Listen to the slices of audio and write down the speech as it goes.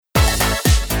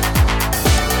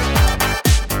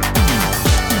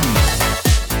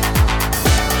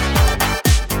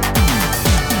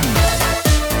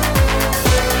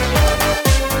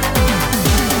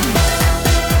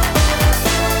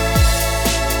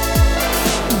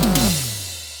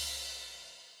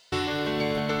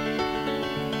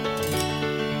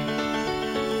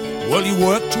you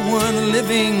work to earn a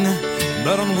living,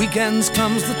 but on weekends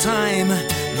comes the time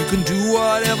you can do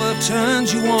whatever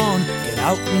turns you on. Get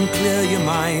out and clear your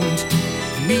mind.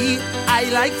 Me, I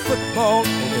like football.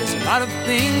 Well, there's a lot of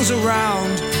things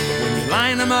around, but when you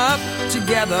line them up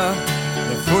together,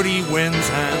 the footy wins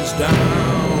hands down.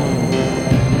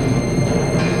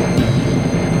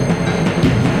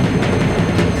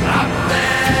 Up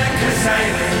there,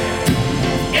 Kazali,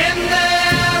 in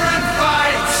there and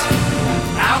fight.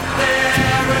 Out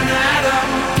there and Adam,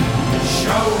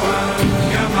 show 'em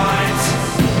your might.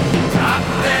 Up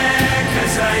there,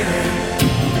 Kazali,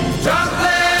 don't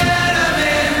let 'em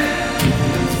in.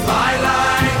 Fly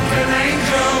like an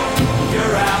angel,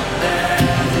 you're out there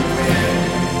to win.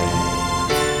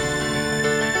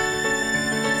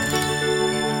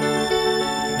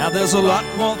 Now there's a lot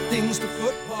more things to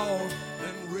football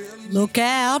than really. Look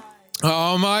out.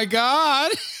 Oh, my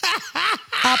God.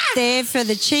 Up there for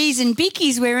the cheese and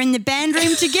bickies. We're in the band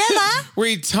room together.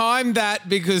 We timed that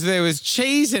because there was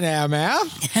cheese in our mouth.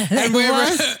 And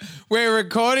we're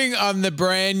recording on the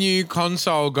brand new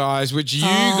console, guys, which you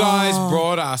guys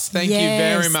brought us. Thank you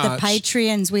very much. The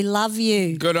Patreons. We love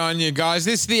you. Good on you, guys.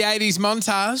 This is the 80s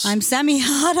montage. I'm Sammy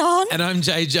Hardon. And I'm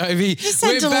Jay Jovi.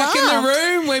 We're back in the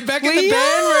room. We're back in the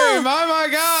band room. Oh, my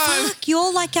God. Fuck,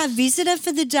 you're like our visitor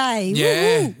for the day.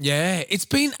 Yeah, Woo-hoo. yeah. It's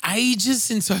been ages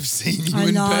since I've seen you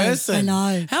in person.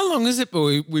 I know. How long has it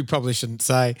been? We probably shouldn't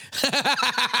say.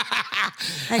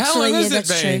 How long has it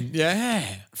been? True. Yeah.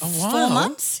 A while. 4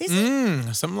 months, is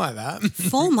it? Something like that.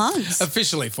 4 months.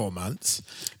 Officially 4 months.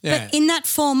 Yeah. But in that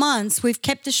 4 months, we've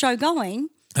kept the show going.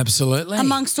 Absolutely.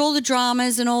 Amongst all the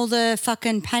dramas and all the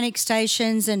fucking panic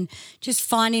stations and just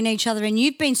finding each other. And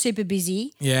you've been super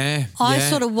busy. Yeah. I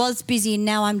sort of was busy and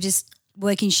now I'm just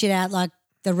working shit out like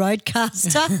the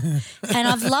roadcaster and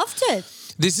I've loved it.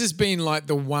 This has been like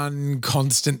the one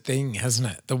constant thing, hasn't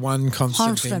it? The one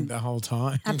constant thing the whole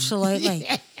time. Absolutely.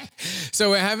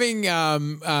 So we're having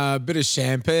a bit of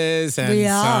champers and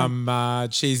some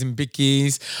cheese and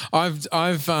bickies.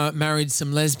 I've married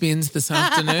some lesbians this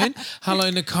afternoon. Hello,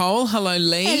 Nicole. Hello,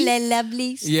 Lee. Hello,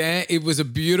 lovelies. Yeah, it was a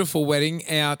beautiful wedding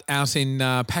out in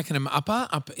Pakenham Upper,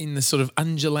 up in the sort of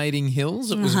undulating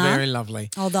hills. It was very lovely.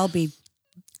 Oh, they'll be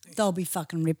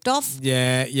fucking ripped off.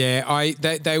 Yeah.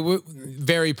 They were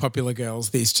very popular girls,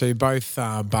 these two, both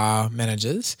bar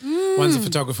managers. One's a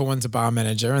photographer, one's a bar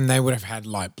manager, and they would have had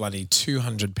like bloody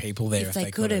 200 people there if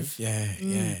they could have.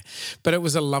 Yeah. But it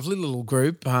was a lovely little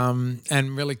group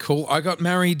and really cool. I got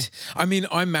married. I mean,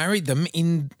 I married them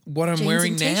in what I'm Jeans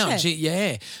wearing and now.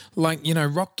 t-shirt. Like,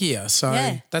 rock gear. So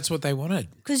that's what they wanted.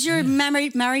 Because you're a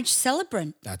marriage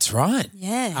celebrant. That's right.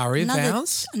 Yeah. Aria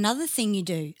vows. Another thing you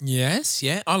do. Yes,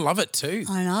 yeah. I love it too.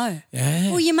 I know.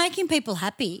 Yeah. Well, you're making people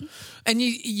happy. And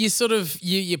you sort of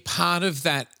you're part of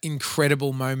that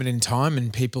incredible moment in time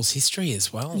in people's history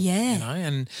as well. Yeah.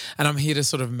 And I'm here to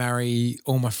sort of marry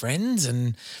all my friends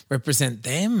and represent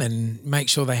them and make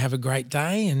sure they have a great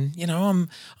day. And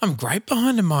I'm great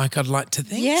behind a mic, I'd like to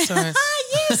think. Yeah. So.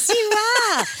 Yes, you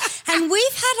are. And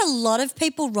we've had a lot of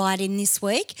people write in this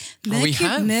week. We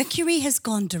have. Mercury has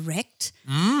gone direct.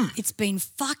 It's been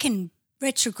fucking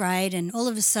retrograde and all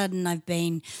of a sudden I've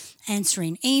been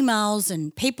answering emails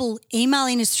and people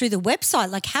emailing us through the website.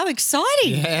 Like, how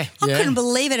exciting. Yeah, I couldn't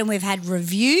believe it. And we've had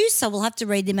reviews, so we'll have to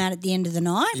read them out at the end of the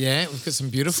night. Yeah, we've got some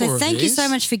beautiful reviews. So thank you so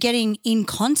much for getting in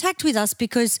contact with us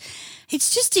because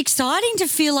it's just exciting to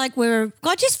feel like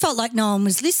I just felt like no one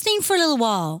was listening for a little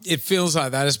while. It feels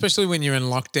like that, especially when you're in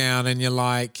lockdown and you're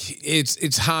like,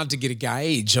 it's hard to get a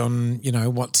gauge on,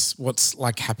 what's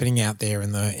like happening out there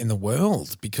in the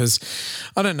world because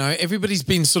I don't know, everybody's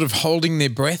been sort of holding their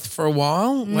breath for a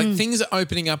while. Like things are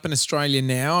opening up in Australia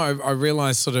now. I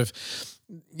realise sort of,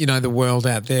 the world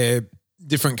out there,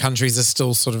 different countries are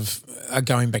still sort of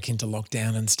going back into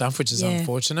lockdown and stuff, which is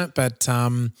unfortunate. But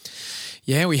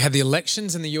we had the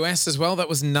elections in the US as well. That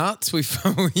was nuts. We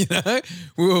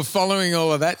were following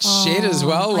all of that shit as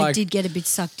well. I did get a bit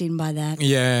sucked in by that.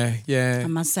 Yeah. I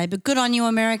must say, but good on you,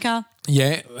 America.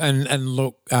 Yeah, and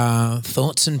look,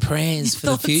 thoughts and prayers for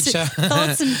the future.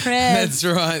 Thoughts and prayers. That's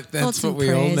right. That's thoughts what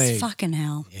we all need. Fucking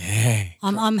hell. Yeah.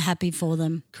 I'm happy for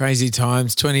them. Crazy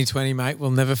times. 2020, mate. We'll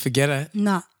never forget it.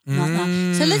 No.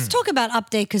 Not. So let's talk about Up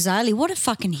There Kazali. What a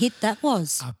fucking hit that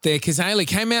was. Up There Kazali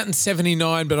came out in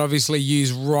 79, but obviously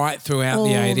used right throughout the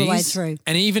 80s. All the way through.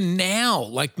 And even now,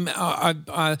 like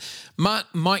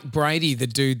Mike Brady, the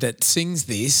dude that sings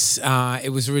this,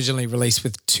 it was originally released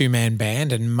with two-man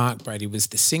band and Mark Brady was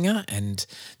the singer and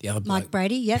the other bloke. Mike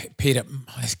Brady, yep. Peter,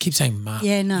 I keep saying Mark.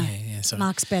 Yeah, no. Yeah, sorry.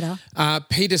 Mark's better.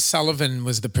 Peter Sullivan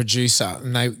was the producer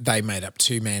and they made up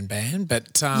two-man band.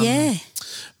 But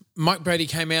Mike Brady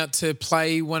came out to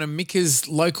play one of Mika's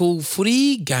local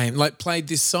footy game, like played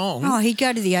this song. Oh, he'd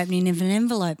go to the opening of an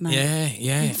envelope, mate. Yeah,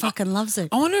 yeah. He fucking loves it.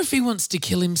 I wonder if he wants to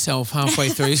kill himself halfway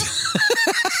through.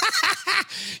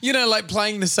 You know, like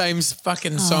playing the same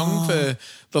fucking song for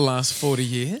the last 40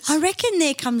 years. I reckon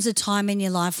there comes a time in your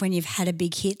life when you've had a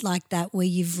big hit like that where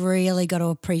you've really got to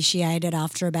appreciate it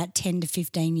after about 10 to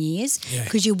 15 years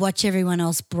because you watch everyone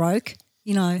else broke,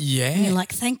 you know. Yeah. And you're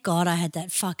like, thank God I had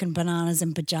that fucking bananas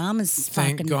and pajamas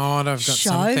Thank God I've got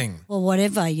show something. Or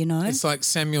whatever, you know. It's like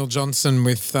Samuel Johnson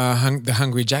with the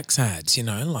Hungry Jack's ads, you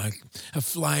know, like a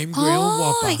flame grill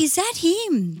whopper. Is that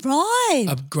him? Right.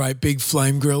 A great big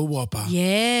flame grill whopper.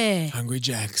 Yeah. Hungry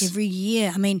Jack's. Every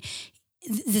year. I mean,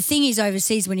 the thing is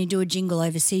overseas, when you do a jingle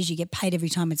overseas, you get paid every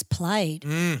time it's played.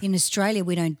 In Australia,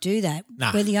 we don't do that.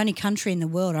 Nah. We're the only country in the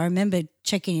world. I remember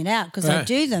checking it out because I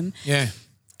do them. Yeah.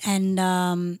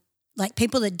 And like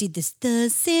people that did this, The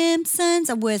Simpsons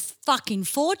are worth fucking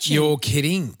fortune. You're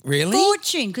kidding. Really?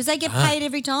 Fortune, because they get paid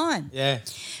every time. Yeah.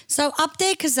 So up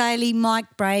there, Kazali,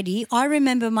 Mike Brady, I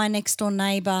remember my next door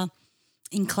neighbour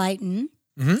in Clayton.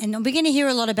 And we're going to hear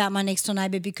a lot about my next door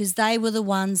neighbour because they were the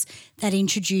ones that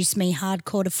introduced me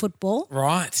hardcore to football.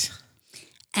 Right.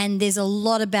 And there's a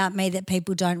lot about me that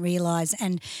people don't realise.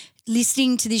 And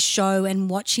listening to this show and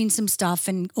watching some stuff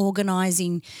and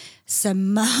organising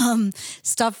some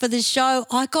stuff for the show,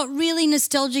 I got really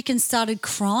nostalgic and started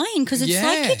crying because it's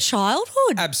like your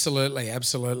childhood. Absolutely,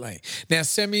 absolutely. Now,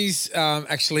 Semi's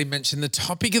actually mentioned the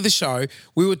topic of the show.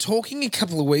 We were talking a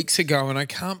couple of weeks ago, and I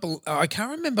can't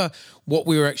remember what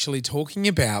we were actually talking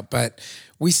about, but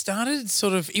we started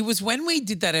it was when we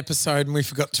did that episode and we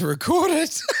forgot to record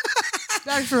it.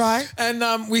 That's right.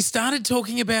 And we started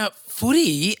talking about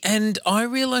footy, and I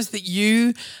realised that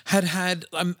you had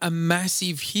a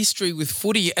massive history with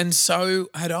footy, and so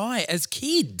had I as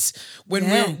kids when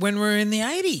we were in the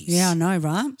 80s. Yeah, I know,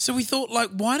 right? So we thought, like,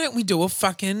 why don't we do a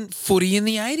fucking footy in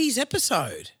the 80s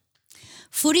episode?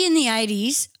 Footy in the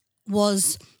 80s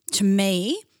was, to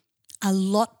me, a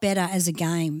lot better as a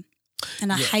game.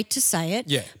 And I hate to say it,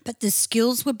 but the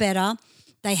skills were better.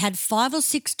 They had 5 or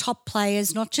 6 top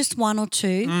players, not just 1 or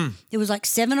 2. There was like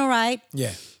 7 or 8.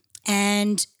 Yeah.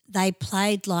 And they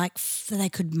played like they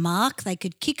could mark, they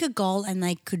could kick a goal, and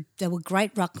they were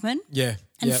great ruckmen. Yeah.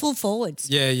 And full forwards.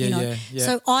 Yeah.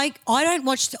 So I don't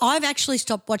watch. I've actually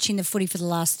stopped watching the footy for the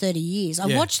last 30 years. I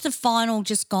watched the final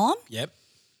just gone. Yep.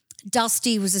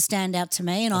 Dusty was a standout to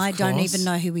me, and I don't even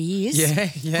know who he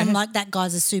is. Yeah. I'm like, that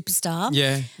guy's a superstar.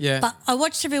 Yeah. But I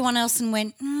watched everyone else and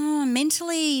went,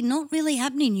 mentally not really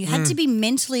happening. You had to be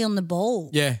mentally on the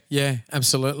ball. Yeah,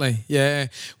 absolutely. Yeah.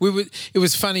 It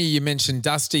was funny you mentioned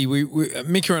Dusty.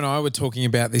 Mika and I were talking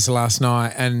about this last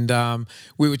night, and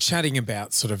we were chatting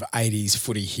about sort of 80s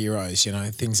footy heroes, you know,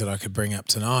 things that I could bring up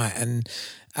tonight. And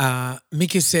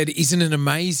Mika said, isn't it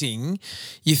amazing?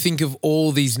 You think of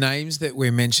all these names that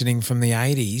we're mentioning from the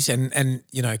 80s, and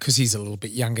you know, because he's a little bit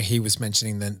younger, he was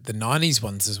mentioning the 90s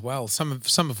ones as well, some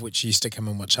of which used to come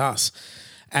and watch us.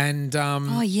 And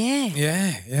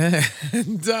yeah.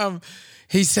 And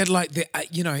he said, like,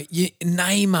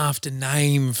 name after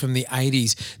name from the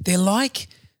 80s, they're like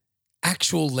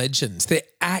actual legends. They're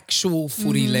actual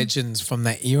footy legends from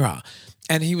that era.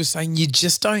 And he was saying you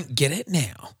just don't get it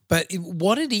now. But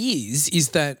what it is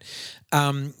that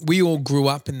we all grew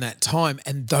up in that time,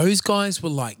 and those guys were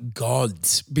like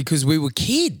gods because we were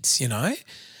kids, you know.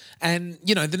 And,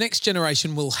 you know, the next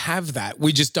generation will have that.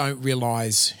 We just don't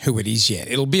realise who it is yet.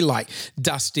 It'll be like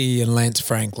Dusty and Lance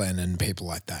Franklin and people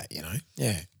like that, you know.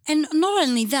 Yeah. And not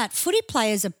only that, footy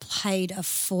players are paid a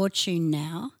fortune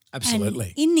now.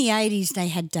 Absolutely. And in the 80s, they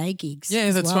had day gigs.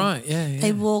 Yeah, that's right.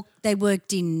 Yeah. They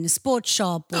worked in a sports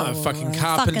shop or fucking a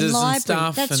carpenters fucking library. and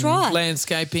stuff. That's and right.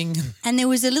 landscaping. And there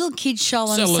was a little kids show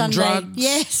on Selling Sunday. drugs.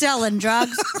 Yeah, selling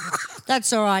drugs.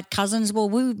 That's all right, cousins. Well,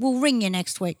 we'll ring you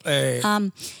next week. Hey.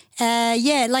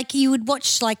 Like you would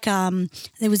watch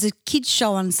there was a kids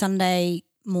show on Sunday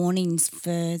mornings for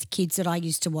the kids that I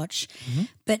used to watch.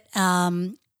 But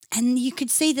and you could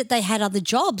see that they had other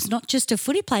jobs, not just a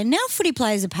footy player. Now footy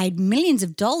players are paid millions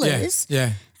of dollars.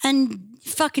 Yeah. And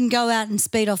fucking go out and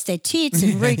speed off their tits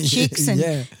and root chicks and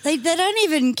they don't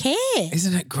even care.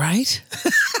 Isn't it great?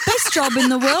 Best job in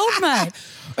the world, mate.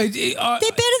 They're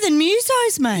better than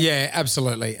musos, mate. Yeah,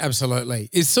 absolutely.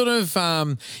 It's sort of,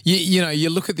 you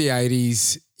look at the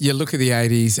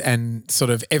 80s, and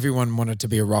sort of everyone wanted to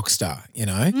be a rock star, you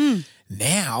know.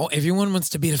 Now everyone wants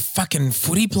to be a fucking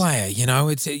footy player, you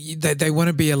know. They want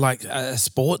to be a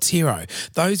sports hero.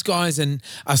 Those guys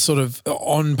are sort of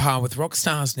on par with rock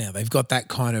stars now. They've got that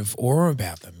kind of aura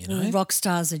about them, you know. Well, rock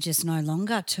stars are just no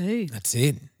longer too. That's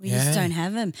it. We just don't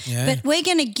have them. Yeah. But we're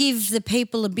going to give the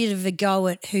people a bit of a go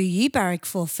at who you barrack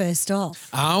for first off.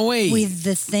 Are we? With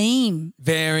the theme.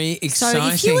 Very exciting. So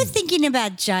if you were thinking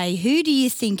about Jay, who do you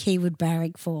think he would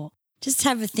barrack for? Just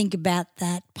have a think about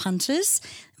that, punters,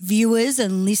 viewers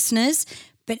and listeners.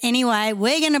 But anyway,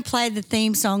 we're going to play the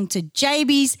theme song to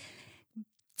JB's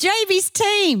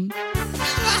team.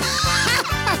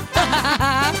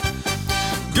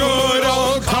 Good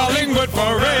old Collingwood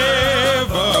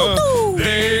forever.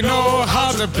 They know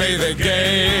how to play the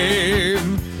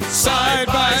game. Side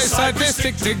by side they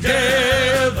stick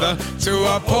together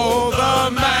to uphold the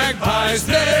Magpies'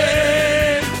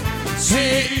 name.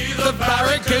 See, the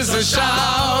barrackers are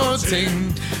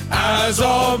shouting as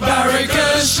all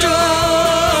barrackers should.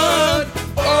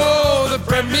 Oh, the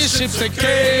premiership's a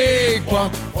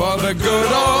cakewalk for the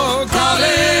good old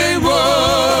Collingwood.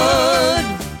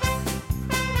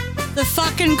 The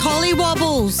fucking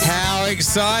collywobbles. How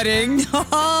exciting.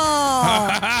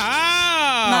 Oh.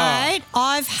 Mate,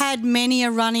 I've had many a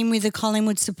run-in with a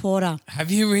Collingwood supporter.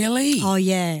 Have you really? Oh,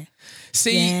 yeah.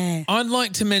 See, Yeah. I'd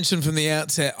like to mention from the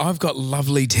outset, I've got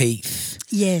lovely teeth.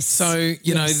 Yes. So,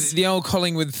 you know, the old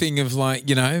Collingwood thing of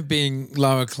being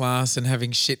lower class and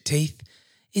having shit teeth,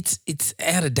 it's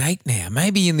out of date now.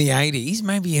 Maybe in the 80s.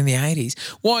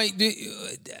 Why?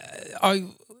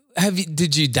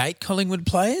 Did you date Collingwood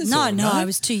players? No, or I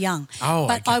was too young. Oh,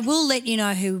 but okay. I will let you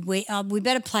know who we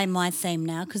better play my theme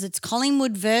now because it's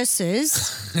Collingwood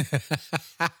versus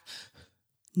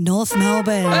North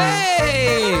Melbourne.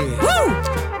 Hey! Woo!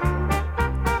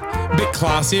 Bit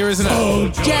classier, isn't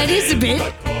it? Yeah, it is a bit.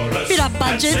 Bit up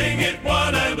budget. Sing it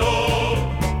one and all.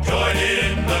 Join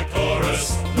in the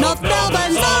chorus. North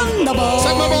Melbourne's on the ball.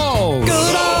 Suck my balls.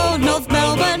 Good old North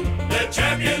Melbourne. They're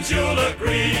champions, you'll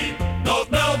agree.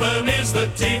 North Melbourne is the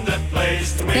team that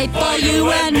plays to They win for you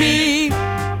and me.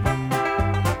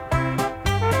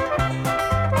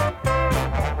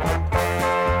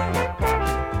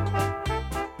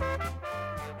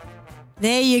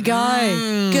 There you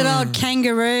go. Good old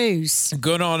Kangaroos.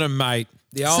 Good on him, mate.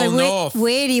 The old So North.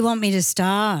 where do you want me to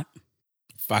start?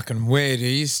 Fucking where do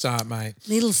you start, mate?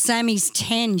 Little Sammy's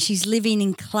 10. She's living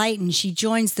in Clayton. She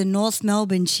joins the North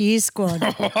Melbourne cheer squad.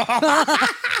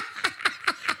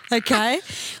 Okay.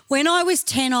 When I was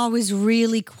 10, I was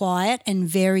really quiet and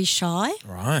very shy.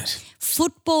 Right.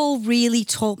 Football really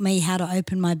taught me how to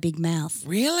open my big mouth.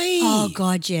 Really? Oh,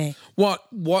 God, yeah. What,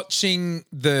 watching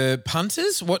the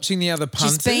punters? Watching the other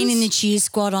punters? Just being in the cheer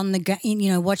squad on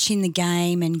watching the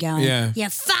game and going, Yeah.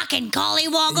 fucking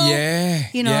collywoggle. Yeah.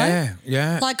 You know?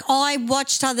 Yeah. Like I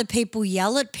watched other people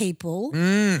yell at people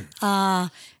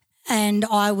and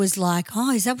I was like,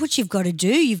 oh, is that what you've got to do?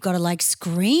 You've got to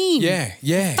scream.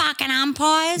 Yeah. Fucking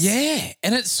umpires. Yeah,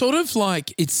 and it's sort of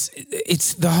like it's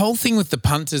the whole thing with the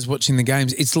punters watching the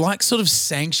games. It's like sort of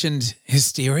sanctioned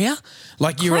hysteria.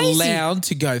 Like you're Crazy. allowed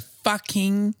to go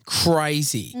fucking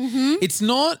crazy. Mm-hmm. It's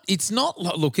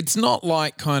not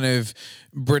like kind of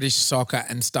British soccer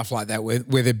and stuff like that where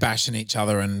they're bashing each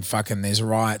other and fucking there's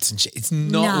riots and shit. It's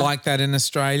not No. like that in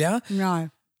Australia.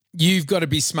 No. You've got to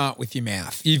be smart with your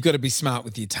mouth. You've got to be smart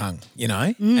with your tongue,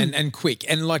 and quick.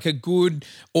 And like a good,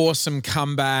 awesome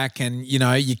comeback and,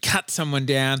 you cut someone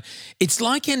down. It's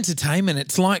like entertainment.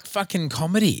 It's like fucking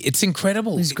comedy. It's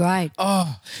incredible. It was great.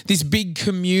 Oh, this big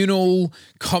communal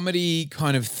comedy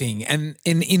kind of thing. And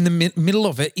in the middle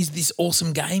of it is this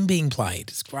awesome game being played.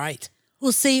 It's great.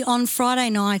 Well, see, on Friday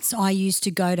nights I used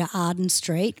to go to Arden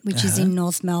Street, which is in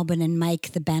North Melbourne, and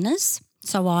make the banners.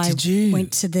 So I Did you?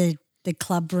 went to the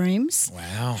club rooms.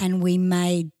 Wow. And we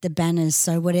made the banners.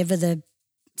 So whatever the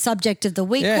subject of the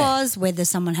week Yeah. was, whether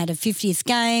someone had a 50th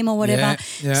game or whatever,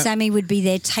 Yeah. Sammy would be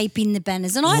there taping the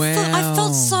banners. And I Wow.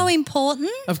 felt so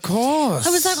important. Of course. I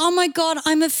was like, oh my God,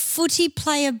 I'm a footy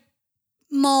player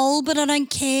mole, but I don't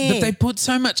care. But they put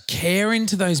so much care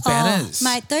into those banners. Oh,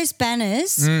 mate, those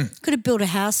banners could have built a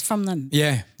house from them.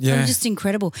 Yeah. They were just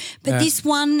incredible. But this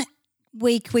one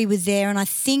week we were there and I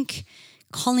think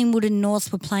Collingwood and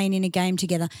North were playing in a game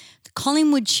together. The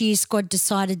Collingwood cheer squad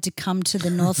decided to come to the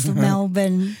North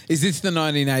Melbourne Is this the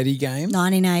 1980 game?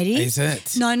 1980. Is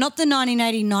it? No, not the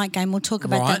 1980 night game. We'll talk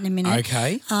about that in a minute.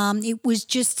 Okay. It was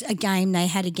just a game they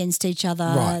had against each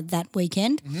other that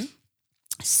weekend. Mm-hmm.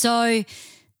 So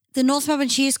the North Melbourne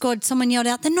cheer squad, someone yelled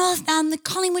out, the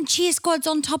Collingwood cheer squad's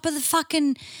on top of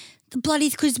the bloody,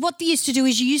 because what they used to do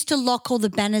is you used to lock all the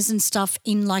banners and stuff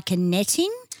in like a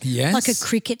netting. Yes. like a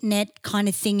cricket net kind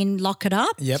of thing, and lock it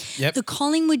up. Yep. The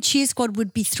Collingwood cheer squad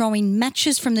would be throwing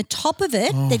matches from the top of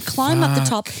it. They'd climb up the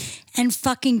top and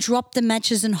fucking drop the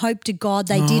matches and hope to God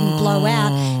they didn't blow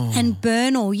out and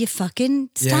burn all your fucking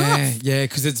stuff. Yeah,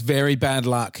 because it's very bad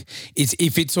luck.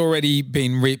 If it's already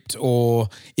been ripped or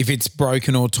if it's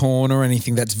broken or torn or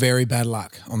anything, that's very bad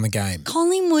luck on the game.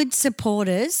 Collingwood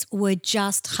supporters were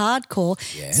just hardcore.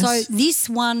 Yes. So this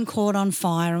one caught on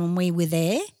fire and we were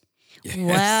there. Yes.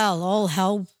 Wow, all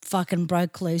hell fucking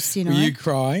broke loose, you know. Were you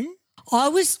crying? I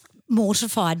was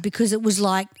mortified because it was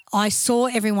like I saw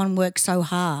everyone work so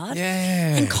hard.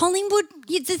 Yeah. And Collingwood,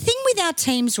 the thing with our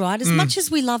teams, right, as much as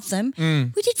we love them,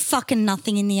 we did fucking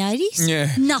nothing in the 80s. Yeah.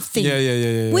 Nothing.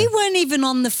 Yeah. We weren't even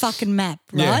on the fucking map,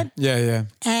 right? Yeah.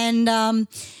 And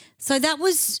so that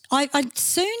was, I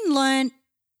soon learned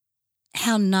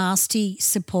how nasty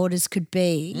supporters could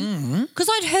be. Because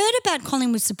I'd heard about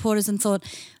Collingwood supporters and thought,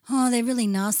 oh, they're really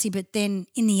nasty. But then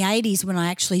in the 80s when I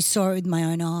actually saw it with my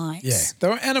own eyes, Yeah. They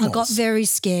were animals. I got very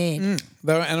scared.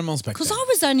 They were animals back then. Because I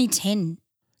was only 10.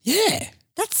 Yeah.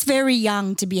 That's very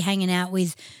young to be hanging out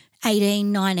with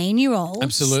 18, 19-year-olds.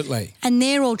 Absolutely. And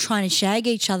they're all trying to shag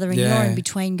each other and Yeah. you're in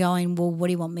between going, well, what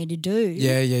do you want me to do?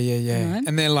 Yeah. know?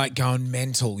 And they're like going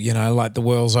mental, like the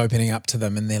world's opening up to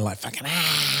them and they're like fucking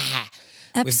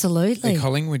Absolutely. the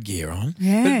Collingwood gear on.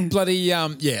 Yeah. But bloody,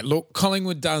 look,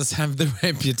 Collingwood does have the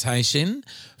reputation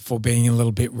for being a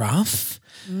little bit rough.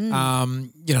 They're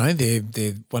one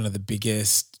of the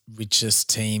biggest, richest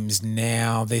teams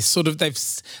now. They're sort of,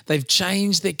 they've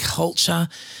changed their culture.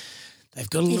 They've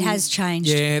got a little, has changed.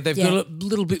 Yeah, they've got a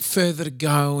little bit further to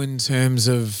go in terms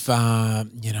of,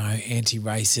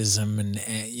 anti-racism and,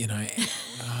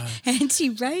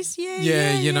 Anti-race,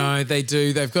 Yeah, they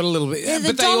do. They've got a little bit, They're the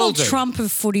but they all Donald do. Trump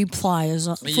of footy players,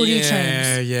 footy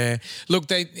teams. Yeah. Look,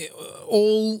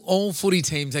 all footy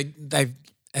teams,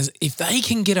 if they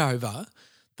can get over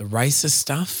the racist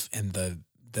stuff and the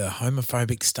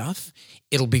homophobic stuff,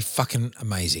 it'll be fucking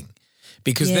amazing.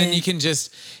 Because then you can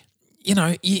just,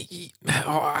 I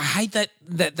hate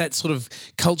that sort of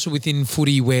culture within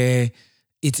footy where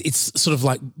it's sort of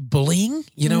like bullying,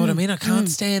 you know what I mean? I can't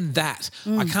stand that.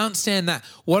 I can't stand that.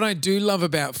 What I do love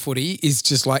about footy is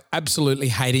just like absolutely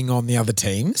hating on the other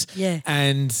teams. Yeah.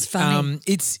 And It's funny.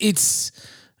 it's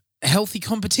healthy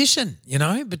competition,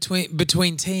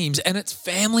 between teams, and it's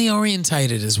family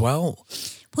orientated as well.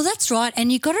 Well, that's right.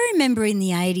 And you've got to remember in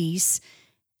the 80s,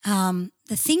 the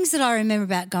things that I remember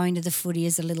about going to the footy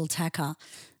as a little tacker,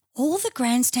 all the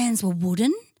grandstands were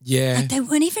wooden. Yeah. Like they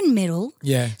weren't even metal.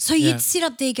 Yeah. So you'd sit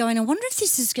up there going, I wonder if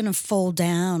this is going to fall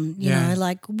down, you know,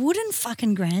 like wooden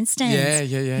fucking grandstands.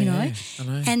 Yeah. You know? I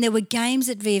know. And there were games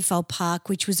at VFL Park,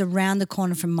 which was around the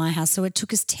corner from my house. So it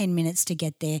took us 10 minutes to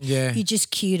get there. Yeah. You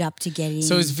just queued up to get in.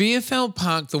 So is VFL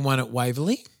Park the one at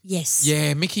Waverley? Yes.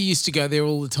 Yeah, Mickey used to go there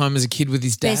all the time as a kid with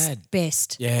his dad.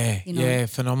 Best. Yeah, you know. yeah,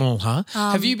 phenomenal, huh?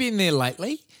 Have you been there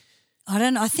lately? I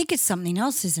don't know. I think it's something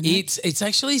else, isn't it? It's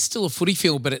actually still a footy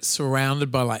field, but it's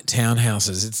surrounded by like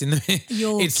townhouses. It's in the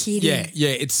You're kidding. Yeah,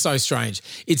 it's so strange.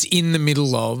 It's in the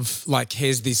middle of like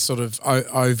here's this sort of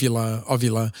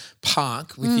ovular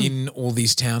park within all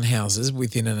these townhouses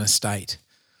within an estate.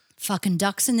 Fucking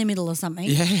ducks in the middle or something.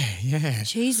 Yeah.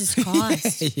 Jesus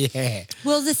Christ. Yeah.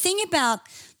 Well, the thing about,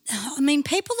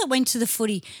 people that went to the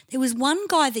footy, there was one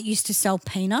guy that used to sell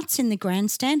peanuts in the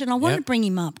grandstand, and I wanted to bring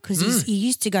him up because he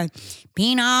used to go,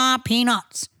 peanuts,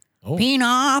 peanuts,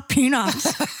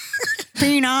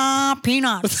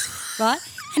 peanuts, right?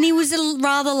 And he was a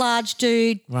rather large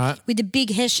dude with a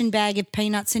big Hessian bag of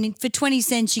peanuts, and for 20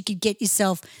 cents you could get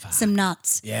yourself some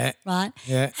nuts. Yeah. Right?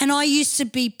 Yeah. And I used to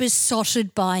be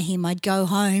besotted by him. I'd go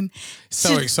home.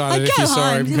 So excited I'd if go you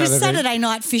saw home. him It was kind of thing. Saturday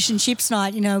night fish and chips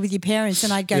night, with your parents,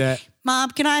 and I'd go, Yeah.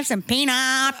 Mom, can I have some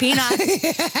peanuts?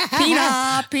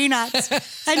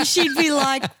 Peanuts. And she'd be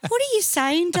like, what are you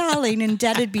saying, darling? And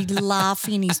Dad would be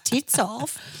laughing his tits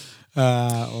off.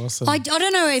 Awesome. I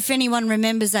don't know if anyone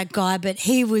remembers that guy, but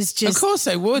he was just. Of course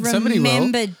they would. Somebody will.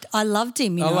 remembered. I loved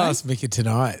him. I'll ask Mickey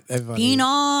tonight.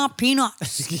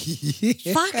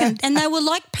 Peanuts. Fucking, and they were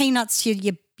like peanuts you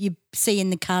see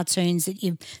in the cartoons that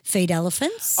you feed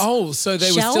elephants. Oh, so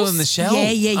they were still in the shell?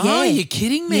 Yeah. Oh, you're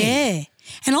kidding me? Yeah.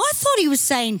 And I thought he was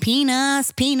saying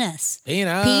penis.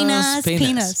 Yeah.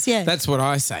 That's what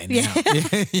I say now.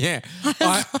 Yeah.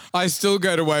 I still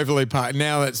go to Waverley Park.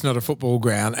 Now that's not a football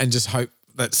ground, and just hope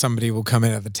that somebody will come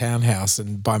out of the townhouse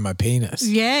and buy my penis.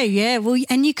 Yeah. Well,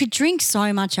 and you could drink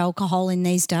so much alcohol in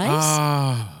these days. It's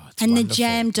and wonderful. the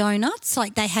jam donuts,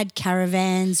 like they had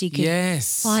caravans. You could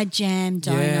buy jam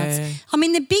donuts. Yeah.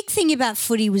 The big thing about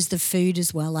footy was the food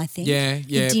as well, I think. Yeah,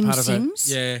 The dim part of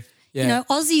sims. it. Yeah. You know,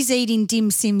 Aussies eating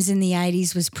dim sims in the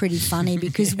 80s was pretty funny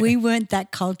because we weren't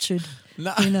that cultured.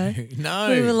 No, You know, no.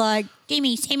 we were like,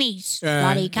 dimmy simmies,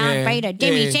 bloody can't beat a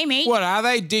dimmy simmy. What are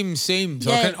they? Dim sims.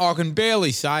 Yeah. I can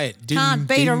barely say it. Can't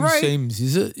beat a root. Sims,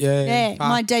 is it? Yeah. Yeah,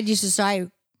 my dad used to say,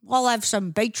 I'll have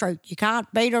some beetroot. You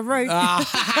can't beat a root.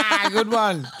 Good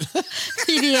one.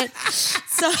 Idiot.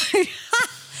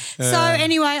 So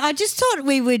anyway, I just thought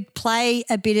we would play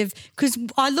a bit of – because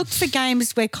I looked for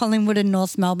games where Collingwood and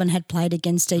North Melbourne had played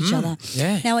against each other.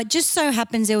 Yeah. Now, it just so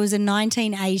happens there was a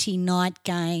 1980 night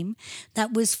game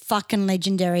that was fucking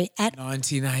legendary at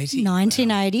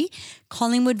 1980.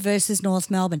 Collingwood versus North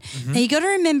Melbourne. Now, you got to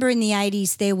remember in the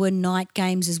 80s there were night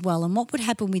games as well, and what would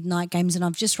happen with night games, and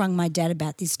I've just rung my dad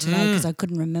about this today because I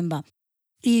couldn't remember,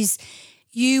 is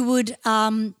you would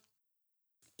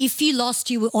if you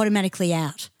lost, you were automatically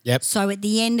out. Yep. So at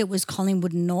the end, it was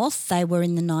Collingwood and North. They were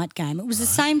in the night game. It was the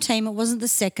same team. It wasn't the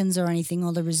seconds or anything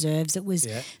or the reserves. It was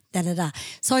da-da-da.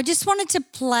 So I just wanted to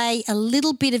play a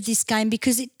little bit of this game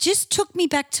because it just took me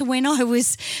back to when I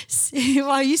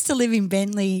used to live in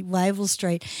Bentley, Wavell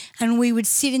Street, and we would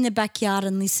sit in the backyard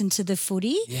and listen to the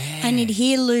footy and you'd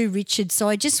hear Lou Richards. So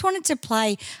I just wanted to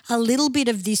play a little bit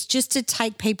of this just to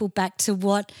take people back to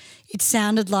what it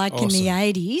sounded like in the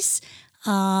 80s.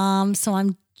 So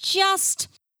I'm just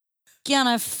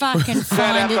gonna fucking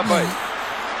find it.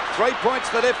 3 points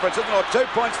the difference, isn't it? Or 2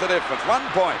 points the difference. 1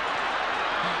 point.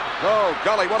 Oh,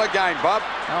 golly, what a game, Bob.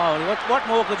 Oh, what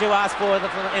more could you ask for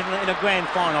in a grand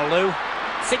final, Lou?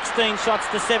 16 shots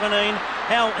to 17.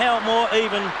 How more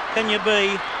even can you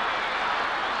be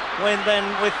than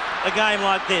with a game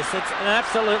like this? It's an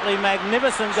absolutely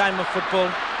magnificent game of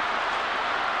football.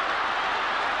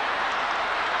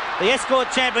 The Escort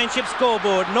Championship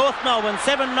scoreboard, North Melbourne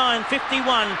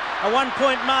 7-9-51, a 1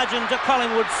 point margin to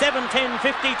Collingwood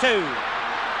 7-10-52.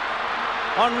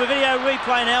 On video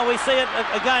replay now, we see it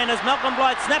again as Malcolm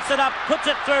Blight snaps it up, puts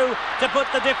it through to put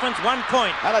the difference 1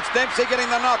 point. And it's Dempsey getting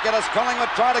the knock as Collingwood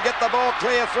try to get the ball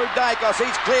clear through Dacos.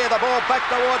 He's clear, the ball back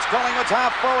towards Collingwood's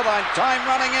half-forward line. Time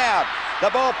running out. The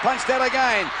ball punched out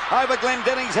again. Over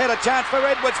Glendenning's head, a chance for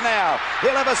Edwards now.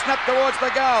 He'll have a snap towards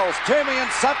the goals. Toomey and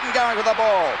Sutton going with the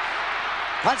ball.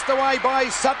 Punched away by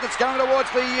Sutton. It's going towards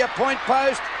the point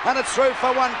post, and it's through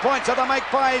for 1 point. So the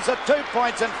Magpies are 2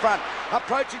 points in front,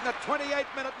 approaching the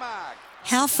 28-minute mark.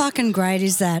 How fucking great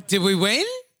is that? Did we win?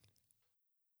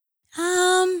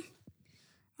 I'm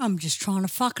just trying to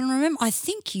fucking remember. I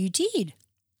think you did.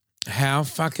 How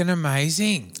fucking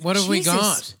amazing. What have we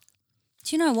got?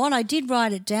 Do you know what? I did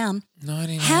write it down.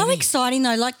 1980. How exciting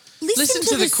though. Like, listen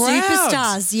to the crowd.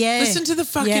 Superstars. Yeah. Listen to the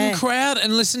fucking crowd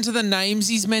and listen to the names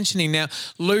he's mentioning. Now,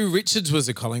 Lou Richards was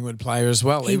a Collingwood player as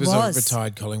well. He was a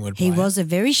retired Collingwood player. He was a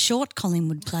very short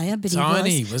Collingwood player, but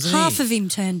Tiny, wasn't he? Half of him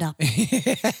turned up.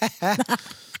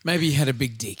 Maybe he had a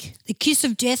big dick. The kiss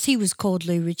of death, he was called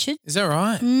Lou Richards. Is that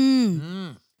right?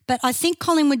 But I think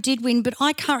Collingwood did win, but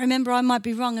I can't remember. I might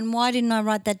be wrong. And why didn't I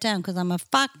write that down? Because I'm a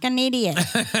fucking idiot.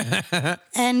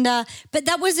 And but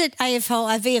that was at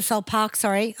VFL Park,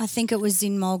 sorry. I think it was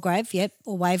in Mulgrave,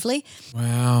 or Waverley.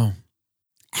 Wow.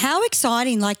 How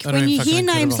exciting. Like when you hear names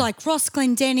incredible. like Ross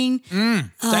Glendinning.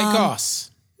 Dacos.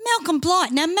 Malcolm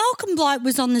Blight. Now, Malcolm Blight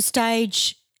was on the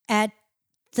stage at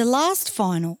the last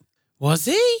final. Was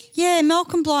he? Yeah,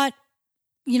 Malcolm Blight,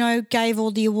 gave all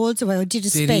the awards away or did a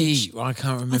speech. I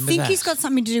can't remember that. I think he's got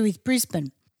something to do with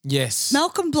Brisbane. Yes.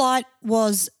 Malcolm Blight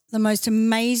was the most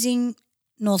amazing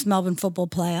North Melbourne football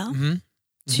player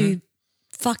to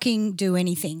fucking do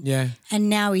anything. Yeah. And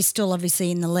now he's still obviously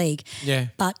in the league. Yeah.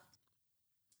 But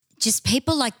just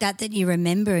people like that you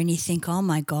remember and you think, oh,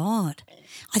 my God.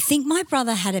 I think my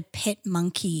brother had a pet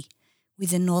monkey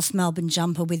with a North Melbourne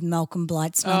jumper with Malcolm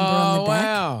Blight's number on the back. Oh,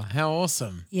 wow. How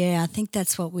awesome. Yeah, I think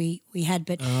that's what we had.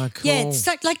 But cool. yeah, it's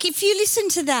like if you listen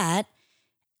to that,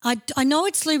 I know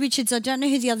it's Lou Richards. I don't know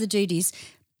who the other dude is.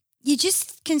 You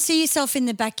just can see yourself in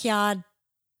the backyard,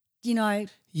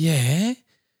 Yeah.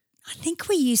 I think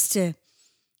we used to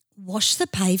wash the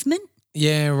pavement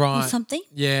Yeah, right. or something.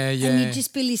 Yeah. And you'd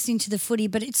just be listening to the footy.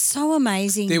 But it's so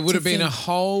amazing. There would to have been a think.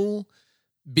 whole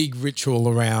big ritual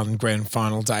around grand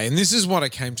final day. And this is what I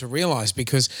came to realise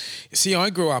because, see, I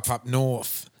grew up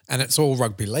north and it's all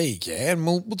rugby league, yeah? And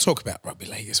we'll talk about rugby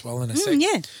league as well in a sec.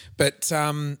 Yeah. But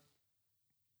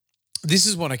this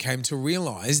is what I came to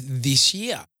realise this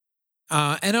year.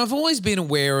 And I've always been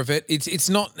aware of it. It's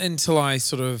not until I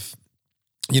sort of,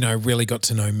 really got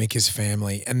to know Mika's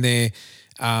family and they're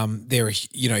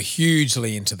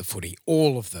hugely into the footy.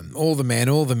 All of them, all the men,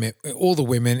 all the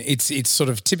women. It's sort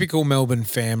of typical Melbourne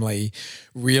family,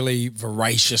 really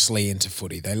voraciously into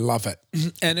footy. They love it,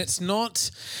 and it's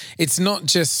not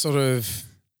just sort of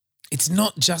it's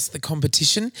not just the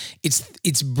competition.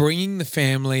 It's bringing the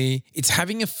family. It's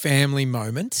having a family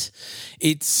moment.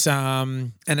 It's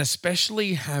and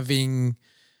especially having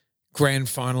grand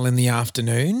final in the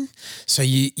afternoon. So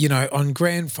you know on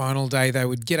grand final day they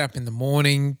would get up in the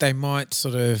morning. They might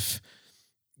sort of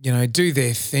do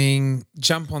their thing,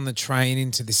 jump on the train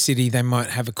into the city. They might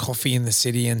have a coffee in the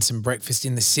city and some breakfast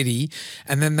in the city.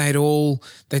 And then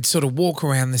they'd sort of walk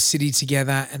around the city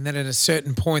together. And then at a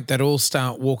certain point, they'd all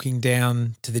start walking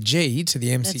down to the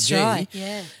MCG. That's right,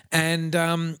 yeah.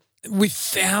 And with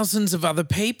thousands of other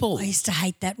people. I used to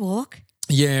hate that walk.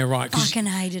 Yeah, right. Fucking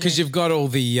hated it. Because you've got all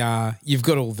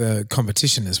the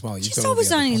competition as well. Just I was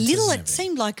only little. It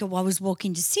seemed like I was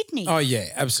walking to Sydney. Oh yeah,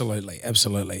 absolutely.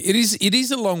 It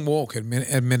is a long walk,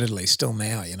 admittedly, still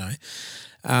now,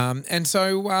 and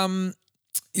so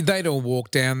they'd all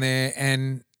walk down there,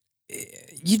 and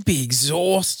you'd be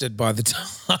exhausted by the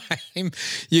time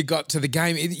you got to the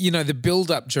game. The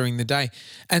build up during the day,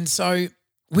 and so.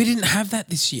 We didn't have that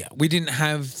this year. We didn't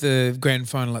have the grand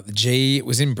final at the G. It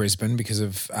was in Brisbane because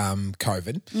of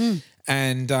COVID,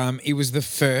 and it was the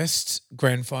first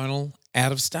grand final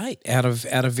out of state, out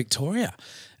of Victoria.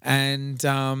 And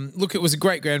look, it was a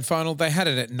great grand final. They had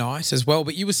it at night as well.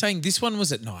 But you were saying this one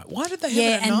was at night. Why did they have it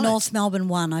at night? Yeah, and North Melbourne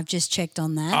won. I've just checked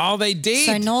on that. Oh, they did.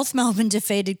 So North Melbourne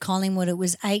defeated Collingwood. It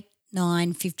was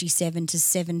 8-9-57 to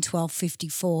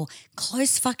 7-12-54.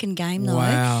 Close fucking game though.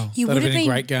 Wow, you that'd would have been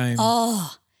a great game.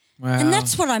 Oh. Wow. And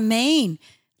that's what I mean.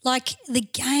 Like the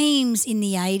games in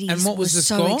the 80s and what was the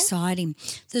so score? exciting.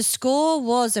 The score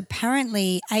was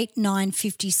apparently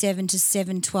 8-9-57 to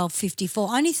 7-12-54.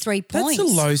 Only 3 points.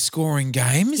 That's a low scoring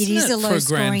game, isn't it? It is a low for a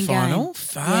scoring grand final. game.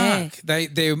 Fuck.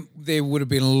 Yeah. There would have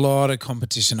been a lot of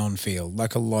competition on field,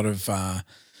 like a lot of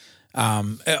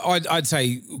I'd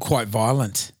say quite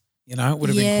violent. It would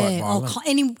have been quite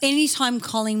violent. Any time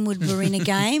Collingwood were in a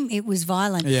game, it was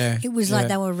violent. Yeah, it was like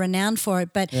they were renowned for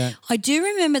it. But I do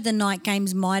remember the night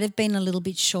games might have been a little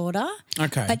bit shorter.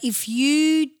 Okay. But if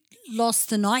you lost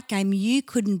the night game, you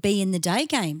couldn't be in the day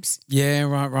games. Yeah,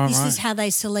 right. This is how they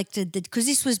selected because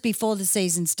this was before the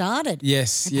season started.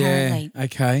 Yes, apparently. yeah,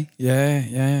 okay,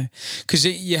 yeah. Because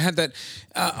you had that.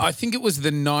 I think it was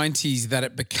the 90s that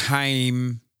it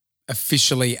became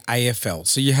officially AFL.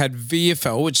 So you had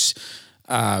VFL, which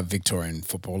Victorian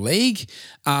Football League,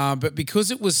 but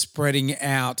because it was spreading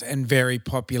out and very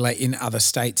popular in other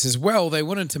states as well, they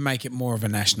wanted to make it more of a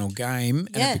national game,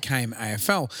 and it became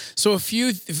AFL. So a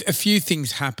few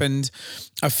things happened.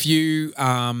 A few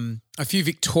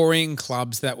Victorian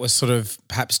clubs that were sort of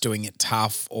perhaps doing it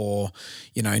tough or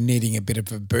needing a bit of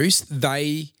a boost,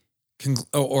 they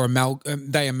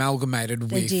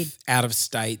amalgamated with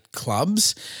out-of-state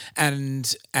clubs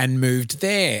and moved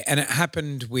there. And it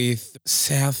happened with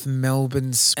South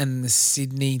Melbourne's and the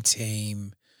Sydney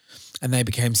team, and they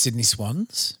became Sydney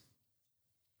Swans.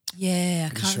 Yeah,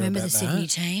 I can't remember the Sydney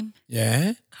team.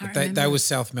 Yeah, they were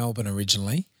South Melbourne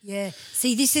originally. Yeah.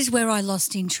 See, this is where I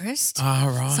lost interest.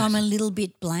 Oh, right. So I'm a little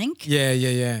bit blank.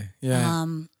 Yeah.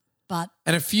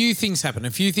 And a few things happen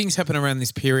around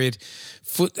this period.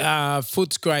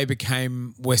 Footscray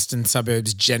became Western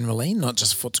Suburbs generally, not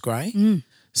just Footscray.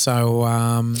 So,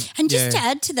 and just to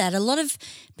add to that, a lot of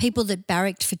people that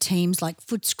barracked for teams like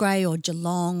Footscray or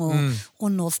Geelong or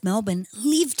North Melbourne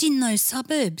lived in those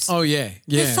suburbs. Oh yeah,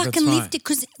 they fucking lived it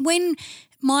because when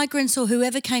migrants or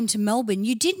whoever came to Melbourne,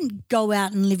 you didn't go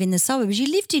out and live in the suburbs. You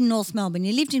lived in North Melbourne.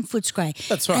 You lived in Footscray.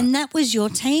 That's right. And that was your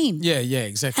team. Yeah,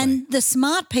 exactly. And the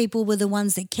smart people were the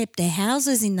ones that kept their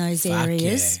houses in those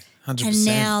areas. Yeah. 100%. And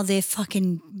now they're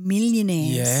fucking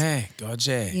millionaires. Yeah, God,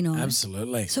 yeah.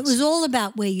 Absolutely. So it was all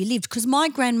about where you lived because my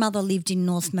grandmother lived in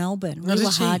North Melbourne. We were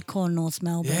hardcore North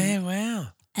Melbourne. Yeah, wow.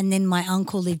 And then my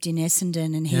uncle lived in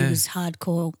Essendon and he was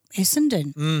hardcore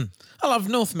Essendon. I love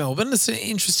North Melbourne. It's an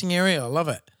interesting area. I love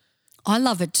it. I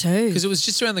love it too. Because it was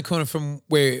just around the corner from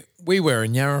where we were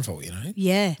in Yarraville,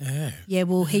 Yeah,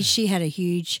 well, she had a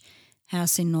huge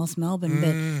house in North Melbourne,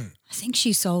 but I think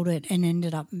she sold it and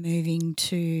ended up moving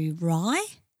to Rye.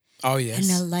 Oh, yes.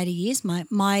 In her later years. My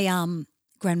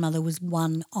grandmother was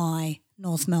One Eye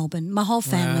North Melbourne. My whole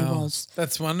family was.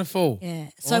 That's wonderful. Yeah.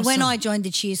 So when I joined the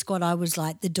cheer squad, I was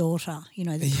like the daughter,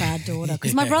 the proud daughter,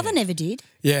 because my brother never did.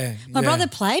 Yeah. My brother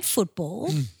played football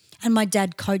and my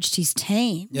dad coached his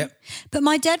team. Yep. But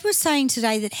my dad was saying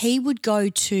today that he would go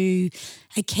to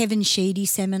a Kevin Sheedy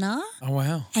seminar. Oh,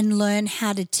 wow. And learn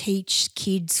how to teach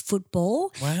kids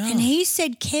football. Wow. And he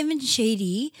said Kevin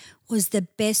Sheedy was the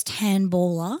best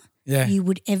handballer you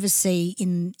would ever see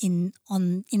in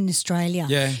Australia.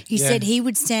 Yeah, He said he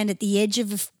would stand at the edge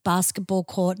of a basketball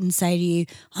court and say to you,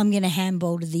 I'm going to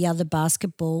handball to the other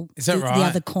basketball, Is that right? the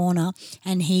other corner,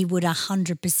 and he would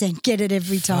 100% get it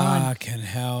every time. Fucking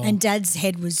hell. And Dad's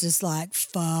head was just like,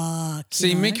 fuck.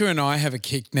 See, Mika and I have a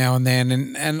kick now and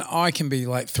then, and I can be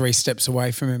like 3 steps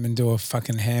away from him and do a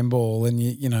fucking handball, and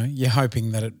you're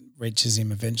hoping that it reaches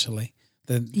him eventually.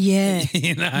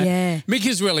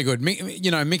 Mika's really good.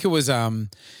 Mika was a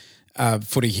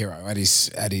footy hero at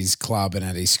his club and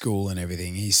at his school and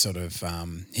everything. He's sort of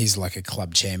he's like a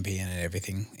club champion and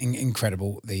everything.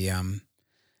 Incredible. The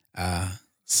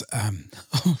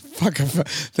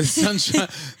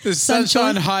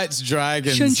Sunshine Heights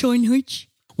Dragons. Sunshine Heights.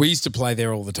 We used to play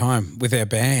there all the time with our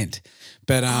band.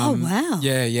 But oh wow.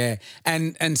 Yeah.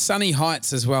 And Sunny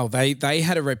Heights as well. They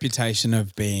had a reputation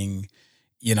of being,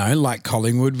 like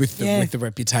Collingwood with the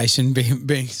reputation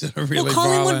being sort of really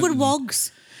Collingwood violent. were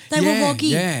wogs. They were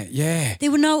woggy. Yeah. There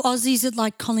were no Aussies at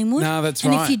like Collingwood. No, that's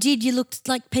and right. if you did, you looked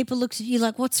like people looked at you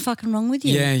like, what's fucking wrong with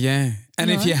you? Yeah. And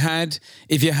if you had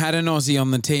an Aussie on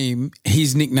the team,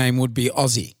 his nickname would be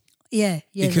Aussie. Yeah,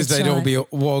 because they'd all be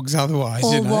wogs otherwise.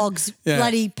 All wogs,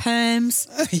 bloody perms,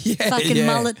 fucking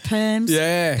mullet perms.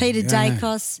 Yeah, Peter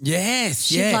Dacos. Yes,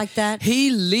 shit like that.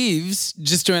 He lives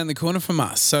just around the corner from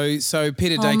us. So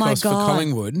Peter Dacos for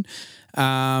Collingwood.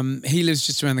 He lives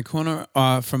just around the corner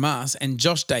from us, and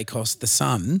Josh Dacos, the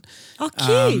son,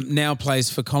 now plays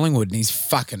for Collingwood, and he's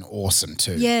fucking awesome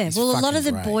too. Yeah, he's a lot of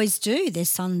the great. boys do. Their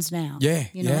sons now.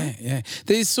 Yeah.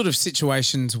 There's sort of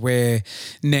situations where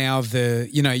now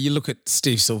you look at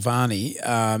Steve Silvani.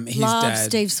 Love dad,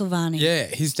 Steve Silvani. Yeah,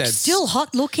 his dad's still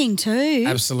hot looking too.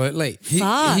 Absolutely.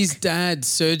 Fuck. His dad,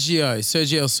 Sergio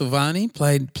Silvani,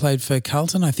 played for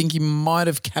Carlton. I think he might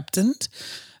have captained.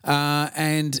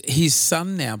 And his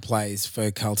son now plays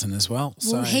for Carlton as well.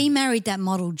 Well, he married that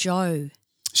model Jo.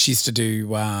 She used to do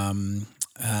what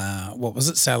was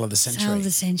it? Sale of the Century. Sale of the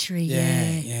Century,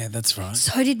 yeah. Yeah, that's right.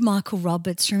 So did Michael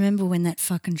Roberts. Remember when that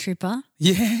fucking tripper?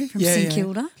 Yeah. From St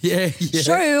Kilda? Yeah.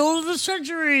 Sale of the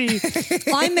Century.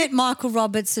 I met Michael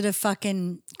Roberts at a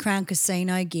fucking Crown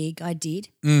Casino gig. I did.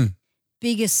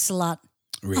 Biggest slut.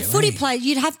 Really? A footy player,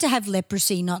 you'd have to have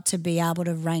leprosy not to be able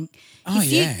to rank.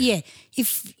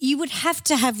 If you would have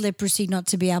to have leprosy not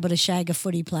to be able to shag a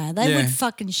footy player. They would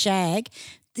fucking shag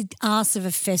the arse of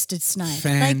a festered snake.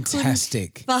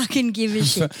 Fantastic. They couldn't fucking give a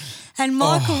shit. And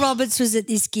Michael Roberts was at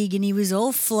this gig and he was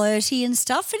all flirty and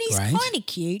stuff, and he's kind of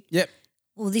cute. Yep.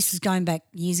 Well, this is going back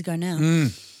years ago now.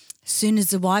 As soon as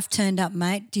the wife turned up,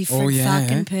 mate, different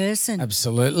fucking person.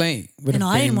 Absolutely. And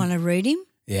I didn't want to root him.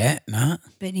 Yeah, nah.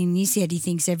 But in his head, he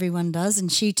thinks everyone does.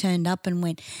 And she turned up and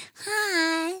went,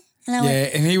 hi. And I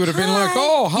went, and he would have been like,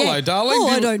 oh, hello, darling. Oh,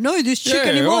 I don't know this chick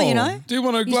anymore, you know. Do you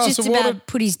want a He's glass just of water? about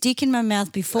put his dick in my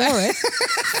mouth before it.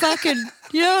 Fucking,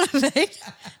 you know what I mean?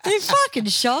 They're fucking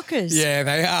shockers. Yeah,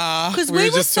 they are. Because we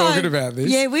were just talking about this.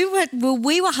 Yeah, we were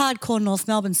hardcore North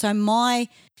Melbourne. So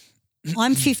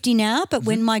I'm 50 now, but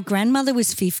when my grandmother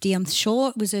was 50, I'm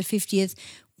sure it was her 50th,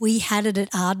 we had it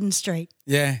at Arden Street.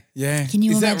 Yeah. Can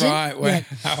you imagine? Is that right? Wow.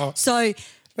 Yeah. So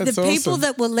That's the people awesome.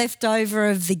 that were left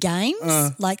over of the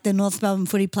games, like the North Melbourne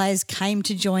footy players, came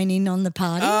to join in on the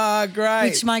party. Ah, great.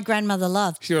 Which my grandmother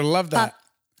loved. She would have loved that.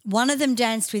 But one of them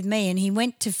danced with me and he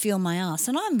went to feel my ass.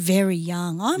 And I'm very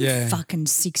young. I'm fucking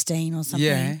 16 or something.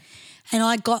 Yeah. And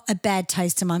I got a bad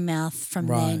taste in my mouth from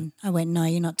then. I went, no,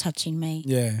 you're not touching me.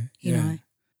 Yeah. You know.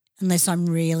 Unless I'm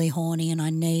really horny and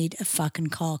I need a fucking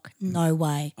cock. No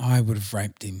way. I would have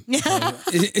raped him. if I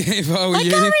were I you.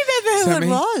 can't remember who it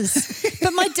was.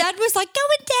 But my dad was like, go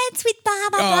and dance with blah,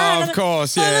 blah, blah. Oh, of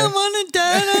course, yeah. I don't want to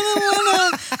dance.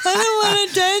 I don't want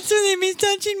to dance with him. He's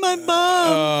touching my bum.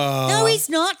 Oh. No, he's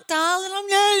not, darling.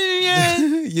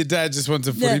 Your dad just wants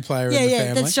a footy player in the family.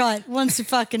 Yeah, that's right. Wants a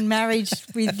fucking marriage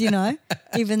with,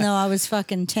 even though I was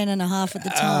fucking 10 and a half at the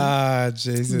time. Ah,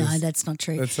 Jesus. No, that's not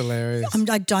true. That's hilarious.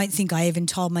 I don't think I even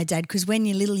told my dad, because when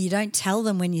you're little, you don't tell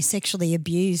them when you're sexually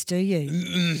abused, do you?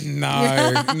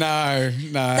 No.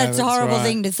 That's a horrible right.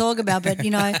 thing to talk about, but,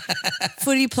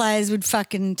 footy players would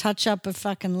fucking touch up a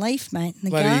fucking leaf, mate, in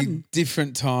the Bloody garden.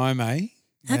 different time, eh?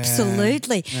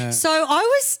 Absolutely. Yeah. So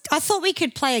I thought we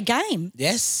could play a game,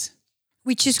 Yes.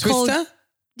 which is Twister? called...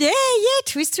 Yeah,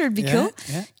 Twister would be Yeah, cool.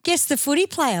 yeah. Guess the footy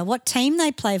player, what team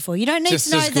they play for. You don't need Just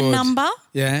to know as the good. number.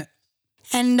 Yeah.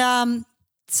 And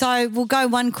so we'll go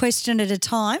one question at a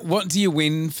time. What do you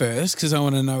win first? Because I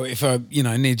want to know if I,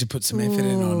 need to put some effort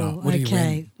in or not. What do you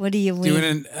win? What do you win? Do you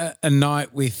win a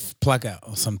night with Plugger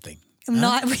or something? A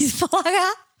night with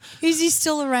fire? Is he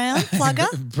still around,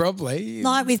 Plugger? Probably.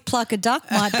 Night with Plucker Duck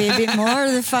might be a bit more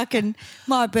of the fucking,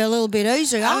 might be a little bit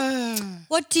easier.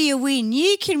 What do you win?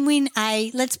 You can win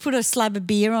let's put a slab of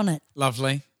beer on it.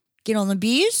 Lovely. Get on the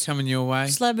beers. Coming your way.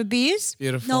 Slab of beers.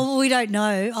 Beautiful. No, we don't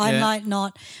know. I might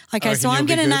not. Okay, so I'm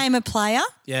going to name a player.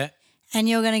 Yeah. And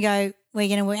you're going to go, we're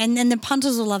going to, and then the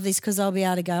punters will love this because they'll be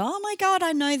able to go, oh my God,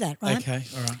 I know that, right? Okay,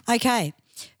 all right. Okay.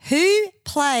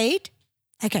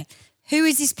 Who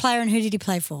is this player and who did he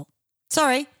play for?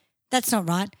 Sorry, that's not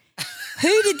right.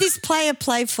 Who did this player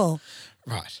play for?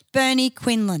 Right. Bernie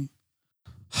Quinlan.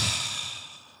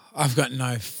 I've got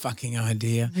no fucking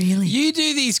idea. Really? You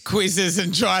do these quizzes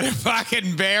and try to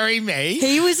fucking bury me.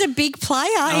 He was a big player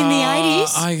in the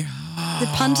 80s. The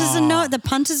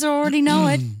punters already know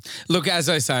it. Look, as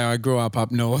I say, I grew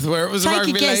up north where it was a Take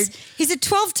rugby a guess. league. Is it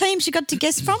 12 teams you got to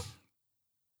guess from?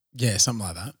 Yeah, something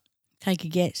like that. Take a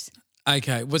guess.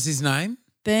 Okay, what's his name?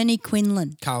 Bernie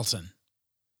Quinlan. Carlton.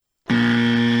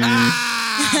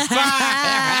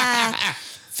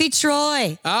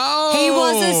 Fitzroy. Oh. He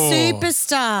was a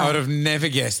superstar. I would have never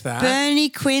guessed that. Bernie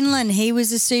Quinlan, he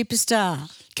was a superstar.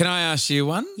 Can I ask you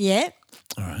one? Yeah.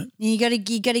 All right. You got to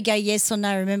go yes or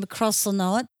no. Remember, cross or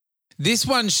not. This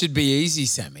one should be easy,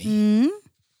 Sammy. Mm.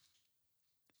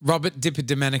 Robert Dipper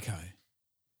Domenico.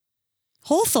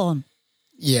 Hawthorne.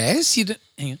 Yes, you did.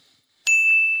 Hang on.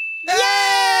 Yay!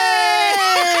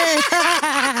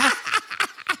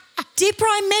 Dipper,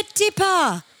 I met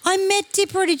Dipper. I met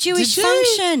Dipper at a Jewish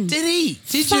function. Did he?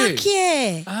 Did Fuck you?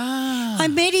 yeah. Ah. I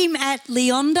met him at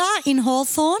Leonda in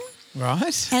Hawthorne.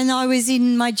 Right. And I was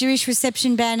in my Jewish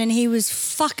reception band and he was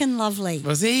fucking lovely.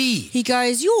 Was he? He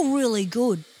goes, you're really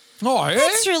good. Oh, yeah.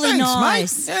 That's really Thanks,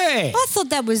 nice. mate. Yeah. I thought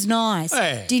that was nice.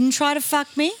 Yeah. Didn't try to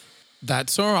fuck me.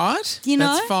 That's all right. You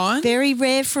know, that's fine. Very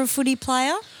rare for a footy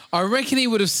player. I reckon he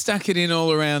would have stuck it in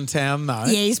all around town, though.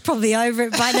 Yeah, he's probably over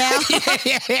it by now.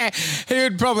 yeah. He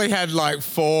had probably had like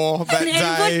 4 that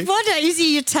day. What is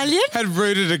he Italian? Had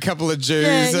rooted a couple of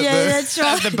Jews that's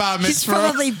right. at the bar He's mitzvah.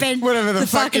 probably bent whatever the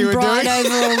fuck fucking you were bride doing.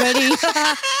 over already.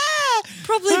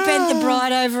 Probably bent the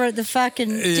bride over at the fucking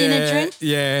dinner drink.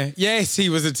 Yeah. Yes, he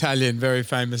was Italian, very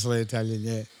famously Italian,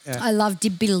 yeah. I love a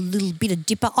little bit of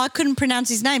Dipper. I couldn't pronounce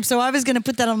his name, so I was going to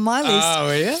put that on my list.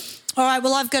 Oh, yeah? All right,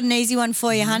 well, I've got an easy one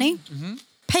for you, honey. Mm-hmm.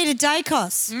 Peter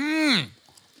Dacos.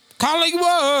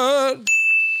 Collingwood!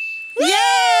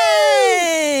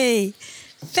 Yay!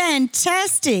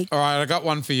 Fantastic. All right, I got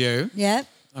one for you. Yep.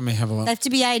 Let me have a look. They have to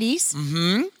be 80s.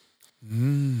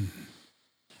 Mm-hmm.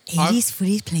 80s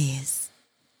footy players.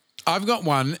 I've got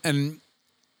one, and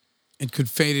it could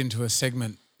feed into a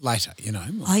segment later, you know.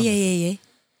 Oh, yeah.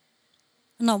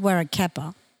 Not Warwick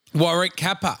Kappa. Warwick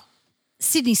Kappa.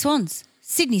 Sydney Swans.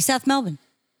 Sydney, South Melbourne.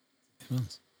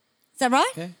 Is that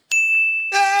right? Yeah.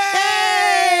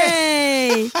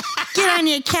 Hey! Get on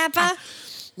you, Kappa.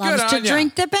 Loves to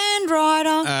drink the band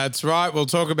rider. That's right. We'll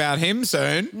talk about him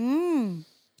soon.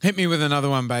 Hit me with another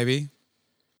one, baby.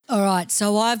 All right,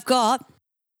 so I've got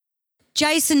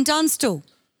Jason Dunstall.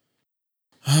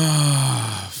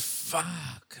 Oh,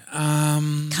 fuck.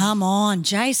 Come on,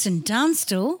 Jason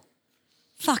Dunstall.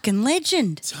 Fucking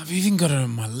legend. So I've even got it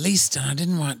on my list and I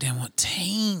didn't write down what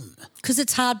team. Because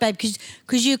it's hard, babe,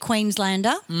 because you're a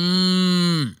Queenslander.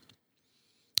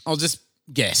 I'll just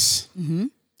guess.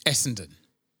 Essendon.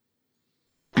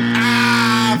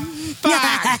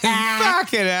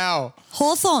 Fucking hell.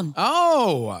 Hawthorne.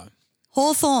 Oh.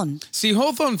 Hawthorne. See,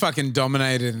 Hawthorne fucking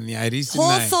dominated in the 80s, didn't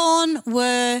Hawthorne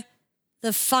were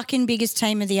the fucking biggest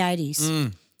team of the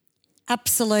 80s.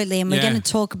 Absolutely. And we're going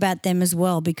to talk about them as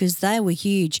well because they were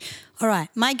huge. All right,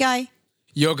 my go.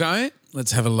 Your go?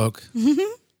 Let's have a look.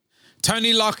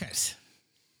 Tony Lockett.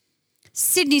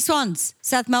 Sydney Swans,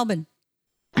 South Melbourne.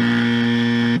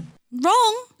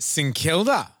 Wrong. St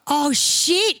Kilda. Oh,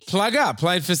 shit. Plugger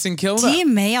played for St Kilda. Dear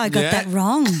me, I got that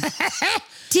wrong.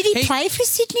 Did he play for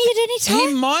Sydney at any time?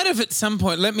 He might have at some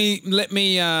point. Let me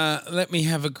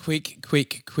have a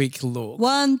quick look.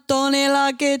 One Tony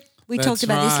Lockett. We That's talked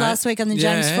about this right. last week on the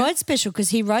James Yeah. Freud special because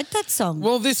he wrote that song.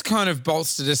 Well, this kind of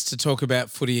bolstered us to talk about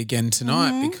footy again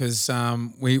tonight because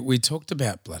we talked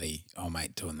about bloody old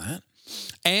mate doing that.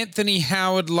 Anthony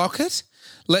Howard Lockett.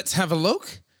 Let's have a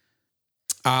look.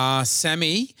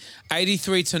 Sammy,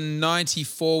 83 to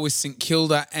 94 with St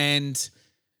Kilda and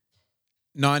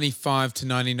 95 to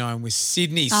 99 with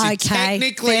Sydney. So Okay,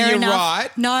 technically fair you're enough. right.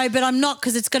 No, but I'm not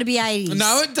because it's got to be 80s.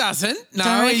 No, it doesn't. No,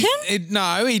 Don't reckon?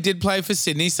 No, he did play for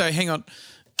Sydney. So hang on.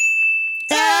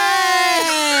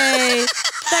 Hey!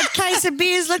 That case of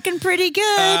beer's looking pretty good.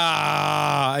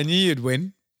 I knew you'd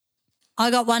win.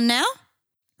 I got one now.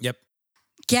 Yep.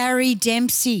 Gary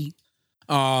Dempsey.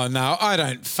 Oh, no, I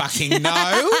don't fucking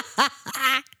know.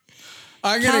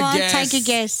 I'm going to guess. Take a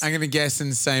guess. I'm going to guess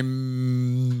and say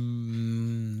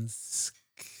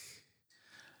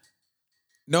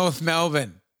North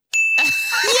Melbourne.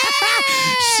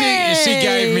 She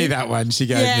gave me that one. She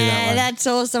gave me that Yeah, one. that's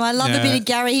awesome. I love a bit of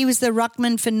Gary. He was the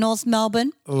ruckman for North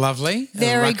Melbourne. Lovely.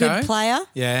 Very Rucko. good player.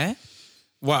 Yeah.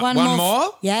 What? One more? more?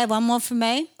 Yeah, one more for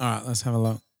me. All right, let's have a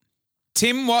look.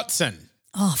 Tim Watson.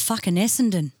 Oh, fucking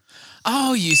Essendon.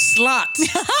 Oh, you slut.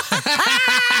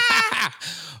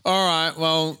 All right,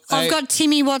 well. I've got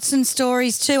Timmy Watson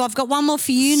stories too. I've got one more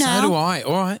for you now. So do I.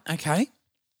 All right, okay.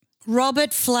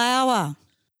 Robert Flower.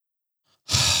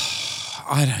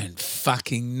 I don't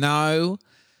fucking know.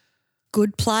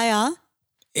 Good player.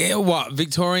 Yeah, what,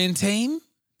 Victorian team?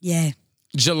 Yeah.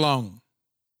 Geelong.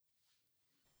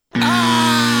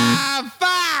 Ah,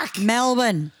 fuck.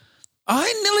 Melbourne.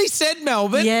 I nearly said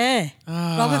Melbourne. Yeah.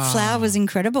 Robert Flower was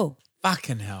incredible.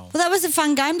 Fucking hell. Well, that was a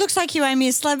fun game. Looks like you owe me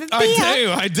a slab of beer.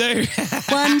 I do.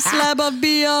 One slab of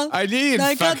beer. I did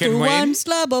I got fucking the win. one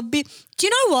slab of beer. Do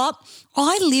you know what?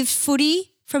 I lived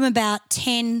footy from about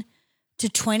 10 to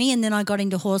 20 and then I got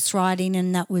into horse riding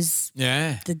and that was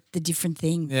Yeah. the different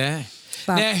thing. Yeah.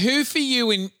 But- Now, who for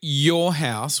you in your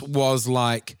house was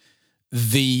like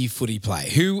the footy player?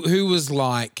 Who was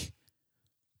like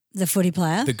The footy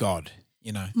player. the god,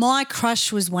 you know? My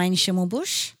crush was Wayne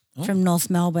Schimmelbusch from North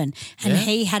Melbourne and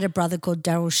he had a brother called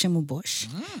Daryl Schimmelbusch.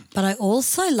 But I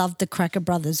also loved the Cracker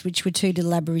brothers, which were two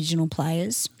little Aboriginal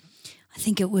players. I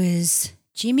think it was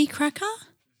Jimmy Cracker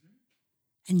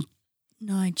and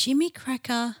Jimmy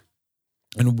Cracker.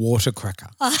 And Water Cracker.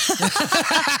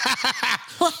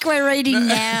 Like we're eating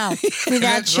now without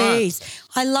That's right. cheese.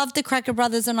 I loved the Cracker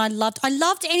brothers and I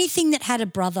loved anything that had a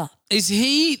brother. Is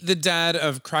he the dad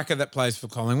of Cracker that plays for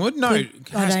Collingwood? No, I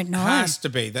don't know. Has to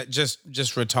be. That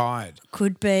just retired.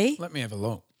 Could be. Let me have a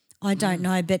look. I don't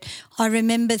know, but I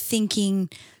remember thinking,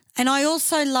 and I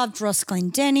also loved Ross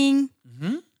Glendenning.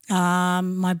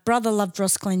 My brother loved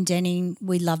Ross Glendenning.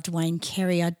 We loved Wayne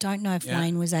Carey. I don't know if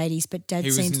Wayne was 80s, but Dad He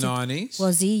was seems 90s. to.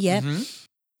 Was he? Yeah.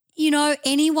 You know,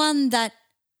 anyone that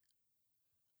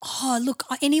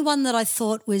I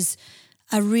thought was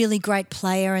a really great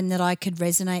player and that I could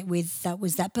resonate with, that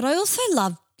was that. But I also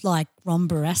loved like Ron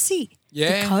Barassi,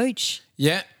 the coach.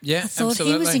 Yeah, I thought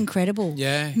absolutely. he was incredible.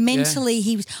 Yeah, Mentally,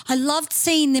 he was. I loved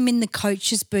seeing them in the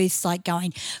coaches' booths, like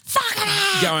going, fucking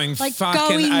hell! Going like fucking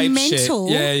going ape mental.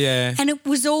 shit. Yeah, yeah. And it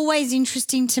was always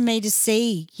interesting to me to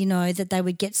see, you know, that they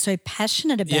would get so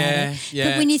passionate about Yeah, it.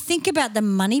 yeah. But when you think about the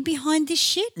money behind this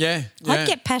shit, Yeah, I'd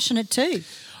get passionate too.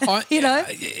 You know?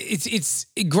 It's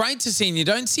great to see, and you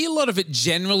don't see a lot of it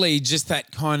generally, just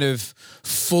that kind of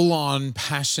full-on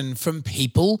passion from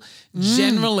people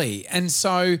generally. And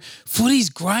so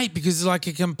footy's great because it's like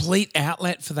a complete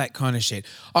outlet for that kind of shit.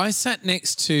 I sat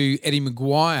next to Eddie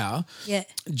Maguire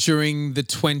during the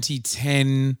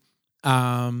 2010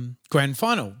 grand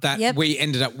final that we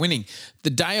ended up winning.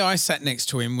 The day I sat next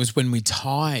to him was when we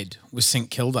tied with St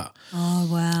Kilda. Oh,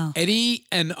 wow. Eddie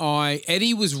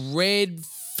was red-faced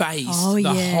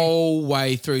the whole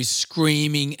way through,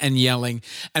 screaming and yelling.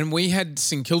 And we had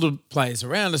St Kilda players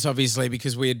around us, obviously,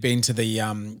 because we had been to the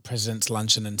President's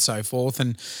Luncheon and so forth.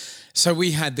 And so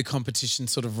we had the competition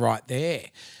sort of right there.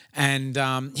 And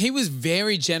he was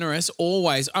very generous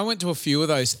always. I went to a few of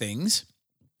those things.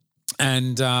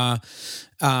 And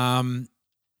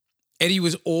Eddie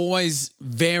was always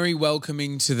very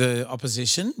welcoming to the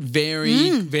opposition,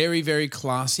 very, very, very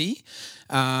classy.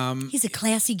 He's a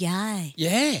classy guy.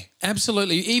 Yeah,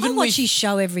 absolutely. Even I watch his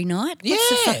show every night. What's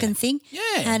the fucking thing?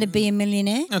 Yeah. How to be a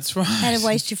millionaire. That's right. How to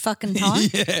waste your fucking time.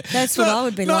 That's what I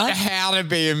would be not like. how to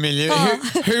be a millionaire.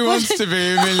 Who wants to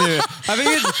be a millionaire? I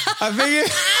think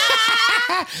it's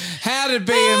how to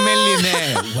be a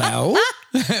millionaire.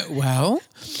 Well,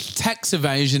 tax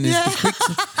evasion is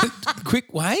the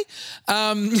quick way.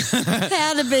 How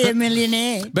to be a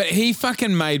millionaire. But he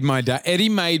fucking made my day. Eddie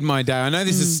made my day. I know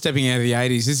this is stepping out of the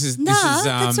 80s. This is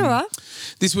that's all right.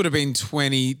 This would have been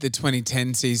the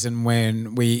 2010 season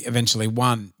when we eventually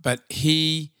won. But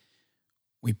we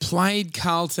played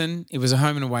Carlton. It was a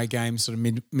home and away game, sort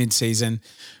of mid-season.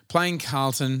 Playing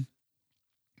Carlton,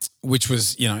 which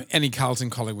was, you know, any Carlton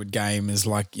Collingwood game is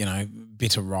like, you know,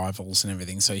 bitter rivals and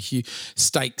everything. So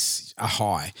stakes are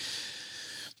high.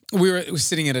 We were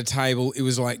sitting at a table. It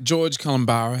was like George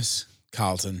Columbaris,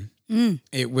 Carlton.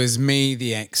 It was me,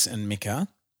 the ex, and Mika.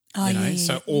 Oh, you know, yeah.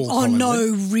 so all Oh, Collingwood.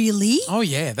 no, really? Oh,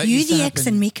 yeah. That You, used to the ex,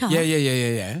 happen. and Mika?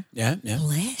 Yeah.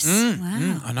 Bless.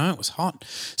 Wow. I know, it was hot.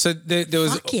 So there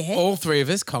was Fuck yeah. all three of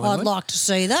us, Collingwood. I'd like to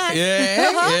see that.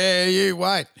 Yeah, you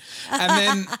wait.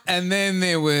 And then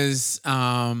there was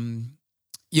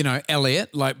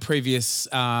Elliott, like previous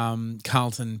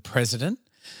Carlton president,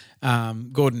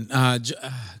 Gordon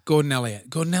Elliott.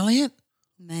 Gordon Elliott?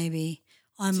 Maybe.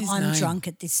 I'm name? drunk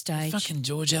at this stage. Fucking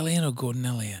George Elliott or Gordon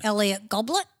Elliott? Elliott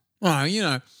Goblet?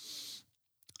 Oh,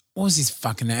 what was his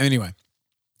fucking name? Anyway,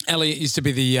 Elliott used to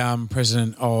be the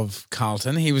president of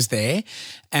Carlton. He was there.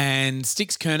 And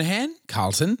Sticks Kernahan,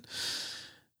 Carlton.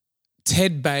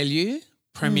 Ted Baillieu,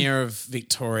 Premier of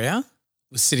Victoria,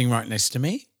 was sitting right next to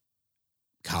me,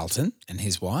 Carlton and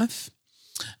his wife.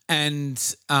 And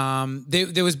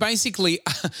there was basically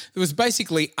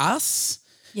us,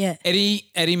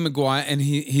 Eddie Maguire and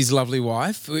his lovely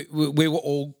wife. We were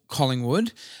all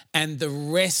Collingwood, and the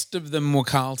rest of them were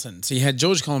Carlton. So you had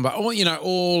George Collingwood,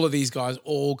 all of these guys,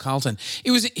 all Carlton.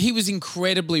 He was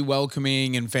incredibly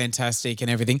welcoming and fantastic and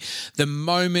everything. The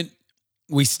moment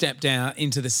we stepped out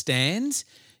into the stands,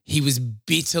 he was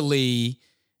bitterly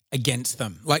against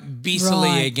them,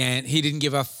 against. He didn't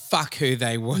give a fuck who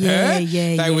they were.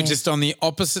 They were just on the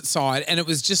opposite side, and it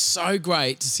was just so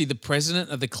great to see the president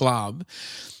of the club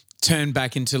turn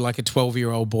back into like a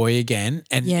 12-year-old boy again,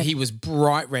 and he was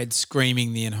bright red,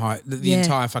 screaming the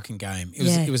entire fucking game.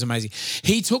 It was amazing.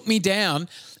 He took me down.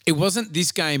 It wasn't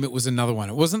this game, it was another one.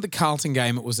 It wasn't the Carlton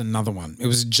game, it was another one. It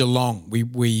was Geelong.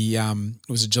 It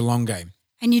was a Geelong game.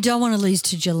 And you don't want to lose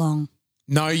to Geelong.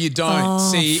 No, you don't.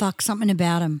 Oh, See, fuck, something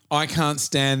about them. I can't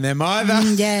stand them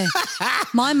either.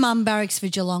 My mum barracks for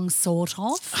Geelong, sort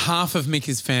of. Half of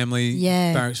Micka's family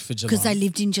barracks for Geelong. Because they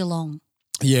lived in Geelong.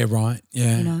 Yeah, right.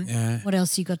 Yeah, What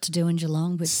else you got to do in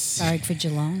Geelong but barrack for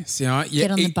Geelong?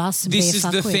 Get on the bus and be a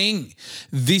fuckwit.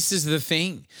 This is the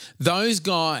thing. Those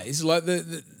guys, like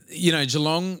the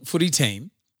Geelong footy team,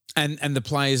 and the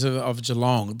players of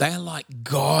Geelong, they are like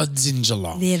gods in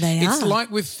Geelong. There they are. It's like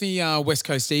with the West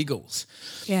Coast Eagles.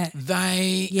 Yeah.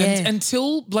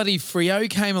 Until bloody Freo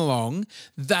came along,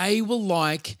 they were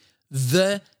like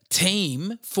the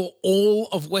team for all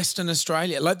of Western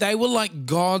Australia. Like they were like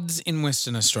gods in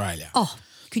Western Australia. Oh,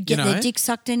 could get their dick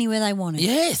sucked anywhere they wanted.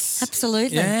 Yes.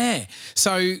 Absolutely. Yeah.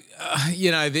 So,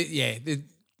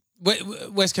 the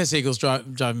West Coast Eagles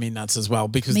drive me nuts as well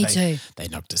because they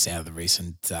knocked us out of the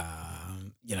recent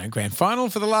grand final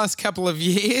for the last couple of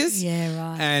years.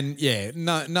 Yeah, right. And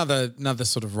another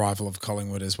sort of rival of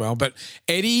Collingwood as well. But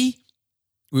Eddie,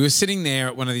 we were sitting there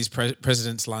at one of these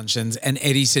presidents' luncheons, and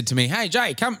Eddie said to me, "Hey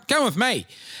Jay, come with me,"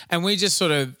 and we just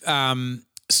sort of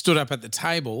stood up at the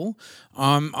table.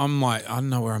 I'm like, I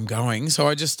don't know where I'm going, so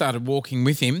I just started walking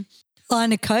with him.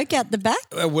 Line of coke out the back.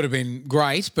 It would have been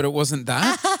great, but it wasn't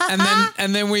that.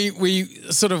 and then we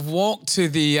sort of walked to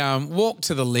the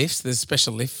lift, the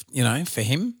special lift, for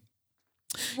him.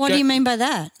 What do you mean by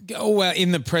that? Well,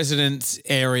 in the president's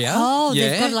area. Oh,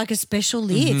 they've got like a special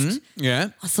lift. Mm-hmm. Yeah.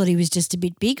 I thought he was just a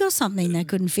bit big or something. They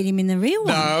couldn't fit him in the real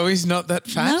one. No, he's not that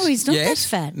fat. No, he's not that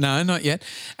fat. No, not yet.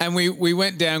 And we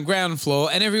went down ground floor,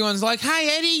 and everyone's like,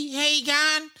 "Hey, Eddie, how you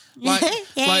going?"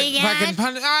 Fucking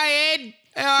 "Hi, Ed.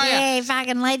 How are you?" Yeah,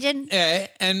 fucking legend. Yeah,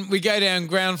 and we go down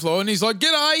ground floor, and he's like,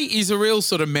 "G'day." He's a real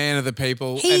sort of man of the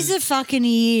people. He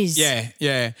is.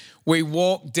 Yeah. We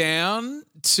walk down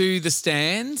to the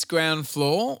stands, ground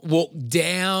floor, walk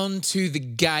down to the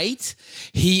gate.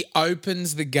 He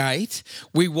opens the gate.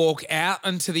 We walk out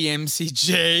onto the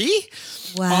MCG.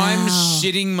 Wow. I'm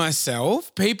shitting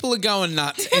myself. People are going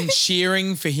nuts and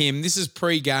cheering for him. This is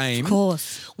pre-game. Of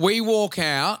course. We walk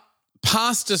out.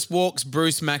 Past us walks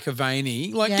Bruce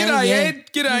McAvaney. Like, "G'day, Ed.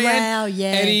 G'day, Ed." Wow, yeah.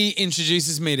 Eddie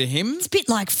introduces me to him. It's a bit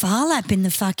like Farlap in the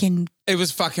fucking... It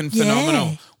was fucking phenomenal.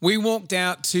 Yeah. We walked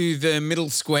out to the middle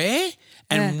square,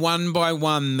 and one by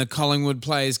one the Collingwood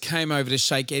players came over to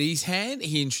shake Eddie's hand.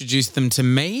 He introduced them to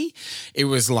me. It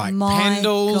was like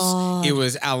Pendles. God. It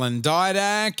was Alan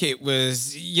Didak. It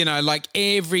was, like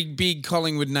every big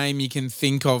Collingwood name you can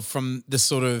think of from the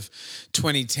sort of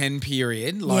 2010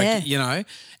 period.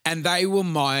 And they were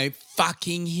my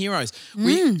fucking heroes.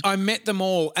 I met them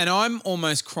all, and I'm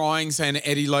almost crying, saying to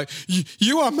Eddie, like,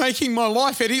 "You are making my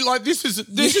life, Eddie. Like this is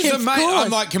amazing." I'm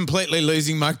like completely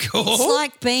losing my cool. It's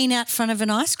like being out front of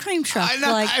an ice cream truck. I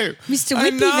know. Like Mr.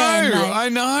 Whippy Van, mate. I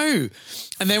know.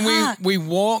 And then we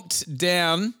walked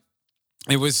down.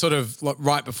 It was sort of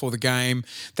right before the game.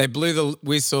 They blew the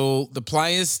whistle. The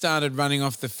players started running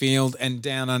off the field and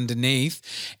down underneath.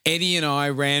 Eddie and I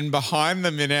ran behind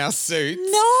them in our suits.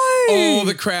 No. All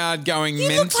the crowd going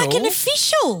mental. You look like an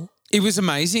official. It was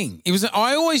amazing.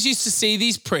 I always used to see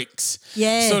these pricks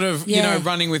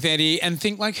running with Eddie and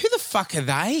think like, who the fuck are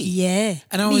they? Yeah.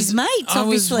 And his mates,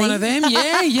 obviously. I was one of them.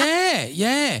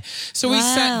 Yeah. So we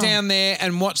sat down there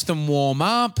and watched them warm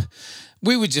up.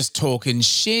 we were just talking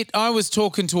shit. I was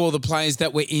talking to all the players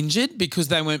that were injured because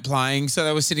they weren't playing, so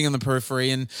they were sitting on the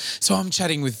periphery, and so I'm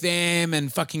chatting with them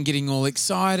and fucking getting all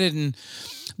excited. And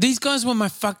these guys were my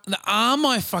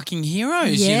fucking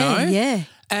heroes, you know? Yeah.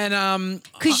 And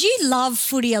because you love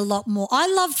footy a lot more. I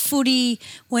loved footy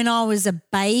when I was a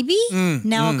baby.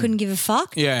 Now I couldn't give a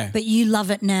fuck. Yeah. But you love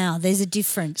it now. There's a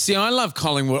difference. See, I love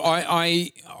Collingwood.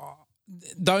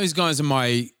 Those guys are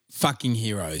my fucking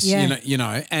heroes. Yeah. You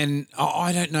know, and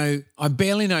I don't know. I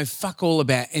barely know fuck all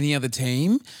about any other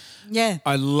team. Yeah.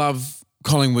 I love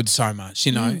Collingwood so much,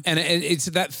 you know, and it's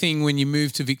that thing when you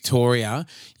move to Victoria,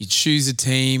 you choose a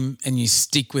team and you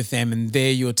stick with them, and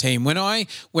they're your team. When I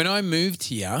moved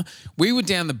here, we were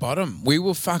down the bottom. We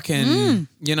were fucking,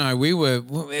 you know, we were,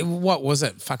 what was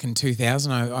it? Fucking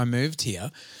 2000. I moved here.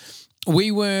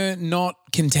 We were not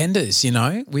contenders, you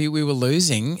know. We were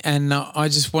losing, and I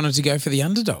just wanted to go for the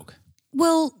underdog.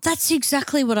 Well, that's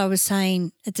exactly what I was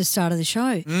saying at the start of the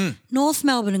show. North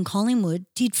Melbourne and Collingwood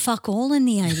did fuck all in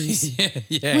the 80s.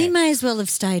 Yeah. We may as well have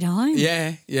stayed home.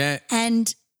 Yeah.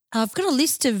 And I've got a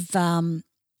list of and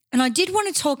I did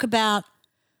want to talk about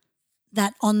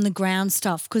that on the ground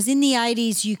stuff, because in the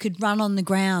 80s you could run on the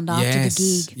ground after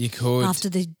the gig. You could. After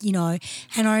the, you know,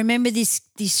 and I remember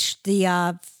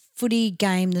the footy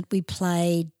game that we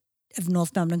played of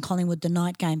North Melbourne and Collingwood, the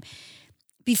night game.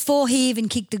 Before he even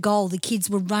kicked the goal, the kids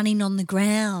were running on the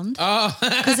ground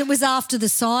because it was after the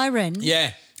siren.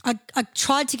 Yeah. I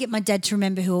tried to get my dad to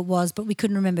remember who it was, but we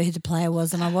couldn't remember who the player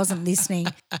was, and I wasn't listening.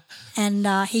 And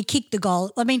he kicked the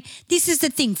goal. I mean, this is the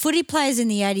thing. Footy players in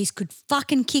the 80s could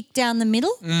fucking kick down the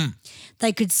middle.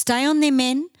 They could stay on their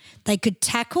men. They could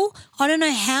tackle. I don't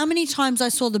know how many times I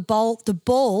saw the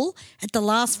ball at the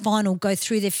last final go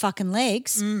through their fucking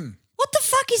legs. What the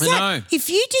fuck is that? know. If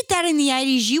you did that in the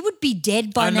 80s, you would be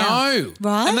dead by now. I know.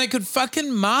 Right? And they could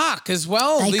fucking mark as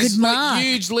well. They These could mark.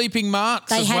 huge leaping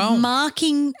marks They as had well.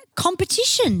 marking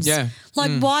competitions. Yeah.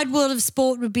 Like Wide World of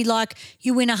Sport would be like,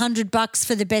 you win $100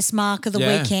 for the best mark of the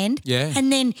Yeah. weekend. Yeah.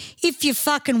 And then if you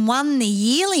fucking won the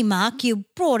yearly mark, you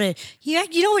brought it. You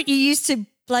know what you used to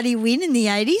bloody win in the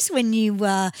 80s when you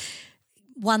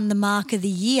won the mark of the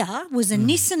year was a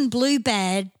Nissan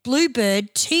Bluebird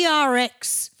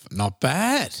TRX. Not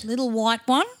bad. Little white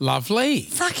one. Lovely.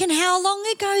 Fucking how long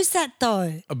ago is that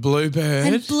though? A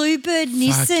Bluebird. And Bluebird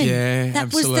Nissan. yeah, that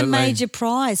was absolutely. the major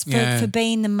prize for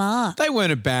being the mark. They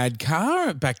weren't a bad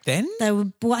car back then. They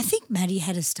were. Well, I think Maddie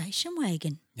had a station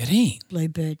wagon. Did he?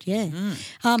 Bluebird, yeah.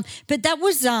 But that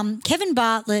was Kevin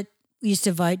Bartlett used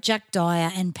to vote, Jack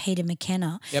Dyer and Peter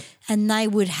McKenna. Yep. And they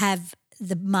would have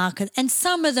the mark, and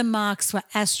some of the marks were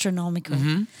astronomical.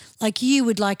 Like you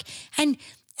would like, and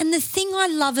the thing I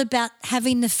love about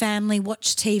having the family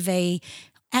watch TV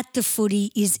at the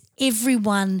footy is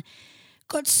everyone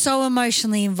got so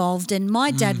emotionally involved, and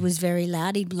my dad was very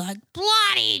loud. He'd be like,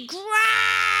 bloody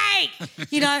great,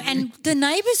 you know, and the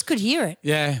neighbours could hear it.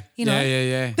 Yeah. You know?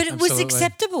 Yeah. But it was Absolutely.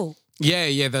 acceptable.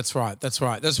 Yeah, that's right. That's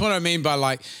what I mean by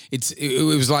like it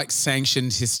was like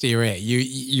sanctioned hysteria.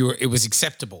 It was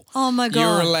acceptable. Oh my God. You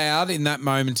were allowed in that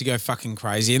moment to go fucking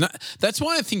crazy, and that's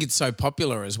why I think it's so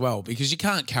popular as well, because you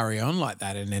can't carry on like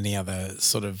that in any other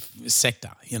sort of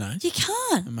sector. You know, You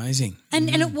can't. amazing. And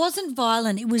it wasn't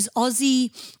violent. It was Aussies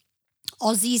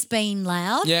being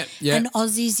loud. Yeah. And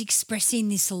Aussies expressing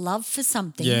this love for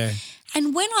something. Yeah.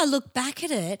 And when I look back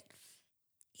at it,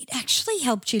 it actually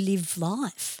helped you live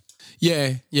life.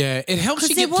 Yeah. It helps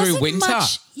you There get through winter.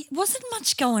 wasn't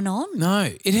much going on.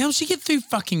 No, it helps you get through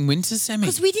fucking winter, Sammy.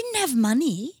 Because we didn't have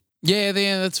money. Yeah,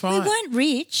 that's right. We weren't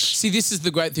rich. See, this is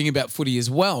the great thing about footy as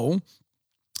well.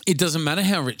 It doesn't matter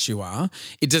how rich you are.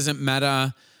 It doesn't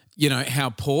matter, you know,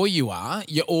 how poor you are.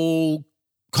 You're all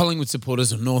Collingwood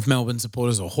supporters or North Melbourne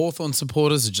supporters or Hawthorn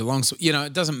supporters or Geelong, you know,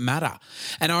 it doesn't matter.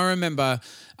 And I remember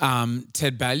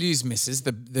Ted Baillieu's missus,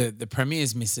 the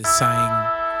Premier's missus, saying...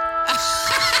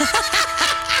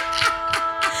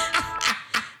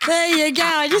 There you go.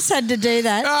 I just had to do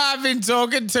that. Oh, I've been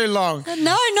talking too long. No, not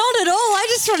at all. I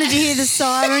just wanted to hear the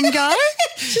siren go.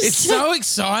 It's so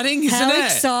exciting, isn't it? How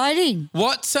exciting.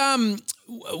 What's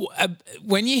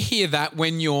when you hear that,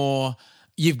 when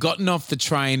you've gotten off the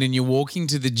train and you're walking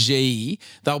to the G,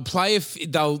 they'll play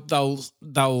they'll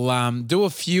do a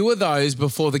few of those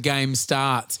before the game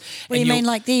starts. What do you mean,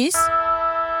 like this?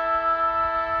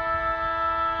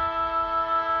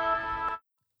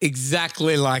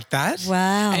 Exactly like that.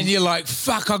 Wow. And you're like,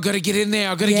 fuck, I've got to get in there.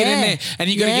 I've got to get in there. And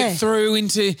you got to get through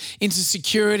into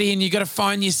security, and you got to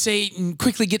find your seat and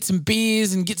quickly get some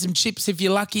beers and get some chips if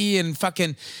you're lucky. And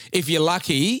fucking, if you're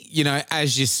lucky, you know,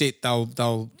 as you sit,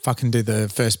 they'll fucking do the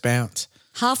first bounce.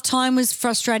 Half time was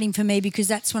frustrating for me because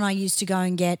that's when I used to go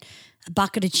and get a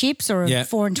bucket of chips or a Yeah.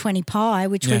 4 and 20 pie,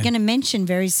 which Yeah. we're going to mention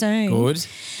very soon. Good.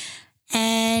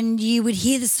 And you would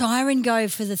hear the siren go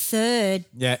for the third,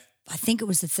 Yeah. I think it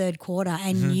was the third quarter,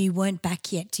 and you weren't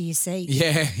back yet to your seat.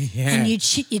 Yeah. Yeah. And you'd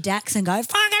shit your dacks and go,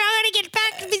 fuck it, I'm going to get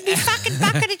back with my fucking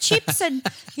bucket of chips. And,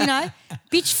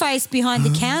 bitch face behind the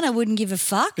counter wouldn't give a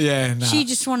fuck. Yeah, no. She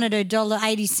just wanted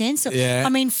 $1.80. Yeah. I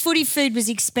mean, footy food was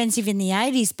expensive in the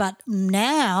 80s, but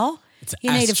now It's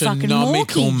you need a fucking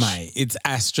astronomical, mortgage. mate. It's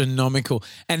astronomical.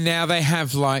 And now they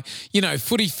have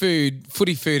footy food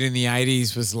in the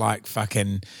 80s was like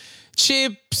fucking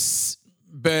chips,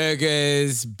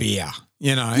 burgers, beer.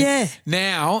 Yeah.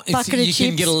 Now Bucket of you can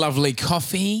chips. get a lovely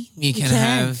coffee. You can can.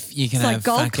 have It's like have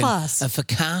gold fucking class. a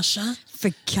focaccia.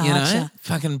 Focaccia.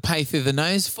 Fucking pay through the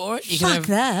nose for it. You Fuck can have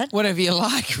that. whatever you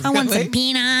like. I want really. some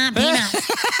peanut.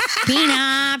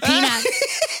 peanut.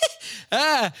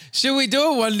 Should we do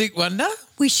a one dick wonder?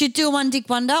 We should do a one dick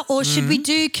wonder, or should we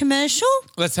do commercial?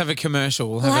 Let's have a commercial.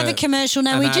 We'll have a commercial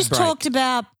now. an We ad just break. talked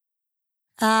about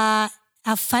our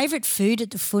favourite food at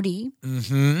the footy,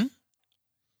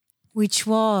 which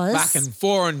was Fucking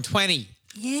 4 and 20.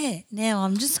 yeah. Now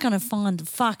I'm just going to find the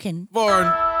fucking 4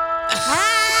 and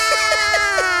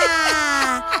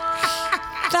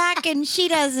fucking. She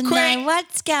doesn't Quick. know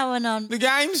what's going on. the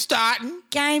game's starting.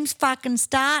 Game's fucking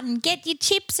starting. Get your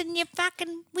chips and your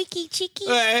fucking wiki chicky.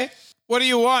 What do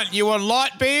you want? You want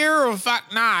light beer or fuck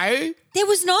no? There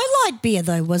was no light beer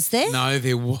though, was there? No,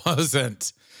 there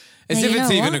wasn't. As Now, if you it's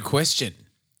know even what? a question.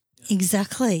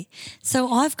 Exactly. So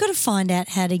I've got to find out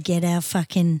how to get our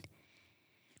fucking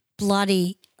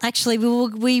bloody. Actually,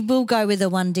 we will go with a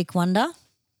one dick wonder.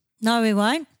 No, we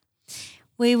won't.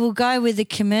 We will go with a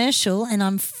commercial, and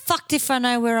I'm fucked if I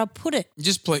know where I put it.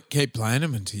 Just keep playing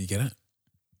them until you get it.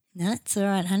 No, it's all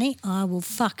right, honey. I will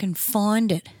fucking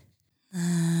find it.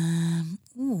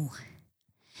 Ooh,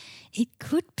 it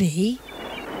could be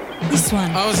this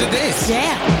one. Oh, is it this?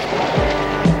 Yeah.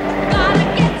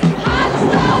 Gotta get some hot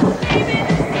stuff, baby,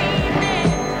 this evening.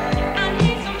 I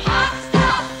need some hot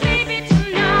stuff, baby,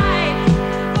 tonight.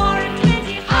 4 and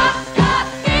 20 hot stuff,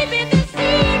 baby, this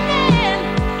evening.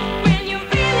 When you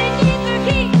really need the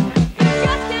heat, you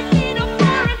just can't need a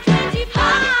 4 and 20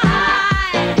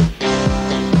 pie.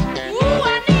 Ooh, I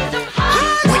need some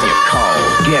hot When you're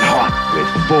cold, get hot with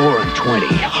 4 and 20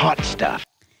 hot stuff.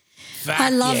 Fuck I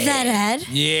love yeah. that ad.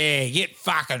 Yeah, get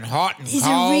fucking hot and There's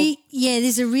cold.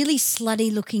 there's a really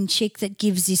slutty looking chick that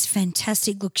gives this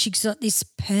fantastic look. She's got this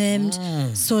permed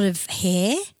sort of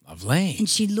hair, Lovely. and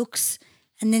she looks.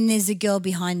 And then there's a girl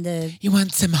behind the You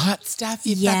want some hot stuff,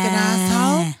 you fucking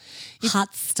asshole?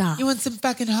 hot stuff. You want some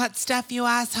fucking hot stuff, you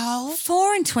asshole?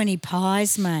 4 and 20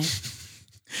 pies, mate.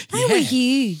 They Yeah. were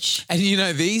huge. And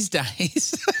these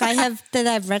days, Do they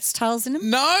have rat's tails in them?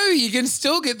 no, you can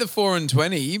still get the 4 and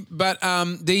 20, but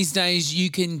these days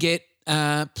you can get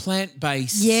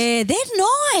plant-based. Yeah, they're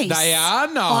nice. They are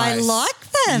nice. I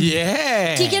like them.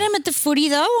 Yeah. Do you get them at the footy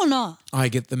though, or not? I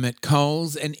get them at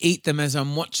Coles and eat them as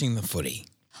I'm watching the footy.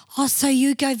 Oh, so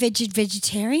you go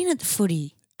vegetarian at the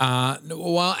footy?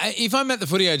 Well, if I'm at the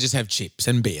footy, I just have chips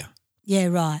and beer. Yeah,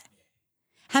 right.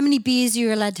 How many beers are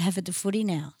you allowed to have at the footy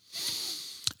now?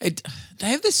 They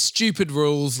have the stupid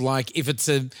rules like if it's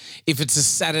a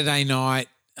Saturday night,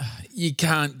 you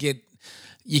can't get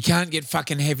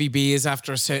fucking heavy beers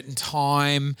after a certain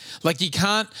time. Like you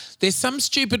can't. There's some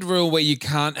stupid rule where you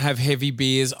can't have heavy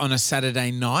beers on a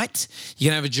Saturday night. You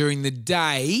can have it during the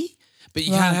day, but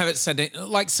you Right. can't have it Saturday.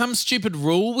 Like some stupid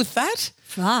rule with that.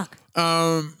 Fuck.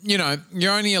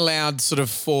 You're only allowed sort of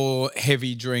 4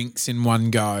 heavy drinks in one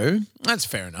go. That's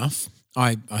fair enough.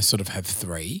 I sort of have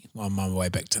 3 on my way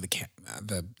back to the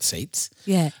seats.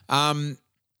 Yeah.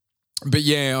 But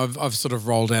yeah, I've sort of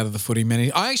rolled out of the footy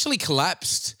many. I actually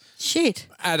collapsed Shit.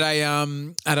 at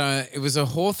it was a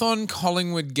Hawthorn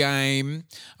Collingwood game.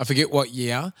 I forget what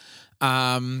year.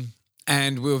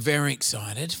 And we were very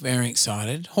excited, very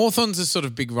excited. Hawthorn's a sort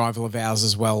of big rival of ours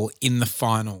as well in the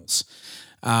finals.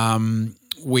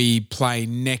 We play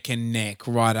neck and neck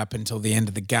right up until the end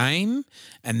of the game,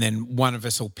 and then one of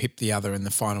us will pip the other in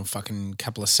the final fucking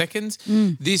couple of seconds.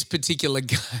 This particular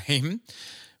game,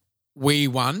 we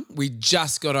won. We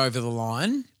just got over the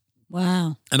line.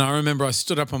 Wow. And I remember I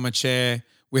stood up on my chair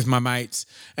with my mates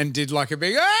and did like a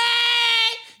big,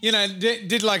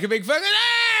 did like a big fucking,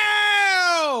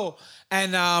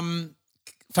 and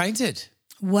fainted.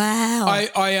 Wow.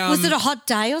 I Was it a hot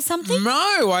day or something?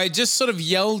 No, I just sort of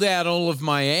yelled out all of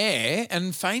my air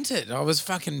and fainted. I was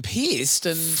fucking pissed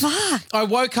and Fuck. I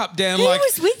woke up down Who like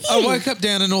was with I you? woke up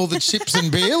down in all the chips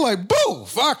and beer like boo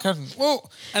fucking whoa,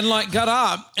 and like got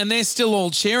up and they're still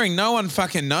all cheering. No one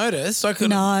fucking noticed. I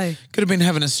could No. have been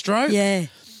having a stroke. Yeah.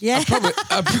 Yeah.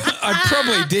 I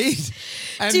probably did.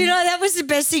 And Do you know that was the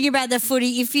best thing about the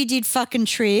footy? If you did fucking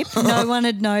trip, no one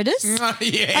had noticed.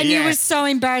 And you were so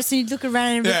embarrassed and you'd look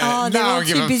around and they're all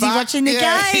too busy watching the game.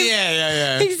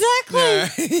 Yeah.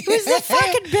 Exactly. It was the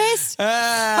fucking best.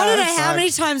 I don't know how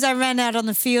many times I ran out on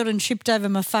the field and tripped over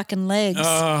my fucking legs.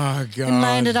 Oh, God. And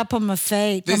landed up on my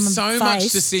feet. There's on so my much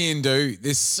face. to see and do.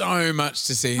 There's so much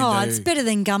to see and do. Oh, it's better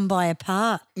than gum by a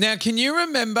part. Now, can you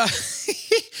remember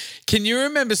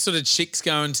sort of chicks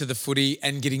going to the footy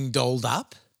and getting dolled up?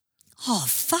 Oh,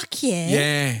 fuck yeah.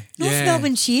 Yeah. North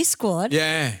Melbourne cheer squad.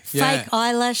 Yeah. Fake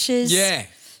eyelashes. Yeah.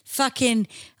 Fucking,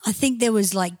 I think there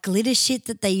was like glitter shit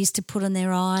that they used to put on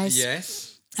their eyes.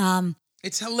 Yes.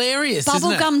 It's hilarious,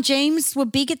 isn't it? Bubblegum jeans were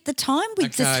big at the time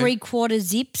with the 3/4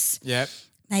 zips. Yep.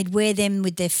 They'd wear them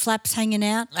with their flaps hanging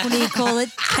out. What do you call it?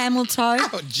 Camel toe.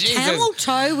 Oh, Jesus. Camel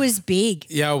toe was big.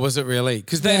 Yeah, was it really?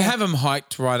 Because they'd have them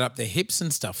hiked right up their hips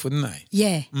and stuff, wouldn't they?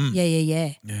 Yeah.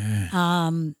 Yeah.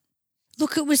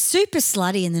 Look, it was super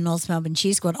slutty in the North Melbourne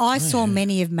cheer squad. I saw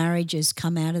many of marriages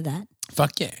come out of that.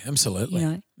 Fuck yeah, absolutely. You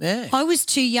know. Yeah. I was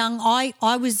too young.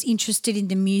 I was interested in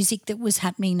the music that was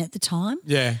happening at the time.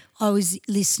 Yeah. I was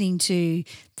listening to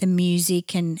the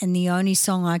music and the only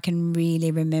song I can really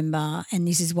remember, and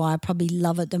this is why I probably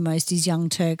love it the most, is Young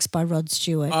Turks by Rod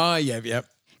Stewart. Oh, yeah.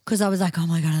 Because I was like, oh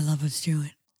my God, I love Rod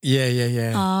Stewart.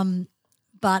 Yeah.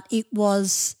 But it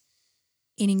was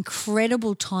an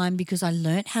incredible time because I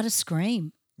learnt how to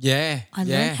scream. Yeah. I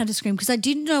learned how to scream because I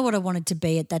didn't know what I wanted to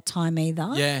be at that time either.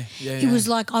 Yeah. It was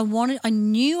like I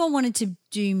knew I wanted to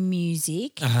do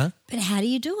music, but how do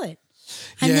you do it?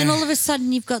 And then all of a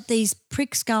sudden you've got these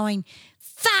pricks going,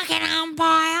 fucking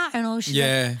umpire, and all shit.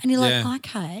 Yeah. And you're like,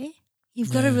 okay,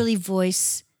 you've got to really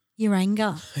voice your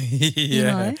anger, you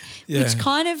know, which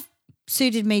kind of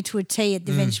suited me to a T at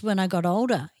the eventually when I got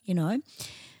older, you know.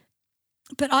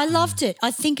 But I loved it.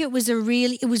 I think it was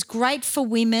it was great for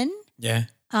women. Yeah.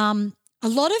 I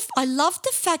loved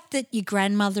the fact that your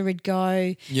grandmother would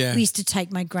go. Yeah. We used to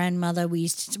take my grandmother.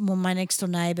 My next door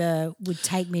neighbour would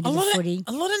take me to the footy.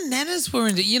 A lot of nanas were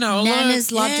into,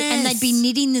 Nanas loved it. And they'd be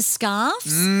knitting the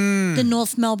scarves, the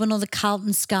North Melbourne or the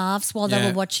Carlton scarves while they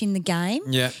were watching the game.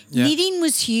 Yeah. Knitting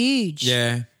was huge.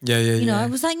 Yeah. You know,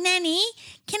 it was like, Nanny,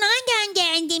 can I go and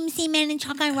get a dim sim and a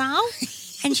chocolate roll?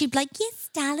 And she'd be like, yes,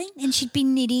 darling. And she'd be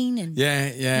knitting. And You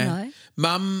know.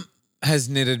 Mum has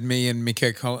knitted me and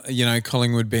Mika,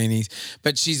 Collingwood beanies,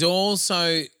 but she's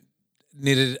also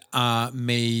knitted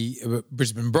me a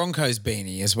Brisbane Broncos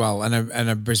beanie as well, and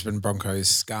a Brisbane Broncos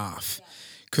scarf.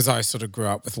 Because I sort of grew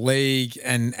up with league,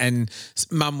 and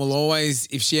Mum will always,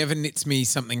 if she ever knits me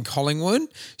something Collingwood,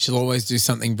 she'll always do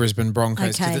something Brisbane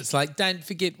Broncos because it's like, don't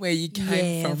forget where you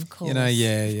came from. Of course. You know,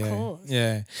 Of course.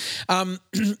 yeah.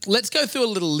 Let's go through a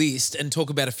little list and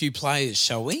talk about a few players,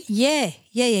 shall we?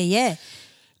 Yeah.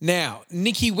 Now,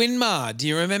 Nicky Winmar, do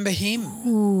you remember him?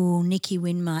 Ooh, Nicky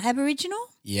Winmar. Aboriginal?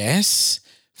 Yes.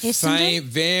 Essendon?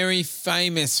 Very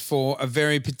famous for a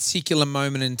very particular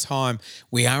moment in time.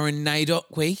 We are in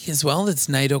NAIDOC week as well. It's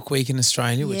NAIDOC week in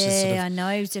Australia, which is sort of I know.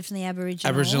 He was definitely Aboriginal.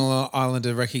 Aboriginal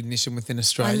Islander recognition within I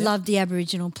Australia. love the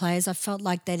Aboriginal players. I felt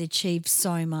like they'd achieved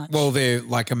so much. Well, they're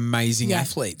like amazing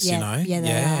athletes, you know. Yeah,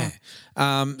 they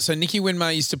are. So Nicky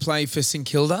Winmar used to play for St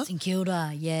Kilda. St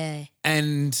Kilda, yeah.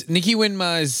 And Nicky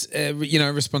Winmar is,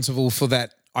 responsible for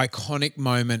that iconic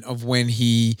moment of when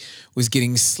he was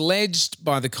getting sledged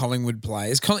by the Collingwood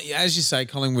players. As you say,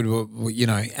 Collingwood were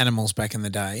animals back in the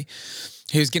day.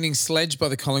 He was getting sledged by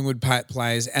the Collingwood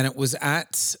players, and it was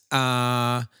at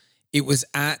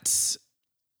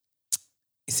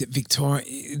is it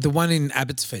Victoria? The one in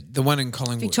Abbotsford, the one in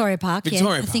Collingwood, Victoria Park.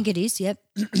 I think it is. Yep.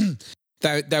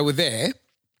 They were there,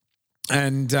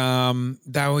 and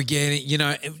they were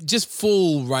getting, just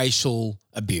full racial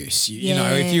abuse. You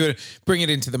know, if you were to bring it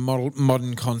into the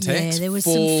modern context. Yeah, there was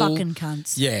some fucking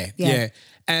cunts. Yeah.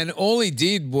 And all he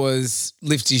did was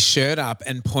lift his shirt up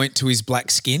and point to his black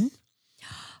skin.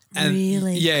 And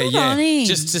really? Yeah, Good on him.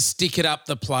 just to stick it up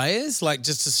the players, like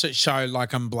just to show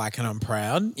like I'm black and I'm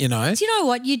proud, you know. Do you know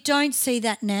what? You don't see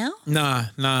that now.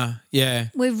 Nah, yeah.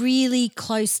 We're really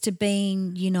close to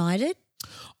being united.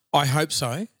 I hope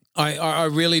so. I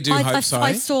really do hope so.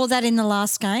 I saw that in the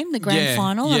last game, the grand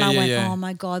final, and I went, oh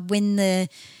my God, when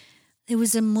there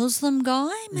was a Muslim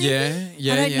guy, maybe?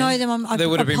 Yeah. I don't know them. I there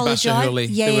would have been Basher Hurley.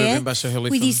 Yeah, there would have been Basher Hurley.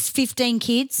 With his 15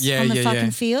 kids on the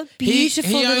fucking field. Beautiful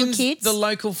he little owns kids. the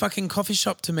local fucking coffee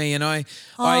shop to me, and I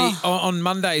on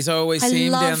Mondays I always see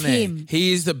him down there. him.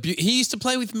 He is he used to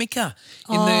play with Mika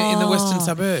in the western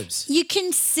suburbs. You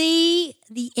can see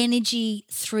the energy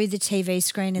through the TV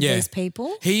screen of these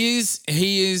people. He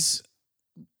is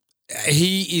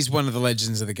he is one of the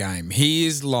legends of the game. He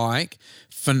is like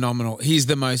phenomenal. He's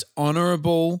the most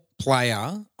honourable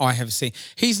player I have seen.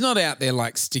 He's not out there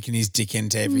like sticking his dick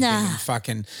into everything and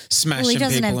fucking smashing Well, he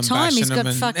doesn't people have and time. bashing He's them.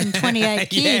 got fucking 28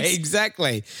 kids. Yeah,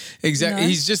 exactly. Exactly. You know?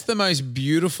 He's just the most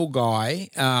beautiful guy.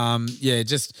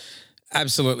 Just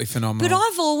absolutely phenomenal. But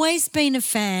I've always been a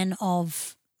fan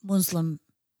of Muslim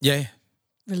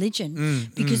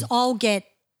religion because I'll get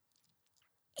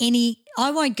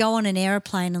I won't go on an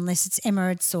aeroplane unless it's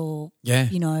Emirates or,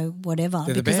 whatever,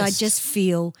 They're the because I best. just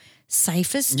feel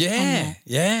safest on that.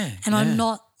 And I'm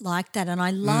not like that. And I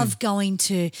love going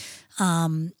to,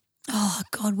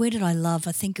 where did I love?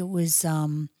 I think it was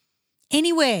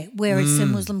anywhere where it's a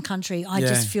Muslim country, I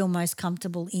just feel most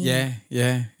comfortable in.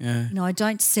 I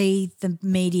don't see the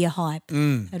media hype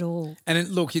at all. And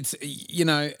it's,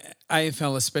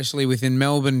 AFL, especially within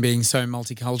Melbourne being so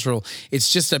multicultural,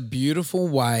 it's just a beautiful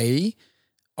way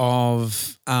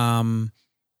of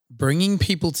bringing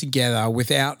people together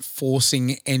without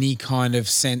forcing any kind of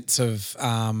sense of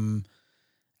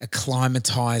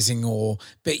acclimatizing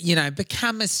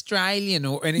become Australian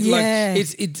or anything.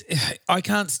 I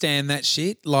can't stand that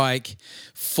shit, like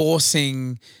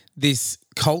forcing this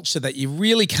culture that you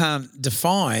really can't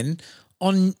define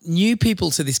on new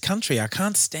people to this country. I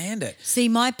can't stand it. See,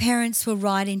 my parents were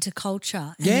right into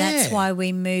culture and that's why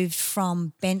we moved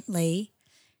from Bentley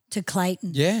to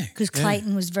Clayton. Yeah. Because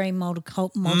Clayton was very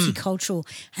multicultural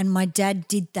and my dad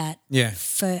did that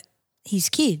for his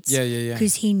kids. Yeah.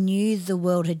 Because he knew the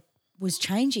world was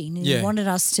changing and he wanted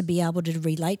us to be able to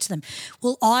relate to them.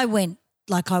 Well, I went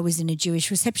like I was in a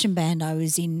Jewish reception band. I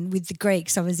was in with the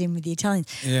Greeks. I was in with the Italians.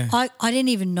 Yeah. I didn't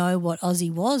even know what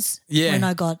Aussie was when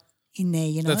I got in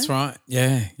there, That's right.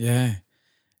 Yeah.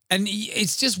 And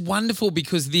it's just wonderful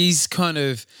because these kind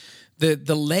of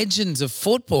the legends of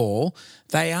football,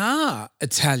 they are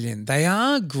Italian, they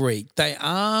are Greek, they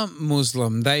are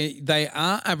Muslim, they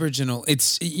are Aboriginal.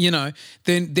 It's,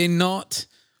 they're not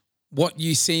what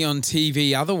you see on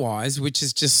TV otherwise, which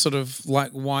is just sort of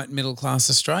like white middle class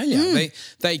Australia.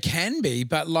 They can be,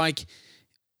 but like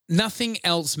nothing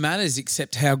else matters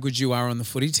except how good you are on the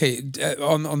footy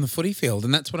on the footy field,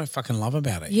 and that's what I fucking love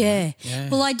about it. Yeah.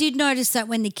 Well, I did notice that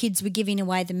when the kids were giving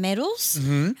away the medals,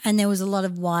 and there was a lot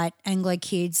of white Anglo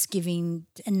kids giving,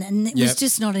 and it was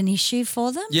just not an issue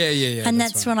for them. Yeah. And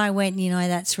that's when I went,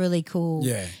 that's really cool.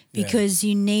 Yeah. Because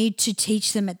you need to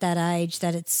teach them at that age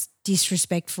that it's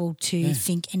disrespectful to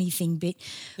think anything but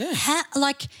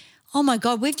oh my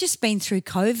God, we've just been through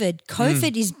COVID.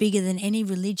 COVID is bigger than any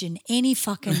religion, any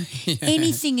fucking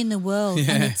anything in the world,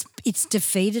 and it's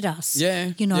defeated us.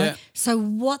 So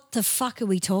what the fuck are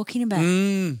we talking about?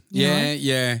 You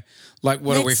know? Like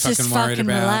what are we Let's fucking just worried fucking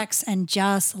about? relax and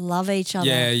just love each other.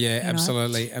 Yeah, you know?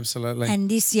 absolutely. And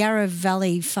this Yarra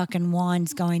Valley fucking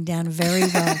wine's going down very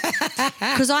well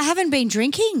because I haven't been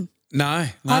drinking. No,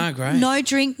 great. No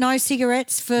drink, no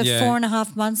cigarettes for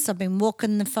 4.5 months. I've been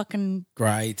walking the fucking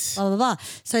great. blah, blah, blah.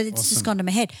 So it's just gone to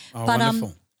my head. Oh, but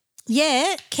wonderful.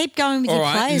 Keep going with All your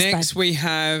right, players. next we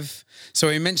have, so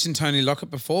we mentioned Tony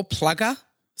Lockett before, Plugger,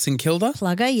 St Kilda.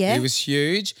 Plugger, yeah. He was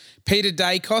huge. Peter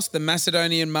Dacos, the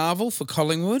Macedonian Marvel for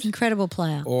Collingwood. Incredible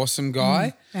player. Awesome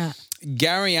guy. Yeah.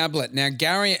 Gary Ablett. Now,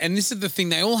 Gary, and this is the thing,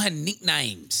 they all had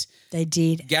nicknames. They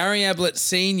did. Gary Ablett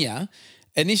Sr.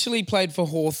 initially played for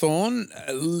Hawthorn,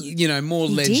 more He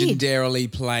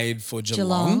legendarily played for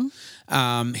Geelong.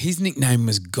 His nickname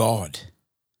was God.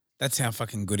 That's how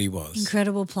fucking good he was.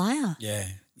 Incredible player.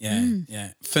 Yeah.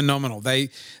 Phenomenal. They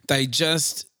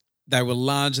were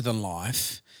larger than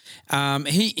life.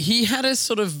 He had a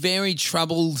sort of very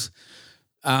troubled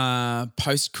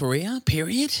post-career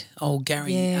period, old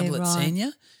Gary Ablett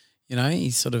Sr.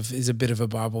 He sort of is a bit of a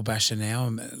Bible basher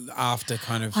now after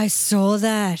kind of... I saw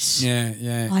that.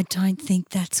 Yeah. I don't think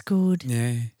that's good.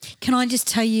 Yeah. Can I just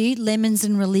tell you, lemons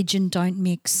and religion don't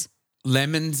mix.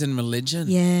 Lemons and religion?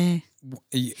 Yeah.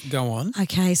 Go on.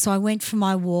 Okay, so I went for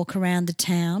my walk around the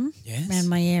town, around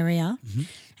my area,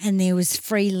 and there was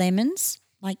free lemons.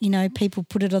 Like, people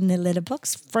put it on their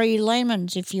letterbox, free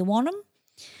lemons if you want them.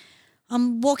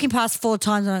 I'm walking past 4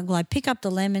 times and I'm like, pick up the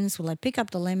lemons. Will I pick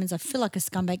up the lemons? I feel like a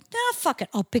scumbag. Nah, fuck it.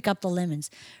 I'll pick up the lemons.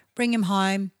 Bring them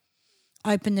home,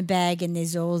 open the bag, and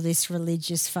there's all this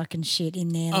religious fucking shit in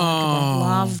there. Like, I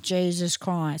love Jesus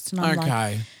Christ. And I'm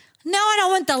like, no, I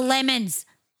don't want the lemons.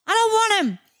 I don't want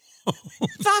them.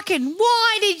 Fucking,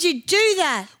 why did you do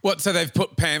that? What, so they've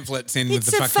put pamphlets in with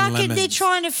the fucking lemons? They're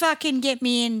trying to fucking get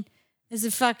me in as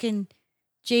a fucking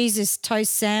Jesus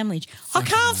toast sandwich. I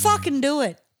can't fucking do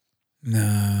it.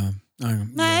 No.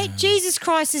 Mate, Jesus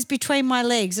Christ is between my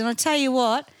legs. And I tell you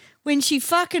what, when she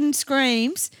fucking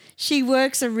screams, she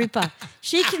works a ripper.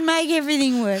 She can make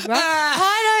everything work, right?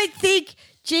 I don't think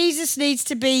Jesus needs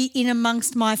to be in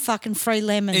amongst my fucking free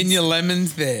lemons. In your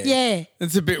lemons there. Yeah.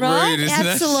 It's a bit right? rude, isn't it?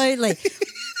 Absolutely.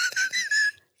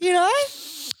 You know?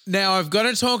 Now, I've got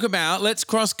to talk about, let's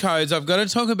cross codes. I've got to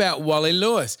talk about Wally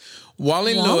Lewis.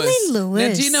 Wally Lewis.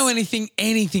 Now, do you know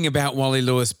anything about Wally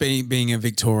Lewis being a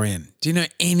Victorian? Do you know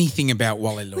anything about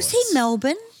Wally Lewis? Was he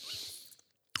Melbourne?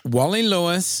 Wally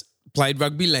Lewis played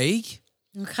rugby league.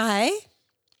 Okay.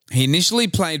 He initially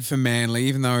played for Manly,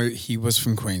 even though he was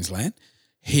from Queensland.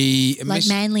 Like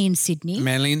Manly in Sydney.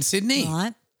 Manly in Sydney.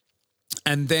 Right.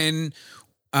 And then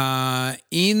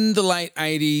in the late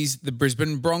 80s, the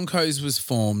Brisbane Broncos was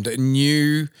formed, a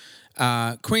new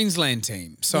Queensland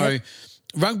team. So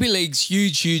rugby league's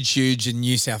huge in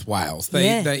New South Wales.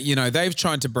 They've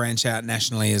tried to branch out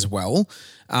nationally as well,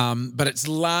 but it's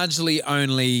largely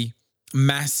only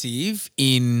massive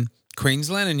in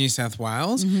Queensland and New South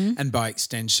Wales and by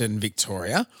extension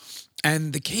Victoria.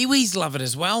 And the Kiwis love it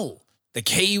as well. The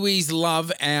Kiwis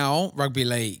love our rugby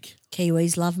league.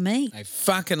 Kiwis love me. They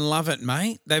fucking love it,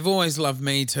 mate. They've always loved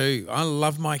me too. I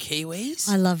love my Kiwis.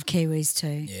 I love Kiwis too.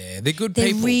 Yeah, they're good They're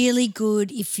people. really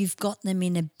good if you've got them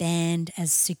in a band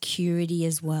as security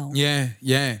as well. Yeah.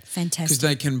 Fantastic. Because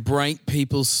they can break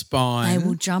people's spine. They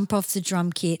will jump off the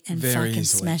drum kit and Very fucking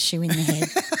easily. smash you in the head.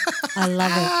 I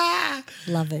love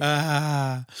it. Love it.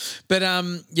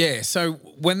 But so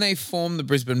when they formed the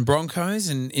Brisbane Broncos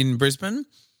in Brisbane,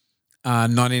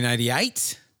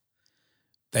 1988,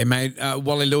 they made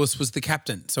Wally Lewis was the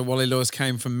captain. So Wally Lewis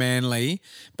came from Manly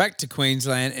back to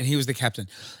Queensland and he was the captain.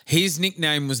 His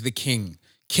nickname was the King.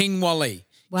 King Wally.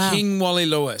 Wow. King Wally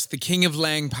Lewis, the King of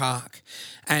Lang Park.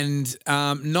 And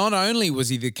not only was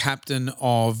he the captain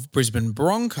of Brisbane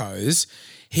Broncos,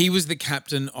 he was the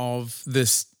captain of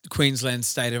this Queensland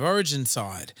State of Origin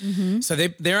side. So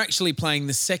they're actually playing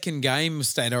the second game of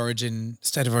State of Origin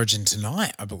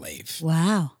tonight, I believe.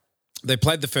 Wow. They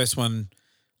played the first one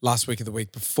last week of the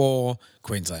week before.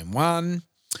 Queensland won.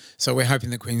 So we're hoping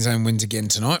that Queensland wins again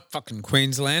tonight. Fucking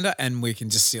Queenslander. And we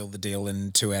can just seal the deal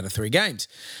in 2 out of 3 games.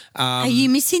 Are you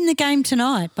missing the game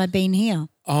tonight by being here?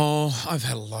 Oh, I've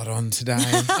had a lot on today.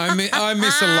 I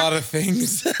miss a lot of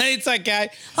things. It's okay.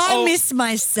 I miss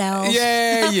myself.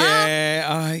 Yeah.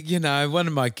 One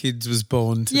of my kids was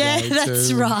born today Yeah, that's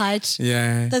too. right.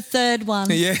 Yeah. The third one.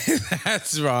 Yeah,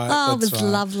 that's right. Oh, it was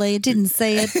lovely. I didn't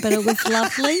see it, but it was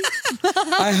lovely.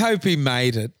 I hope he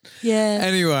made it. Yeah.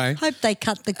 Anyway. Hope they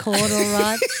cut the cord all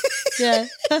right. Yeah.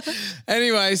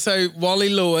 Anyway, so Wally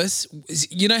Lewis,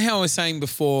 you know how I was saying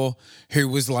before who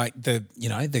was like the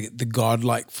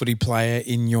godlike footy player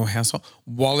in your household?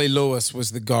 Wally Lewis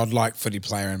was the godlike footy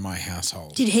player in my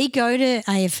household. Did he go to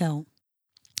AFL?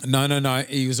 No.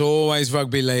 He was always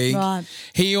rugby league. Right.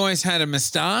 He always had a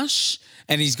moustache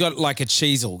and he's got like a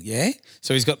cheesel, yeah?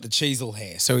 So he's got the cheesel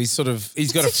hair. So he's got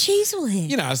What's a cheesel hair?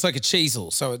 You know, it's like a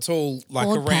cheesel. So it's all like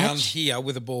Bald around patch? here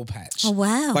with a ball patch. Oh,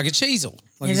 wow. Like a cheesel.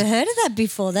 Like Never he's- heard of that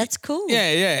before. That's cool.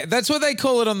 Yeah. That's what they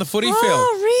call it on the footy field.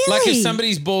 Oh, really? Like if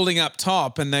somebody's balding up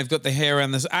top and they've got the hair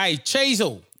around this, hey,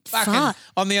 cheesel. Fucking Fuck.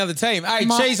 on the other team. Hey,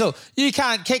 cheesel, you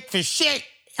can't kick for shit.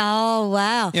 Oh,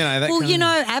 wow. You know, that well, kind you of-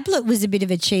 know, Ablett was a bit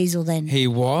of a cheesel then. He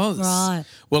was. Right.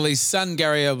 Well, his son,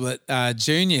 Gary Ablett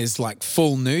Jr. is like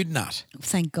full nude nut.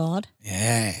 Thank God.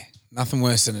 Yeah. Nothing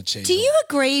worse than a cheesel. Do you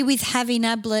agree with having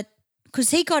Ablett,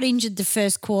 because he got injured the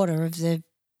first quarter of the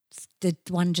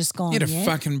one just gone, He had a yeah?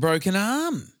 fucking broken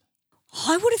arm.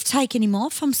 I would have taken him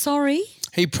off. I'm sorry.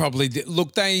 He probably did.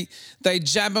 Look, they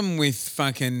jab him with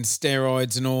fucking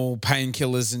steroids and all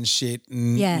painkillers and shit.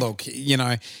 And Yeah. look, you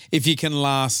know, if you can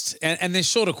last, and there's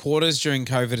shorter quarters during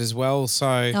COVID as well.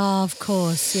 So, Oh, of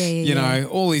course. Yeah. you know,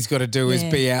 all he's got to do is Yeah.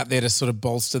 be out there to sort of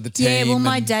bolster the team. Yeah, well,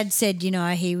 my and- dad said, you know,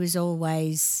 he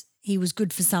was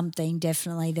good for something,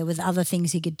 definitely. There was other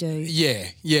things he could do. Yeah.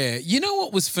 You know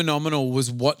what was phenomenal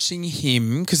was watching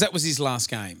him, because that was his last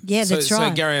game. Yeah, that's So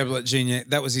right. Gary Ablett Jr.,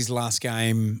 that was his last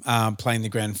game playing the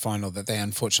grand final that they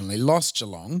unfortunately lost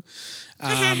Geelong.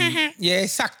 Yeah,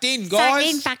 sucked in,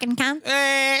 guys. Suck in, fucking cunt.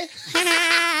 Eh.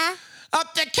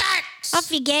 Up the Cats!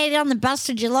 Off you get on the bus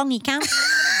to Geelong, you cunt.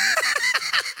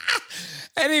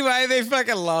 Anyway, they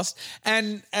fucking lost.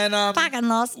 And Fucking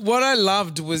lost. what I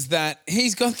loved was that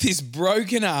he's got this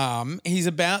broken arm. He's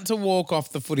about to walk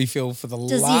off the footy field for the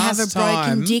Does last he have a broken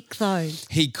time. dick, though?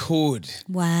 He could.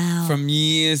 Wow. From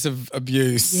years of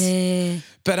abuse. Yeah.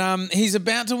 But he's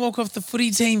about to walk off the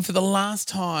footy team for the last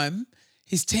time.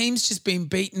 His team's just been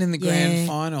beaten in the grand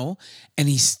final and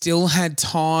he still had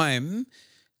time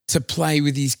to play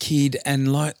with his kid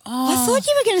and like, I thought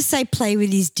you were going to say play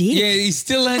with his dick. yeah, he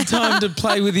still had time to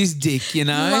play with his dick, you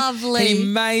know. Lovely. He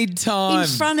made time. In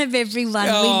front of everyone. We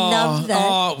love that.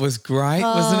 Oh, it was great,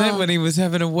 wasn't it, when he was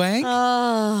having a wank?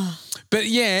 Oh. But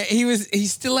yeah, he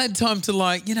still had time to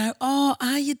like, you know, oh,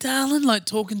 are you, darling? Like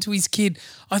talking to his kid.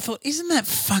 I thought, isn't that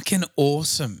fucking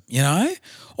awesome, you know?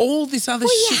 All this other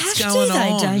Well, you shit's have going to, though,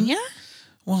 on. don't you?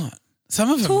 What? Some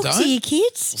of them Talk don't. to your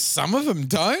kids. Some of them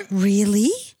don't. Really?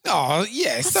 Oh,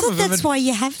 yeah. I Some thought of them that's are- why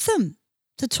you have them,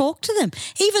 to talk to them.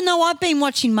 Even though I've been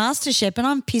watching MasterChef and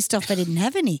I'm pissed off I didn't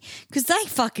have any because they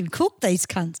fucking cook these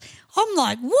cunts. I'm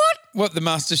like, what? What, the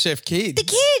MasterChef kids?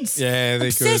 The kids. Yeah, they're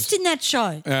Obsessed good. in that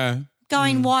show. Yeah.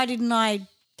 Going, why didn't I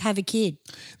have a kid?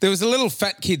 There was a little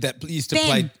fat kid that used to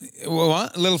Ben. play.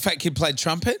 What? A little fat kid played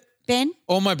trumpet? Ben?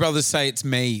 All my brothers say it's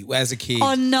me as a kid.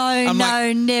 Oh, no, I'm no,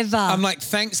 like- never. I'm like,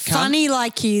 thanks, cunt. Funny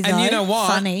like you, though. And you know what?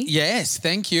 Funny. Yes,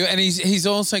 thank you. And he's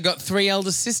also got 3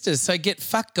 elder sisters. So get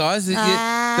fucked, guys. You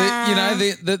know,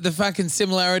 the fucking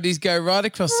similarities go right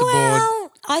across the board.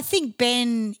 Well, I think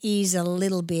Ben is a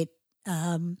little bit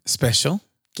Special.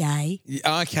 gay.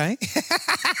 Yeah, okay.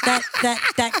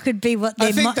 That could be what I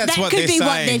they're think that's that what could they're be what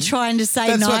saying. they're trying to say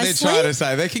That's nicely. what they're trying to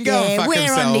say. They can go and fuck we're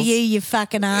themselves. onto you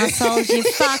fucking assholes. You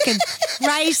fucking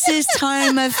racist,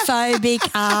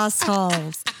 homophobic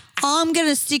assholes. I'm going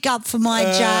to stick up for my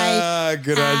Jay.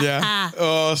 Good on you.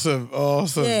 Awesome.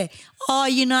 Yeah. Oh,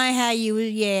 you know how you,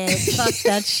 fuck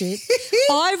that shit.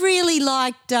 I really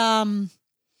liked,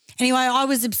 anyway, I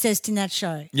was obsessed in that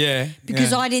show. Yeah.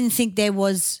 Because I didn't think there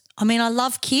was, I mean, I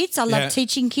love kids. I love Yeah.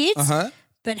 teaching kids. Uh-huh.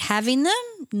 But having them,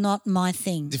 not my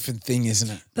thing. Different thing, isn't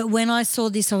it? But when I saw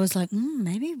this, I was like,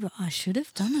 maybe I should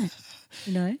have done it,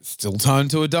 you know. Still time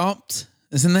to adopt,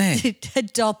 isn't there?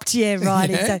 Adopt, yeah, right.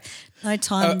 Yeah. Exactly. No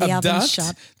time, the oven's Abduct.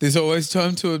 shut. There's always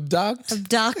time to abduct.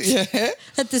 Abduct Yeah.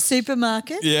 at the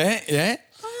supermarket. Yeah.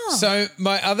 Oh. So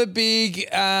my other big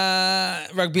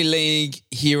rugby league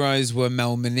heroes were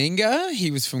Mal Meninga.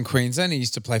 He was from Queensland. He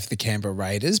used to play for the Canberra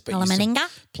Raiders, but Mal used to Meninga.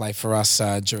 play for us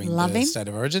during Love the him. State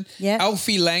of Origin. Yeah. Alan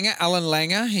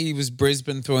Langer. He was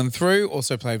Brisbane through and through.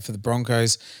 Also played for the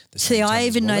Broncos. the See, same time I as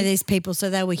even know Wally. these people,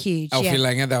 so they were huge. Alfie yeah.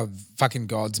 Langer, they were fucking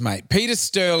gods, mate. Peter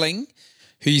Sterling,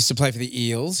 who used to play for the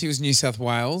Eels. He was New South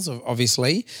Wales,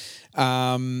 obviously.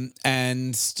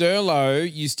 And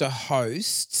Sterlo used to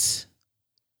host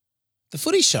the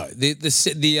footy show, the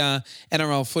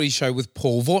NRL footy show with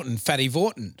Paul Vaughton, Fatty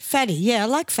Vaughton. Fatty, yeah, I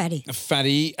like Fatty.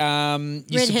 Fatty used to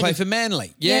play Redheaded. for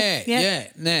Manly. Yeah,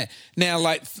 Yeah. Now,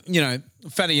 like, you know,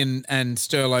 Fatty and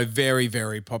Sterlo, very,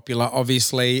 very popular,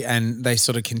 obviously, and they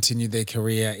sort of continued their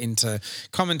career into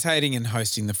commentating and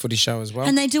hosting the footy show as well.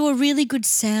 And they do a really good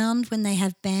sound when they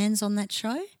have bands on that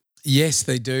show. Yes,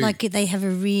 they do. Like they have a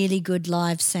really good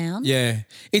live sound. Yeah.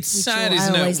 It's Which sad, I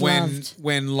isn't it, always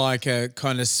when loved. like a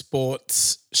kind of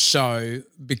sports show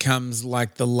becomes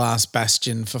like the last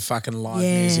bastion for fucking live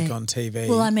Yeah. music on TV.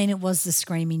 Well, I mean, it was the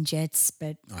Screaming Jets,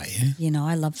 but, oh, yeah. you know,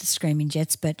 I love the Screaming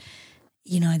Jets, but,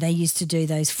 you know, they used to do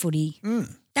those footy.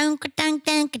 Dunk, dunk,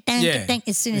 dunk, dunk, Yeah. dunk.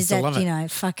 As soon Used as to that, love it. you know,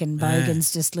 fucking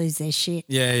bogans just lose their shit.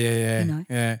 Yeah. You know.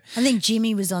 Yeah. I think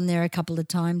Jimmy was on there a couple of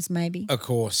times, maybe. Of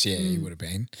course, yeah, Mm. he would have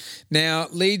been. Now,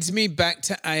 leads me back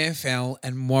to AFL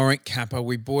and Warwick Kappa.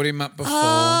 We brought him up before.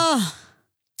 Oh,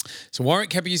 So Warwick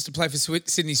Kappa used to play for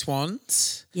Sydney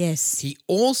Swans. yes. He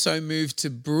also moved to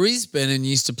Brisbane and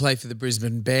used to play for the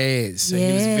Brisbane Bears. So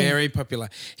he was Yeah. very popular.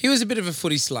 He was a bit of a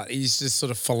footy slut. He used to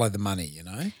sort of follow the money, you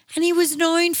know. And he was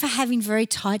known for having very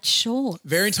tight shorts.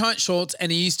 Very tight shorts,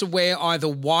 and he used to wear either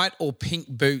white or pink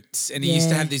boots, and he used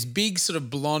to Yeah. have this big sort of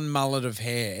blonde mullet of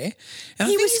hair. And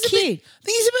He I think was he's a cute. I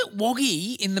think he's a bit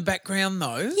woggy in the background,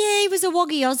 though. Yeah, he was a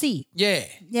woggy Aussie. Yeah.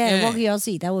 Yeah, woggy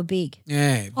Aussie. They were big.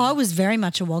 Yeah. I was very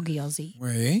much a woggy Aussie.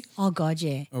 Were you? Oh, God,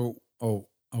 yeah. Oh,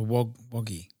 a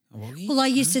woggy. A woggy? Well, I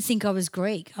used to think I was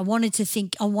Greek. I wanted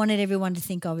everyone to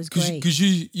think I was Greek. Because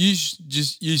you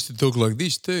just used to talk like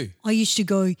this too. I used to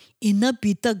go, inna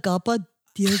beta kappa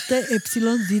delta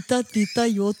epsilon zeta theta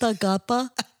iota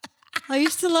kappa. I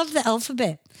used to love the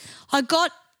alphabet. I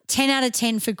got 10 out of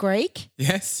 10 for Greek,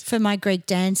 Yes. for my Greek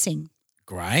dancing.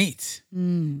 Great.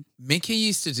 Mickey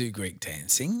used to do Greek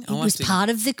dancing. It was part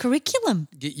of the curriculum.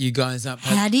 get you guys up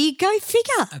How do you go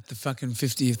figure? at the fucking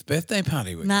 50th birthday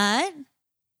party with Mate,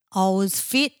 I was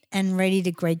fit and ready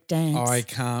to Greek dance. I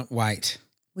can't wait.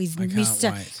 with I can't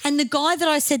Mr. wait. And the guy that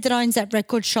I said that owns that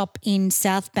record shop in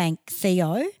South Bank,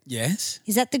 Theo, Yes.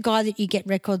 is that the guy that you get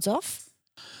records off?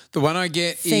 The one I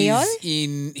get Theo?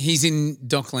 he's in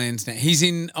Docklands now. He's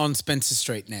on Spencer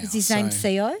Street now. Is his name so-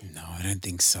 Theo? No, I don't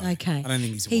think so. Okay. I don't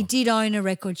think he's a He wog. did own a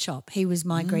record shop. He was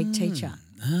my Greek teacher.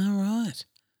 All right.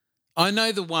 I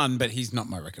know the one, but he's not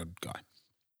my record guy.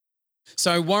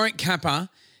 So Warwick Capper,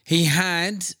 he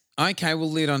had. Okay, we'll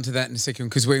lead on to that in a second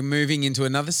because we're moving into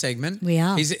another segment. We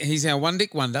are. He's our one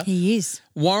dick wonder. He is.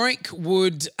 Warwick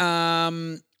would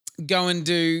go and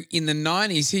do in the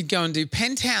 90s. He'd go and do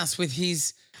Penthouse with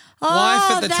his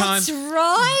wife at the time. That's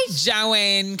right.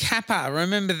 Joanne Capper.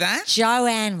 Remember that?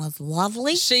 Joanne was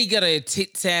lovely. She got her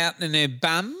tits out and her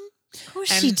bum. Of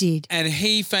course she did. And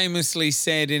he famously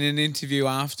said in an interview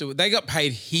afterward, they got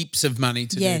paid heaps of money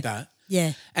to do that.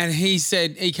 Yeah. And he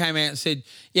came out and said,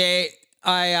 yeah,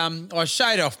 I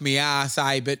showed off my ass,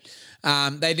 but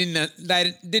they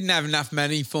didn't have enough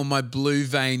money for my blue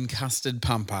vein custard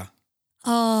pumper.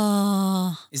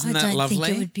 Oh, Isn't I that don't lovely?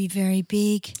 think it would be very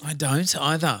big. I don't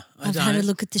either. I've had a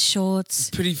look at the shorts.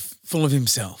 Pretty full of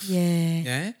himself. Yeah.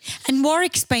 Yeah. And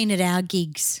Warwick's been at our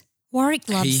gigs. Warwick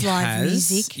loves live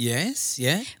music. Yes,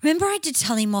 yeah. Remember I had to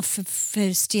tell him off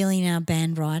for stealing our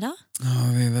band rider?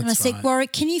 Oh, yeah, that's And I said, right.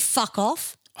 Warwick, can you fuck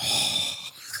off?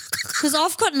 Because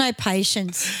I've got no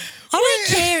patience. I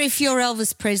don't care if you're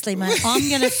Elvis Presley, mate. I'm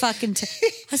going to fucking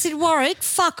I said, Warwick,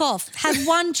 fuck off. Have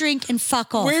one drink and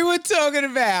fuck off. We were talking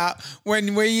about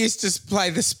when we used to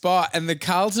play the spot and the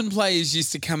Carlton players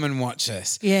used to come and watch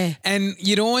us. Yeah. And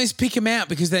you'd always pick them out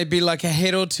because they'd be like a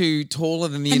head or two taller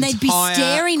than the And entire they'd be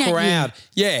staring at you. crowd.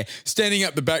 Yeah, standing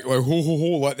up the back like, ho, ho,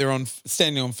 ho, like they're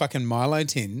standing on fucking Milo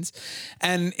tins.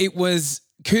 And it was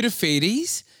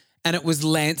Kudafidis and it was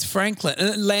Lance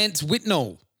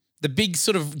Whitnell. The big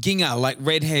sort of ginger, like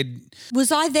redhead.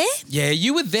 Was I there? Yeah,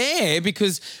 you were there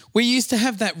because we used to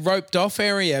have that roped off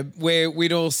area where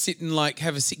we'd all sit and like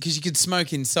have a sit because you could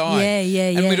smoke inside.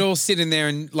 Yeah. And we'd all sit in there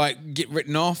and like get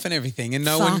written off and everything, and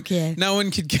no one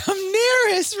could come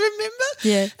near us. Remember?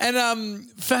 Yeah.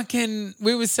 And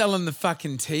we were selling the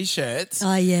fucking t-shirts.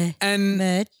 Oh, yeah. And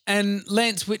Mert. and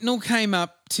Lance Whitnell came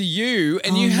up to you,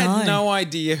 and you had no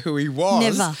idea who he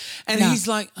was. Never. And No. he's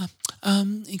like,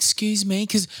 excuse me,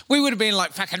 because we would have been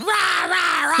like fucking rah,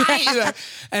 rah, rah. You know,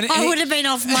 and I would have been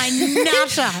off my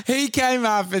nutter. he came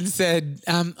up and said,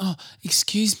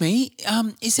 excuse me,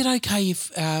 is it okay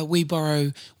if we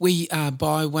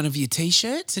buy one of your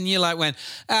T-shirts? And you like went,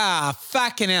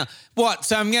 fucking hell. What,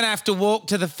 so I'm going to have to walk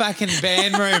to the fucking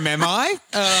band room, am I?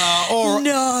 Or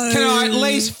No. Can I at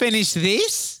least finish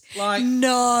this? Like,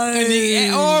 No.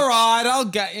 and all right, I'll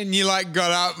go. And you like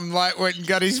got up and like went and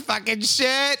got his fucking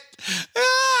shirt.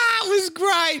 It was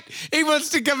great. He wants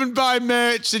to come and buy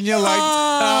merch, and you're like,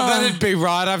 that'd be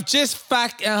right. I've just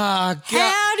How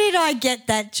did I get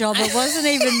that job? It wasn't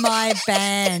even my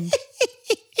band.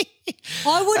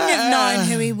 I wouldn't have known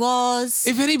who he was.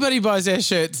 If anybody buys our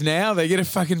shirts now, they get a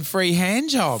fucking free hand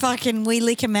job. Fucking we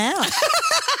lick him out.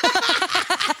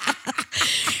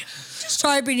 Just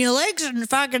open your legs and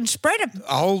fucking spread them.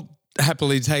 I'll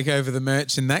happily take over the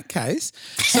merch in that case.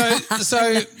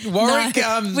 So Warwick,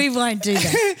 No, we won't do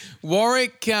that.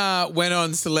 Warwick went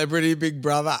on Celebrity Big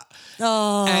Brother.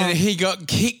 Oh. And he got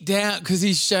kicked out because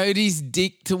he showed his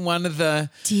dick to one of the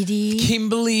Did he?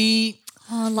 Kimberly.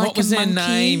 Oh, like what was a her monkey?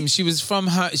 name? She was from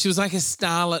her. She was like a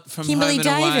starlet from Kimberly Home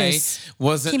and Davis. Away.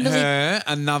 Wasn't Kimberly- her?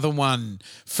 Another one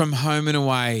from Home and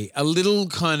Away. A little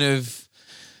kind of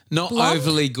not Blonde?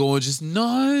 overly gorgeous.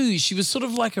 No, she was sort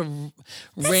of like a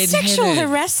redheaded. Sexual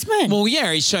harassment. Well,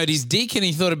 yeah, he showed his dick and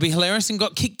he thought it'd be hilarious and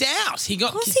got kicked out. He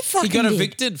got course he fucking got did.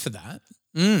 evicted for that.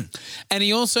 And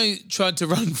he also tried to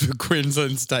run for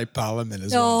Queensland State Parliament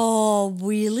as well. Oh,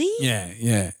 really?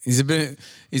 Yeah. He's a bit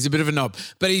of a knob.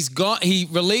 But he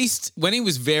released, when he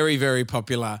was very, very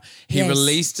popular, he Yes.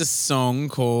 released a song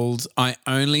called I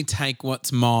Only Take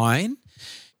What's Mine.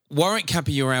 Warwick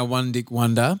Capper, you're our one dick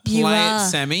wonder. You Play are. it,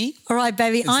 Sammy. All right,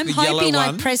 baby. It's I'm the yellow hoping I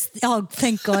one. press. Oh,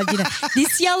 thank God.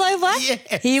 This yellow one?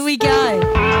 Yes. Here we go.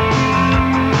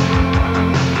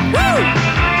 Woo!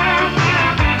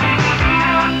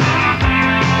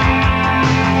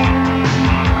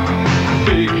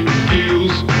 Big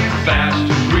heels, fast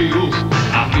wheels,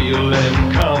 I feel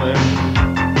them coming.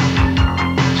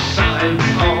 Sign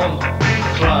on,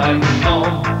 climb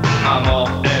on, I'm off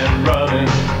and running.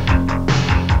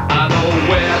 I know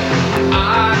where I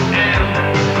am,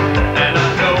 and I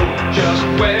know just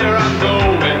where I'm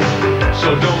going. So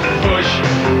don't push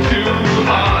too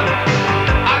hard.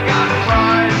 I got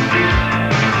pride,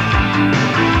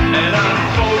 and I'm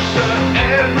closer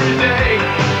every day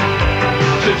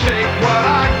to take what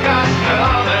I got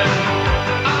coming.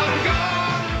 I'm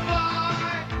gonna fly.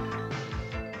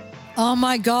 Oh,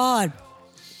 my God.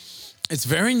 It's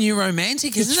very new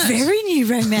romantic, It's isn't it? very new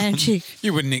romantic.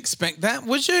 You wouldn't expect that,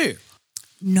 would you?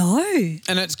 No.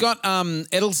 And it's got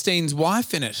Edelstein's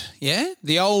wife in it, yeah?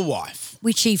 The old wife.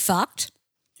 Which he fucked.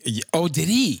 Yeah. Oh, did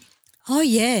he? Oh,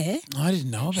 yeah. I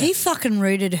didn't know about He it. fucking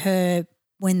rooted her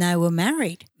when they were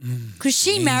married because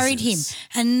she married him. Jesus.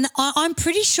 And I'm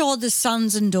pretty sure the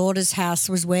sons and daughters' house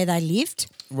was where they lived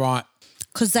Right.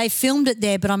 because they filmed it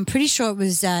there, but I'm pretty sure it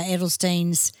was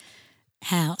Edelstein's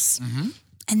house. Mm-hmm.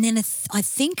 And then I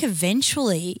think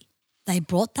eventually they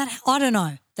brought that – I don't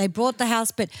know. They brought the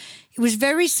house, but it was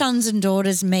very sons and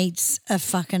daughters meets a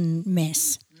fucking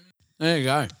mess. There you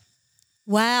go.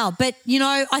 Wow. But,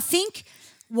 I think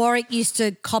Warwick used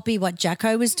to copy what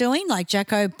Jacko was doing. Like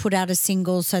Jacko put out a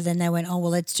single, so then they went, oh,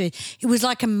 well, let's do – it was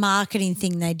like a marketing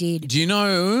thing they did. Do you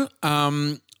know,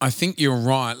 I think you're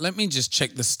right. Let me just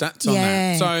check the stats on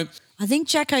that. So, I think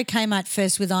Jacko came out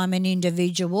first with I'm an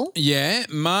Individual. yeah,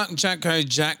 Mark Jacko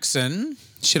Jackson.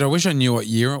 Shit, I wish I knew what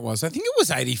year it was. I think it was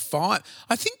 85.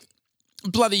 I think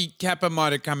bloody Kappa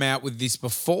might have come out with this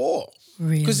before.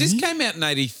 Really? Because this came out in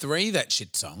 83, that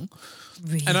shit song.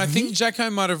 Really? And I think Jacko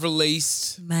might have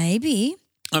released Maybe.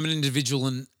 I'm an Individual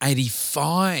in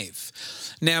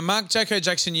 85. Now, Mark Jacko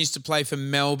Jackson used to play for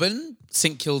Melbourne,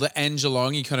 St Kilda and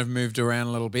Geelong. He kind of moved around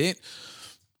a little bit.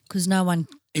 Because no one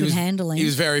could handle him. He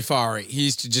was very fiery. He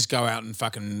used to just go out and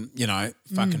fucking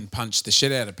punch the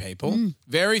shit out of people.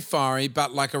 Very fiery,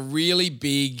 but like a really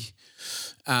big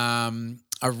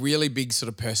sort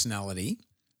of personality.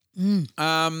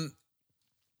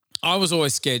 I was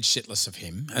always scared shitless of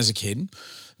him as a kid.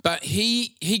 But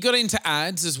he got into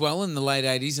ads as well in the late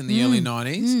 80s and the early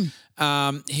 90s.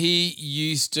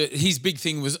 His big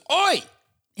thing was, oi!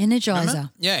 Energizer.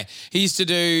 Remember? Yeah. He used to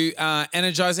do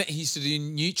Energizer. He used to do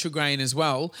Nutrigrain as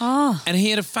well. Oh. And he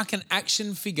had a fucking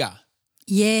action figure.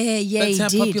 Yeah, That's he how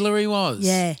did. popular he was.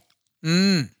 Yeah.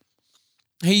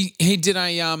 He did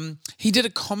a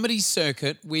comedy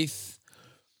circuit with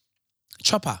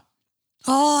Chopper.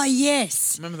 Oh,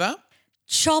 yes. Remember that?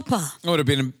 Chopper. It would have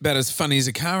been about as funny as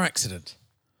a car accident.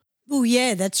 Oh,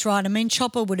 yeah, that's right. I mean,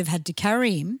 Chopper would have had to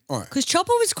carry him Right. because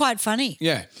Chopper was quite funny.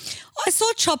 Yeah. I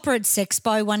saw Chopper at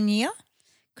Sexpo one year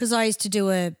because I used to do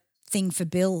a thing for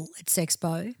Bill at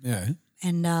Sexpo, Yeah.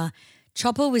 and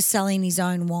Chopper was selling his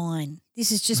own wine.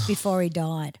 This is just before he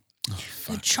died.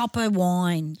 The Chopper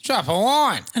wine. Chopper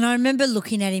wine. And I remember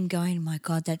looking at him going, oh my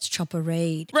God, that's Chopper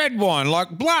Reed. Red wine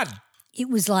like blood. It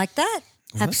was like that.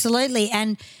 Absolutely.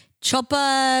 And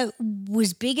Chopper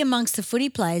was big amongst the footy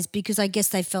players because I guess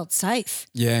they felt safe,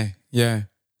 Yeah.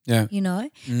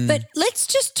 But let's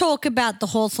just talk about the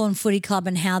Hawthorn Footy Club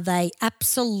and how they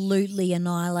absolutely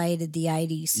annihilated the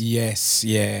 80s. Yes,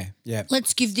 yeah.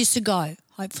 Let's give this a go.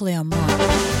 Hopefully I'm right.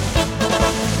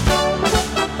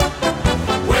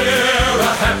 We're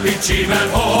a happy team at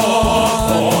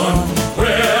Hawthorn.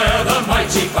 We're the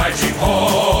mighty fighting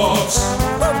Hawks.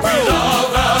 We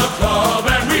love our club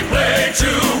and we play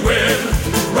to win.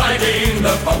 Riding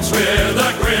the bumps with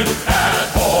a grin at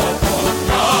Hawthorn.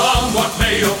 Come what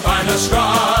may, you'll find us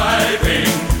striving.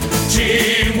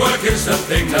 Teamwork is the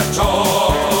thing that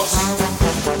talks.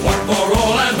 One for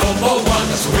all and all for one.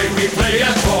 That's the way we play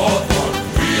at Hawthorn.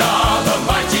 We are the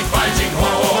mighty fighting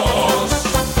Hawks.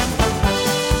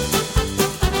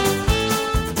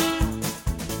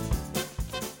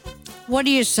 What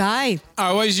do you say? I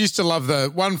always used to love the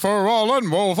one for all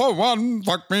and all for one.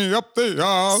 Fuck me up the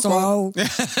arse. So,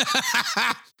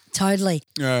 totally.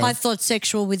 Yeah. I thought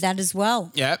sexual with that as well.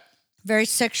 Yeah. Very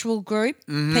sexual group,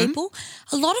 people.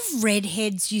 A lot of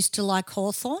redheads used to like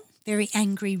Hawthorn, very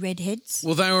angry redheads.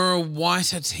 Well, they were a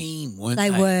whiter team, weren't they?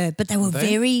 They were, but they were they?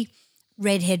 very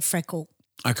redhead freckle.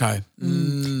 Okay.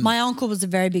 My uncle was a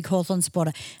very big Hawthorn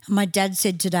supporter. And my dad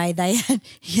said today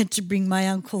he had to bring my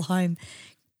uncle home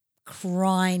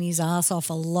crying his ass off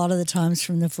a lot of the times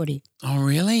from the footy. Oh,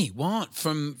 really? What?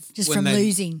 From Just when from they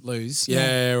losing. Lose?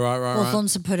 Yeah. Yeah, right. Hawthorn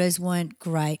supporters weren't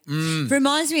great.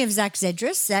 Reminds me of Zach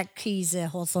Zedris. Zach, he's a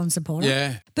Hawthorn supporter.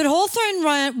 Yeah. But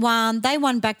Hawthorn won. They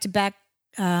won back-to-back.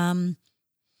 Hawthorn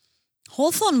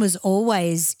was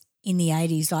always in the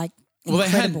 80s, like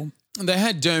incredible. They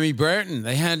had Dermy Brereton.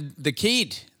 They had the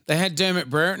kid. They had Dermot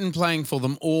Brereton playing for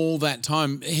them all that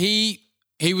time. He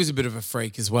was a bit of a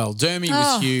freak as well. Dermy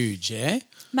was huge, yeah?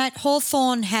 Mate,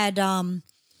 Hawthorn had there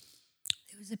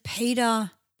was a Peter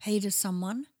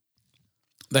someone.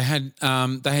 They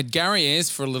had Gary Ayres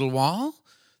for a little while.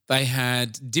 They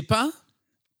had Dipper.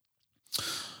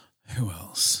 Who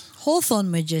else?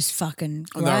 Hawthorn were just fucking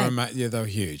great. They were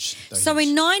huge. So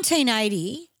in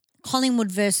 1980,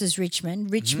 Collingwood versus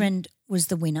Richmond. Richmond was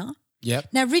the winner. Yep.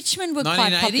 Now, Richmond were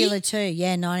quite 1980? popular too.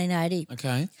 Yeah, 1980.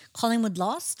 Okay. Collingwood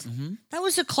lost. That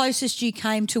was the closest you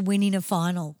came to winning a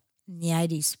final in the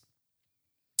 80s.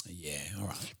 Yeah, all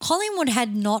right. Collingwood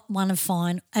had not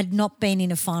been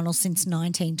in a final since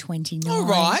 1929. All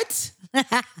right.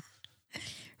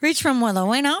 Richmond were the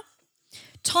winner.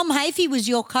 Tom Hafey was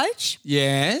your coach,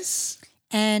 Yes.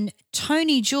 and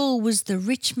Tony Jewell was the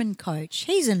Richmond coach.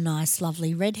 He's a nice,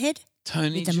 lovely redhead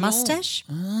Tony with a Jewell. mustache.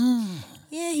 Oh.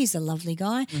 Yeah, he's a lovely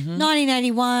guy. Mm-hmm.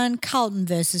 1981, Carlton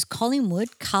versus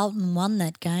Collingwood. Carlton won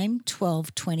that game,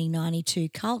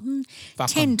 12-20-92 Carlton,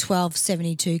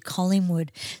 10-12-72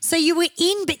 Collingwood. So you were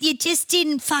in, but you just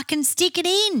didn't fucking stick it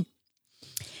in.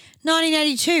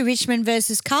 1982, Richmond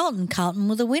versus Carlton. Carlton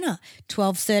were the winner,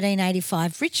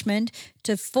 12-13-85 Richmond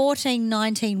to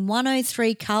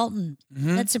 14-19-103 Carlton.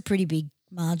 That's a pretty big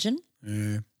margin.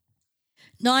 Yeah.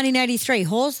 1983,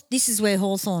 this is where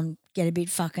Hawthorn get a bit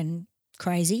fucking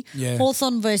crazy. Yeah.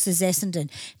 Hawthorn versus Essendon.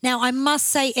 Now, I must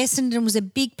say Essendon was a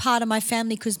big part of my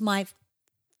family because my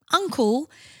uncle,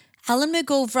 Alan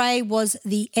McGilvray, was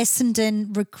the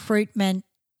Essendon recruitment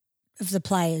of the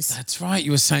players. That's right.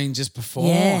 You were saying just before.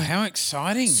 Yeah. How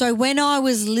exciting. So when I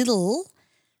was little,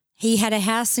 he had a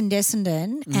house in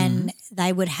Essendon and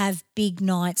they would have big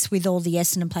nights with all the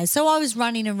Essendon players. So I was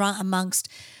running amongst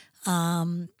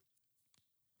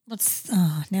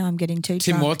now I'm getting too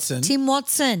Tim drunk. Watson. Tim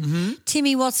Watson.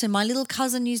 Timmy Watson. My little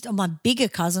cousin my bigger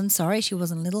cousin, sorry, she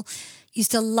wasn't little,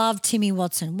 used to love Timmy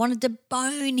Watson. Wanted to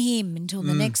bone him until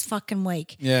the next fucking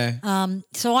week. Yeah.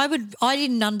 So I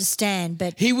didn't understand,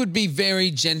 but He would be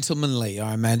very gentlemanly,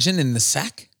 I imagine, in the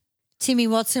sack. Timmy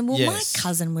Watson, well, Yes. my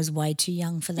cousin was way too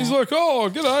young for that. He's like, oh,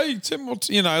 g'day, Tim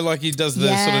Watson. You know, like he does the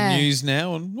sort Yeah. of news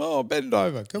now and, bend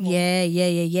over. Come on.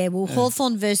 Yeah. Well,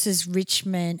 Hawthorn versus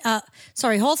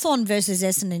Hawthorn versus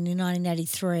Essendon in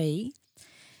 1983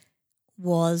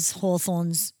 was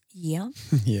Hawthorn's year.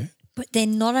 Yeah. But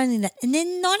then not only that, and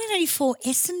then 1984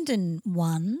 Essendon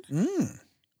won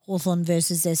Hawthorn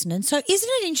versus Essendon. So isn't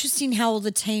it interesting how all the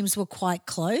teams were quite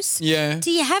close? Yeah. Do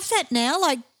you have that now?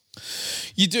 Like,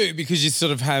 You do, because you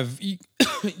sort of have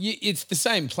it's the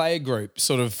same player group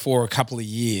sort of for a couple of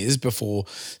years before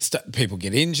people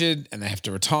get injured and they have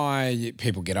to retire.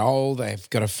 People get old, they've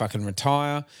got to fucking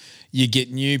retire. You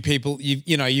get new people.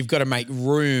 You've got to make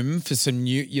room for some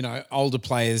new, older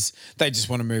players. They just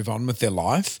want to move on with their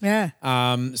life. Yeah.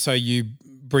 So you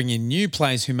bring in new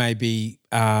players who may be,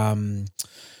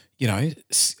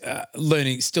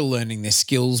 still learning their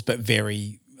skills, but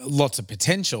lots of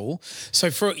potential. So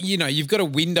you've got a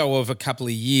window of a couple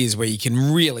of years where you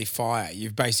can really fire.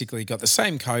 You've basically got the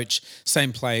same coach,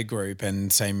 same player group,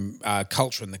 and same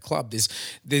culture in the club.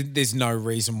 There's no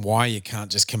reason why you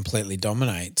can't just completely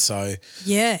dominate. So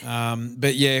yeah.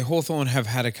 but yeah, Hawthorn have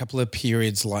had a couple of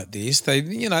periods like this.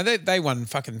 They won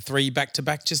fucking 3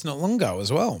 back-to-back just not long ago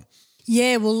as well.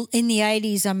 Yeah, well, in the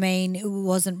 80s, I mean, it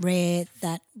wasn't rare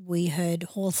that we heard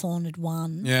Hawthorn had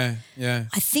won. Yeah.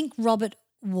 I think Robert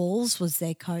Walls was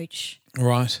their coach.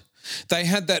 Right. They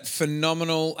had that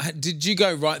phenomenal. Did you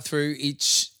go right through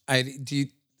each 80?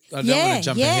 I don't want to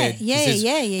jump ahead.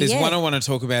 There's one I want to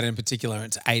talk about in particular.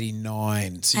 It's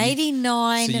 89. So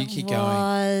 89 you keep going.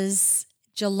 was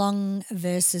Geelong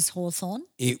versus Hawthorn.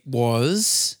 It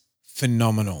was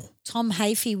phenomenal. Tom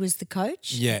Hafey was the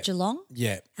coach of Geelong.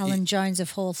 Yeah. Alan Jones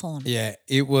of Hawthorn. Yeah,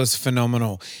 it was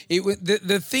phenomenal.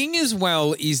 The thing as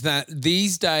well is that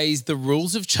these days the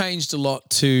rules have changed a lot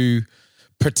to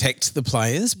protect the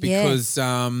players because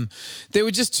there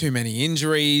were just too many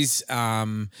injuries.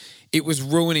 It was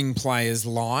ruining players'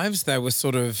 lives. They were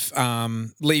sort of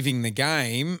leaving the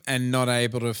game and not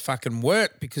able to fucking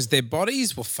work because their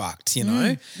bodies were fucked,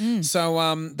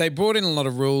 So they brought in a lot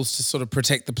of rules to sort of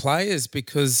protect the players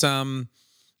because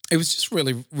it was just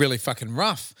really, really fucking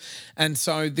rough. And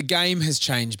so the game has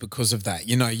changed because of that.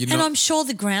 And I'm sure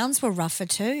the grounds were rougher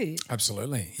too.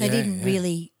 Absolutely. They didn't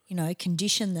really,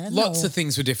 condition them. Lots of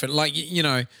things were different. Like,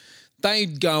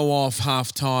 they'd go off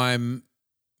halftime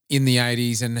in the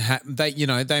 80s and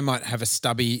they might have a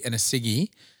stubby and a ciggy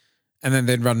and then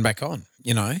they'd run back on,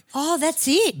 Oh, that's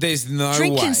it. There's no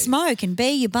Drink way. and smoke and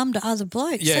bare your bum to other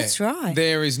blokes. Yeah, That's right.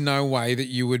 There is no way that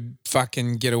you would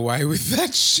fucking get away with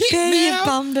that shit Bare now. your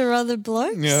bum to other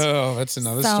blokes. Oh, that's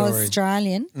another So story.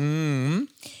 Australian. Mm.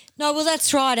 No, well,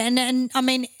 that's right. And I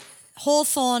mean,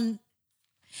 Hawthorn,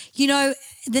 the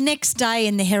next day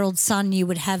in the Herald Sun, you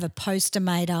would have a poster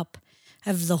made up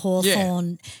of the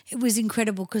Hawthorn. It was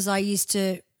incredible because I used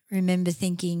to remember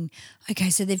thinking,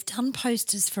 okay, so they've done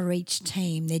posters for each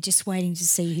team. They're just waiting to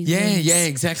see who wins. Yeah,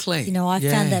 exactly. I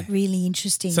found that really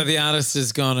interesting. So the artist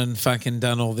has gone and fucking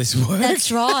done all this work.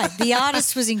 That's right. The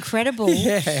artist was incredible.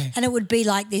 Yeah. And it would be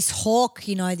like this hawk,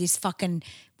 this fucking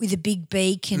with a big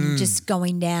beak and just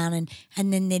going down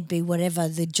and then there'd be whatever,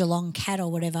 the Geelong cat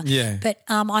or whatever. Yeah. But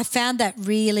I found that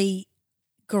really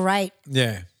great.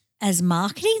 Yeah. as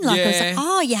marketing. Like I was Yeah.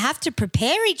 like, you have to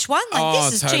prepare each one. Like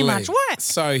this is too totally. much work.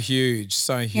 So huge,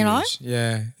 so huge. You know?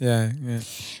 Yeah.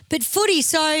 But footy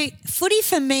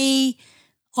for me,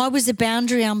 I was a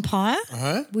boundary umpire,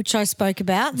 which I spoke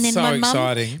about. And then So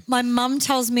exciting. My mum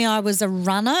tells me I was a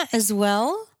runner as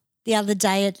well the other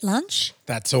day at lunch.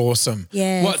 That's awesome.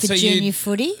 Yeah, for junior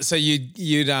footy. So you'd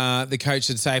the coach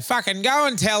would say, "Fucking go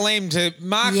and tell him to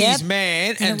mark his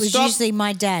man," And it was stop. usually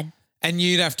my dad. And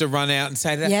you'd have to run out and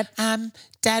say to that, Yep.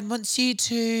 Dad wants you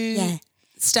to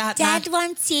start. Dad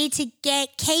wants you to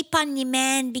keep on your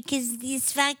man because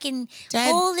there's fucking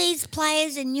Dad- all these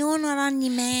players and you're not on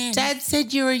your man. Dad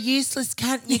said you're a useless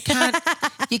cunt.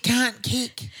 You can't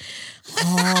kick.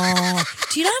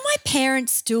 Do you know my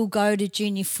parents still go to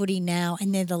junior footy now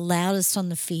and they're the loudest on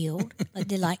the field? Like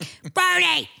they're like,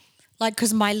 Brody! Like,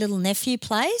 because my little nephew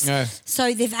plays. Yeah.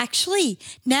 So they've actually,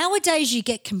 nowadays you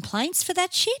get complaints for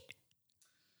that shit.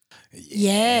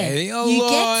 Yeah. a You lot.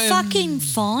 get fucking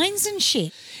fines and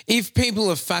shit. If people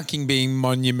are fucking being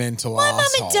monumental My mum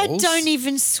and assholes, dad don't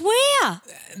even swear.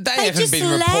 They They haven't just been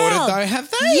loud. reported though,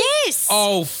 have they? Yes.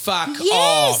 Oh, fuck off.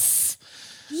 Yes.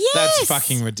 Yes. That's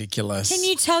fucking ridiculous. Can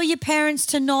you tell your parents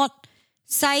to not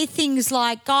say things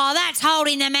like, oh, that's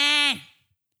holding the man?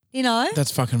 You know?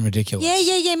 That's fucking ridiculous.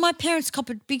 Yeah. My parents cop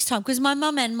it big time because my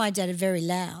mum and my dad are very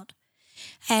loud.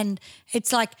 And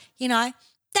it's like,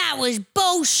 that was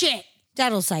bullshit.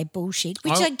 Dad'll say bullshit,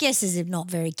 which I guess is not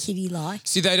very kiddie-like.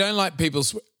 See, they don't like people.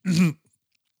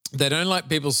 They don't like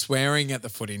people swearing at the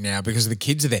footy now because the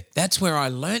kids are there. That's where I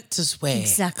learnt to swear.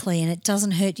 Exactly, and it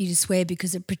doesn't hurt you to swear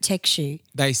because it protects you.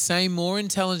 They say more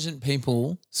intelligent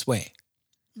people swear.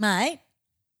 Mate,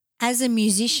 as a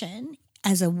musician,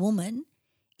 as a woman,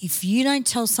 if you don't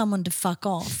tell someone to fuck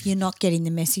off, you're not getting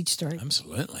the message through.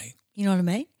 Absolutely. You know what I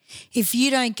mean? If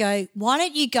you don't go, why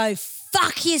don't you go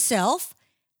fuck yourself?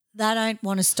 They don't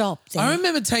want to stop. Then. I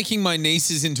remember taking my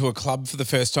nieces into a club for the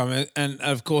first time, and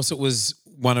of course it was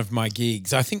one of my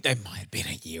gigs. I think they might have been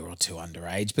a year or two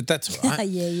underage, but that's all right.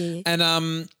 Yeah.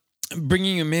 And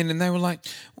bringing them in, and they were like,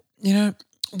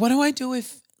 what do I do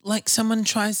if like someone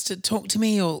tries to talk to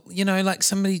me, or like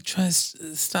somebody tries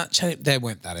to start chatting? They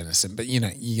weren't that innocent, but you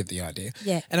get the idea.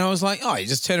 Yeah. And I was like, you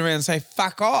just turn around and say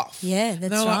fuck off. Yeah, And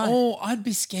that's they were right. like, I'd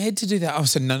be scared to do that. I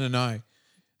said, no. No.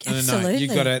 Absolutely. You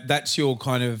got to. That's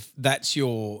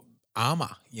your armor.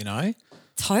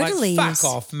 Totally. Like, is. fuck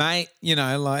off, mate.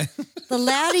 Like. The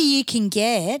louder you can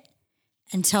get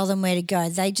and tell them where to go,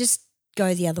 they just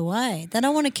go the other way. They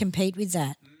don't want to compete with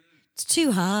that. It's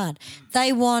too hard.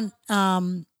 They want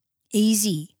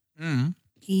easy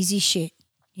shit,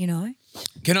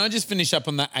 Can I just finish up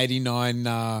on that 89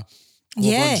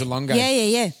 Yeah. Geelong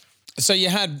game? Yeah. So you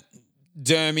had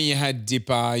Dermy, you had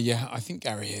Dipper, I think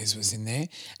Gary Ayres was in there,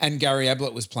 and Gary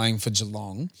Ablett was playing for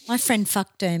Geelong. My friend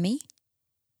fucked Dermy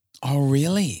Oh,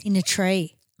 really? in a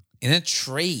tree. In a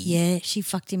tree? Yeah, she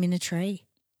fucked him in a tree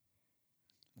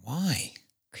Why?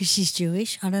 because she's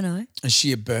Jewish. I don't know. Is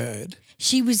she a bird?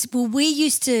 She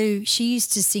used to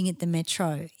sing at the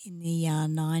Metro in the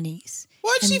 90s.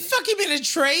 Why'd she fuck him in a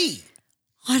tree?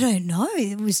 I don't know.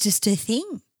 It was just her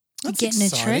thing. That's Get in a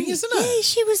exciting, tree. isn't it? Yeah,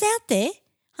 she was out there.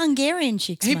 Hungarian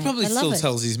chicks, He mate. probably I love still it.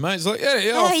 tells his mates, like,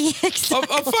 yeah, Oh, yeah, exactly.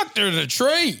 I fucked her in a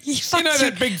tree. You know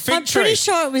that big fig I'm tree? pretty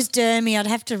sure it was Dermy. I'd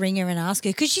have to ring her and ask her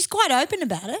because she's quite open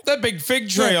about it. That big fig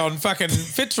tree on fucking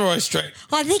Fitzroy Street.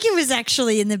 I think it was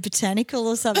actually in the botanical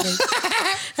or something.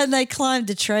 And they climbed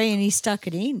a tree and he stuck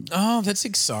it in. Oh, that's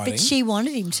exciting. But she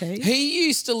wanted him to. He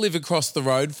used to live across the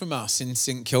road from us in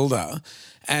St Kilda,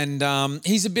 and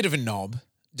he's a bit of a knob,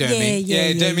 Dermy.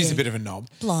 Yeah, Dermy's yeah. a bit of a knob.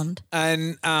 Blonde.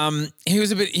 And he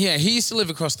was he used to live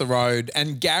across the road,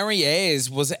 and Gary Ayres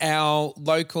was our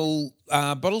local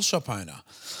bottle shop owner.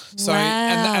 So, Wow.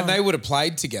 and they would have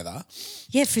played together.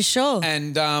 Yeah, for sure.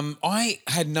 And I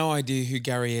had no idea who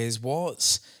Gary Ayres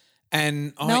was.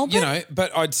 And Melbourne?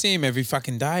 but I'd see him every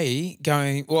fucking day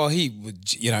going, well, he would,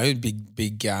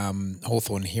 big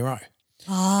Hawthorn hero.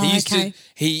 Oh, He used okay. to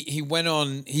he went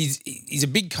on, he's a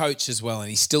big coach as well, and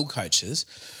he still coaches.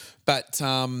 But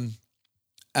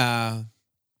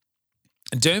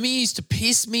Dermy used to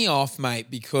piss me off, mate,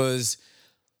 because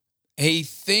he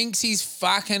thinks he's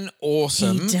fucking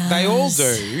awesome. He does. They all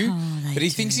do. Oh, they but he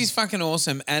do. thinks he's fucking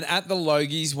awesome. And at the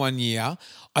Logies one year,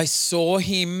 I saw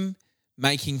him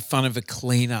making fun of a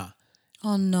cleaner,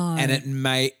 Oh, no. and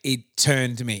it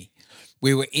turned me.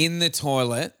 We were in the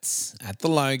toilets at the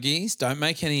Logies. Don't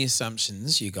make any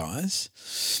assumptions, you guys.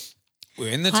 We're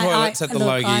in the toilets at the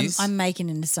look, Logies. I'm making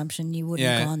an assumption you wouldn't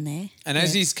have gone there. And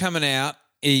as he's coming out,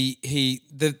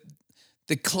 the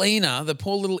the cleaner, the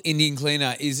poor little Indian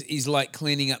cleaner, is like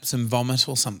cleaning up some vomit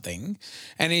or something.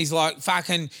 And he's like,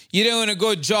 fucking, you're doing a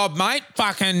good job, mate.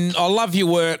 Fucking, I love your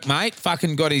work, mate.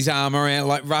 Fucking got his arm around,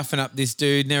 like roughing up this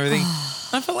dude and everything.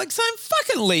 I felt like saying,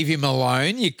 fucking leave him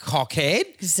alone, you cockhead.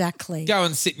 Exactly. Go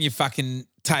and sit in your fucking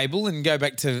table and go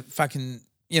back to fucking,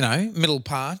 Middle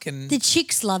Park and The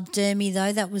chicks loved Dermy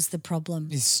though. That was the problem.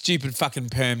 his stupid fucking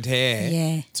permed hair.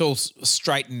 Yeah. It's all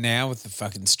straightened now with the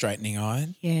fucking straightening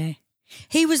iron. Yeah.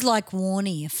 He was like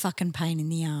Warnie, a fucking pain in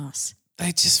the ass.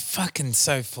 They're just fucking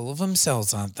so full of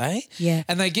themselves, aren't they? Yeah.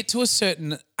 And they get to a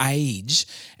certain age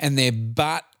and they're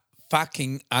butt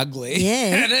fucking ugly.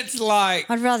 Yeah. And it's like,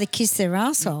 I'd rather kiss their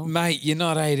asshole. mate, you're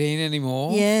not 18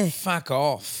 anymore. Yeah. Fuck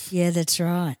off. Yeah, that's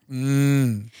right. There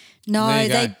No, you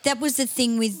go. that was the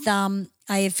thing with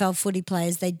AFL footy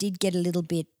players. They did get a little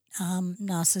bit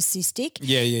narcissistic.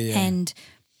 Yeah. And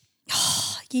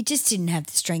you just didn't have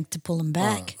the strength to pull them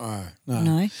back.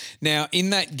 No. Now, in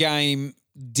that game,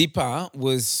 Dipper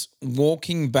was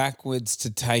walking backwards to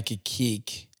take a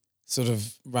kick, sort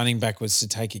of running backwards to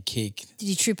take a kick. Did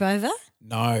you trip over?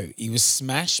 No, he was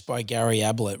smashed by Gary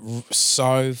Ablett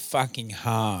so fucking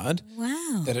hard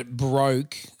Wow. that it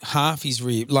broke half his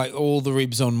rib, like all the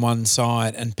ribs on one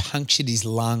side, and punctured his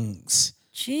lungs.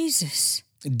 Jesus.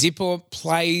 Dipper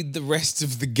played the rest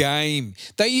of the game.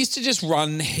 They used to just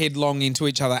run headlong into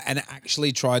each other and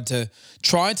actually tried to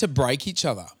break each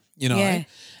other, Yeah.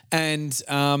 And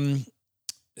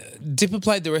Dipper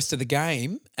played the rest of the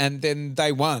game, and then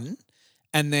they won.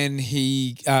 And then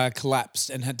he collapsed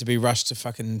and had to be rushed to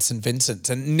fucking St. Vincent's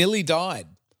and nearly died.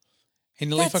 He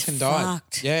nearly That's fucking died.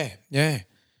 fucked. Yeah.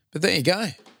 But there you go.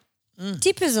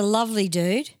 Dipper's a lovely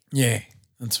dude. Yeah,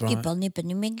 that's right. Dipper, nipper,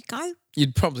 go.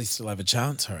 You'd probably still have a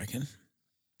chance, I reckon.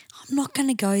 I'm not going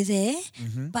to go there,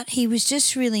 Mm-hmm. but he was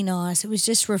just really nice. It was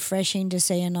just refreshing to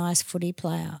see a nice footy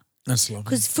player That's lovely.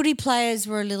 because footy players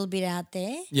were a little bit out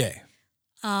there. Yeah.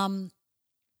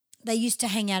 They used to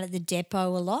hang out at the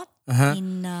depot a lot. Uh-huh.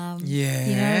 In Yeah.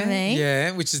 you know what I mean?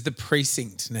 Yeah, which is the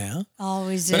precinct now. Oh,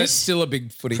 is But it? it's still a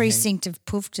big footy Precinct of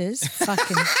Poofters.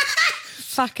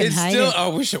 Fucking It's hate still, it. I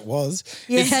wish it was.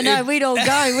 Yeah, It's- no, it- we'd all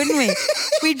go, wouldn't we?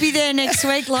 We'd be there next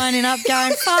week lining up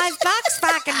going, $5,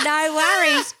 fucking no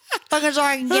worries. Long as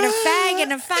I can get a fag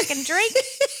and a fucking drink.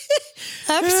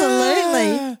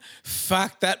 Absolutely.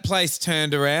 Fuck, that place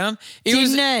turned around.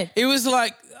 Didn't it? It was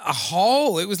like a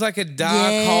hole. It was like a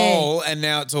dark Yeah. hole, and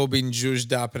now it's all been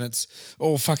zhuzhed up and it's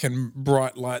all fucking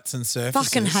bright lights and surfaces.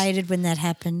 Fucking hated when that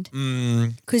happened.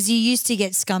 Because you used to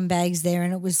get scumbags there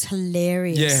and it was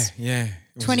hilarious. Yeah.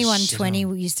 It was a 2120, shithole.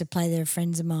 we used to play there,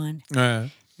 friends of mine. Yeah.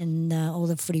 And all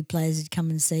the footy players would come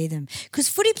and see them. Because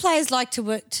footy players like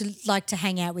to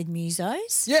hang out with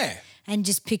musos Yeah. and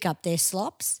just pick up their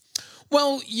slops.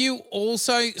 Well, you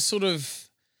also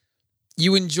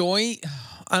you enjoy,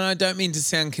 and I don't mean to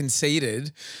sound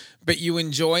conceited, but you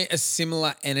enjoy a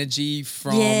similar energy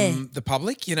from Yeah. the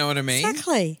public, you know what I mean?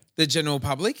 Exactly. The general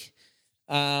public.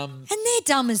 And they're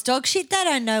dumb as dog shit. They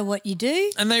don't know what you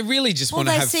do. And they really just All want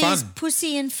to they have see fun. is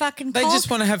pussy and fucking They cock. just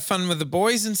want to have fun with the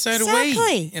boys, and so do we.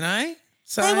 Exactly. You know?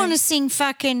 So They want to sing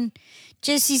fucking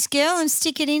Jesse's Girl and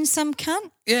stick it in some cunt.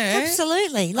 Yeah.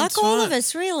 Absolutely. Like That's all of right.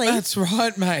 us, really. That's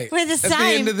right, mate. We're the same. At the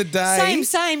end of the day.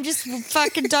 Same. Just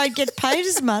fucking don't get paid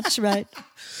as much, mate.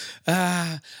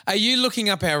 Are you looking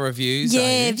up our reviews? Yeah,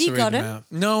 Are have you to read got them it? out?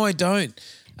 No, I don't.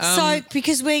 So,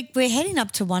 because we're heading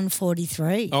up to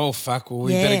 143. Oh, fuck. Well,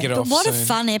 we better get but off what soon. a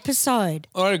fun episode.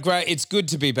 What a great. It's good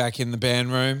to be back in the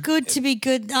band room. Good to be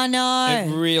good. I know.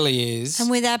 It really is.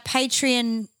 And with our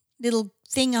Patreon little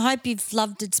thing, I hope you've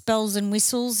loved its bells and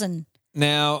whistles and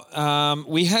Now,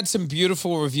 we had some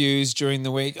beautiful reviews during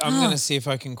the week. I'm going to see if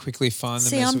I can quickly find them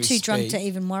see, as I'm we too drunk speak. to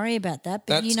even worry about that,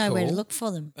 but you That's know where to cool. look for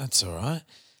them. That's all right.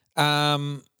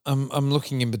 I'm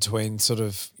looking in between sort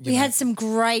of. We had some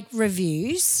great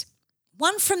reviews.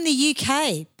 One from the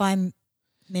UK by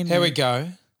memory. Here we go.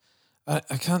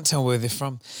 I can't tell where they're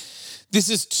from. This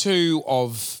is two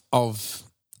of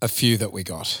a few that we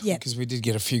got. Yep. Because we did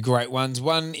get a few great ones.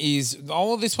 One is,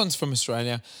 this one's from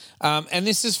Australia. And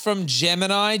this is from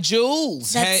Gemini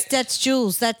Jules. That's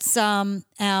Jules. That's our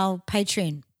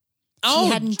Patreon. Oh,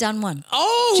 She hadn't done one.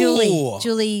 Oh.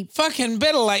 Julie. Fucking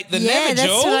better late than Yeah, never, that's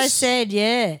Jules. what I said,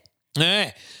 yeah.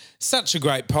 Yeah. Such a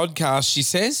great podcast, she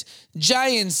says.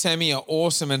 Jay and Sammy are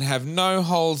awesome and have no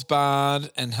holds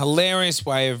barred and hilarious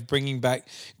way of bringing back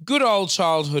good old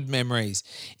childhood memories.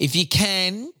 If you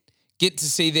can, get to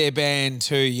see their band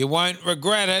too. You won't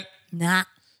regret it. Nah.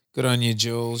 Good on you,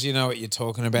 Jules. You know what you're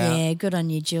talking about. Yeah, good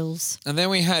on you, Jules. And then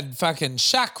we had fucking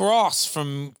Shaq Ross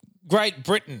from Great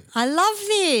Britain. I love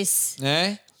this.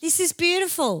 Yeah? This is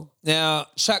beautiful. Now,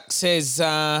 Chuck says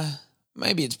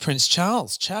maybe it's Prince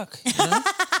Charles. Chuck. You know?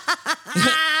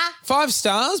 5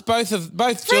 stars, both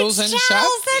Jules and Charles, Chuck.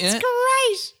 that's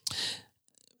great.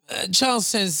 Charles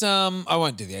says, I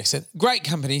won't do the accent. Great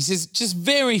company. He says, just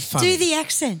very funny. Do the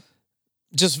accent.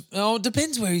 It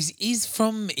depends where he's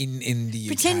from in the UK.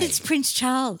 Pretend it's Prince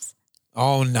Charles.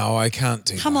 Oh, no, I can't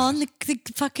do Come that. on, the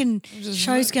fucking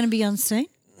show's going to be on soon.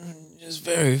 Just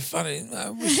very funny.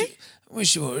 I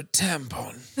wish you were a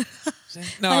tampon.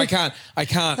 No, I can't. All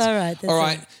right, that's All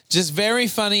right. Just very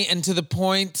funny and to the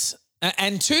point on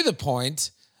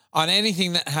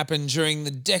anything that happened during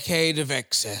the decade of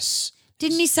excess.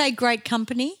 Didn't he say great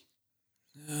company?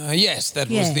 Yes, that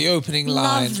was the opening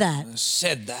line. Love that. I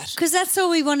said that. Because that's all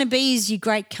we want to be is your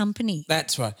great company.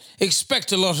 That's right.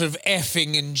 Expect a lot of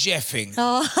effing and jeffing.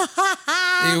 Oh,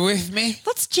 Are you with me?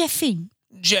 what's jeffing?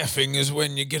 Jeffing is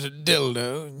when you get a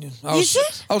dildo. And Is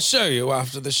it? I'll show you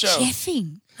after the show.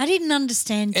 Jeffing. I didn't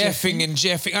understand Effing and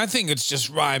jeffing. I think it's just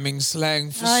rhyming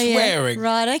slang for Oh, yeah. swearing.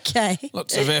 Right, okay.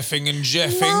 Lots of effing and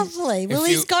jeffing. Lovely. Well,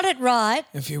 he's got it right.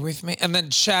 If you're with me. And then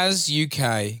Chaz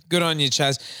UK. Good on you,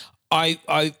 Chaz.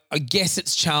 I guess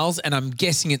it's Charles, and I'm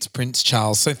guessing it's Prince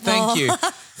Charles. So thank you.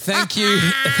 Thank you.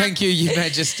 Thank you, Your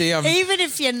Majesty. Even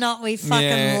if you're not, we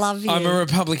fucking love you. I'm a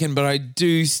Republican, but I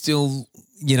do still,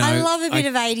 I love a bit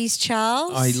of 80s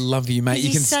Charles. I love you, mate. You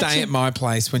He's can such stay at my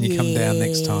place when you come down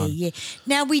next time. Yeah.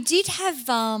 Now, we did have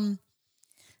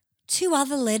 2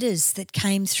 other letters that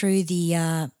came through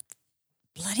the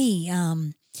bloody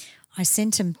I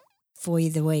sent them for you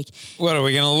the week. What, are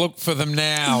we going to look for them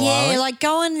now? Yeah, like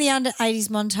go on the under 80s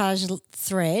montage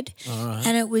thread. All right.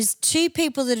 And it was 2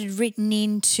 people that had written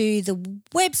into the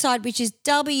website, which is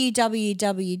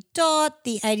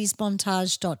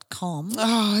www.the80smontage.com.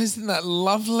 Oh, isn't that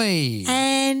lovely?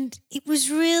 And it was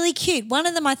really cute. One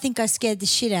of them I think I scared the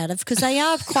shit out of because they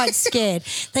are quite scared.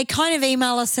 They kind of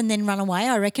email us and then run away,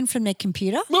 I reckon, from their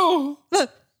computer. Oh.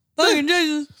 Fucking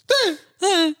Jesus.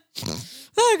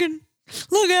 Fucking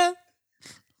look out.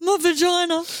 My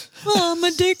vagina. Oh, my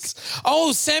dick.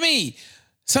 Oh, Sammy,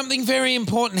 something very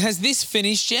important. Has this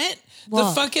finished yet? What?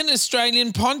 The fucking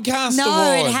Australian Podcast No,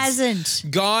 Awards. it hasn't.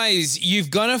 Guys,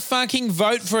 you've got to fucking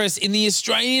vote for us in the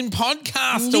Australian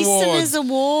Podcast Listeners Awards.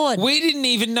 Award. We didn't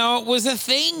even know it was a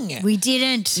thing. We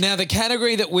didn't. Now, the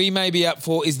category that we may be up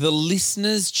for is the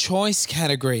Listener's Choice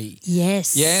category.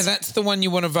 Yes. Yeah, that's the one you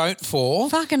want to vote for.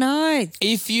 Fucking oath.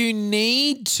 If you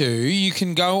need to, you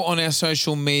can go on our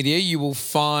social media. You will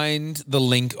find the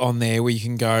link on there where you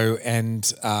can go and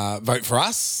vote for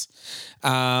us.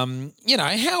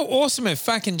 How awesome if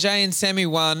fucking Jay and Sammy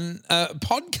won a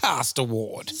podcast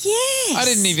award. Yes. I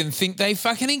didn't even think they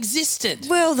fucking existed.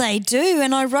 Well, they do.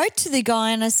 And I wrote to the guy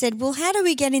and I said, well, how do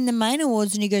we get in the main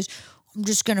awards? And he goes, I'm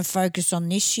just going to focus on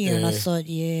this year. And I thought,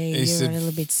 you're said, a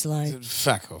little bit slow.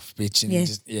 Fuck off, bitch. And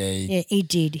Yeah. He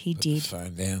did. He put did. the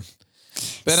phone down.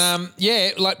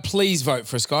 But, please vote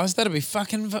for us, guys. That'd be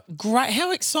fucking great.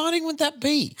 How exciting would that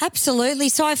be? Absolutely.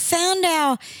 So I found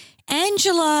our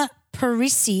Angela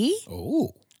Parisi,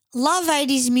 Oh. Love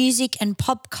 80s Music and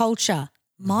Pop Culture,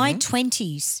 My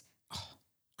 20s.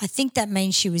 I think that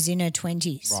means she was in her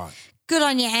 20s. Right. Good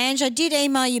on you, Ange. I did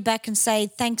email you back and say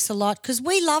thanks a lot because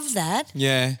we love that.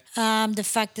 Yeah. The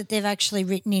fact that they've actually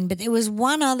written in. But there was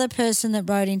one other person that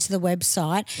wrote into the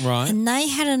website. Right. And they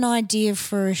had an idea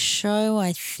for a show,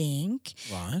 I think.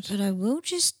 Right. But I will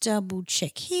just double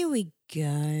check. Here we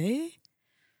go.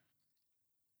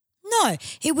 No,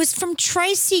 it was from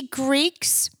Tracy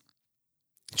Griggs.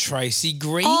 Tracy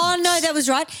Green. Oh, no, that was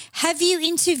right. Have you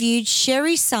interviewed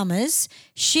Sherry Summers?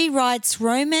 She writes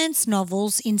romance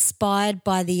novels inspired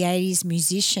by the 80s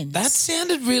musicians. That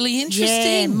sounded really Yeah,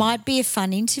 interesting. might be a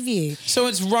fun interview. So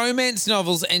it's romance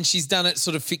novels and she's done it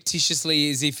sort of fictitiously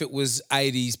as if it was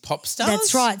 80s pop stars?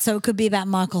 That's right. So it could be about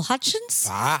Michael Hutchins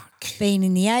Fuck. being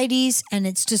in the 80s and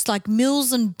it's just like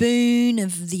Mills and Boone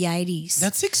of the 80s.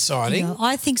 That's exciting. You know,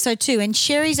 I think so too. And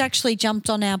Sherry's actually jumped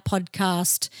on our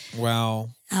podcast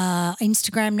Well,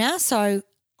 Instagram now, so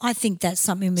I think that's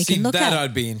something we see, can look that at.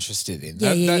 I'd be interested in.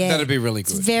 Yeah. That'd be really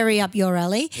It's good. very up your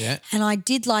alley. Yeah. And I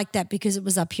did like that because it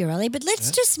was up your alley. But let's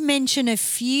just mention a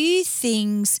few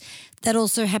things that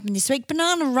also happened this week.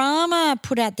 Bananarama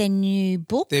put out their new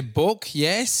book. Their book,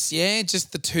 yes, yeah,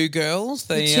 just the 2 girls.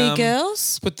 The They, two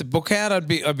girls. put the book out. I'd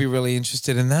be really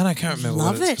interested in that. I can't remember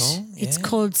Love what it. it's called. It's Yeah.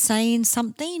 called Saying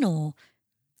Something or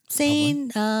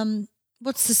Saying,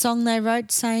 what's the song they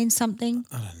wrote? Saying Something.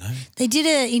 I don't know. They did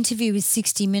an interview with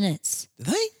 60 Minutes. Did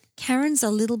they? Karen's a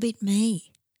little bit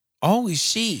me. Oh, is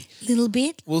she? Little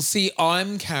bit. Well, see,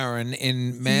 I'm Karen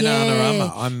in Man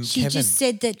Armour. I'm she Kevin. just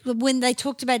said that when they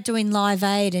talked about doing Live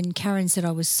Aid, and Karen said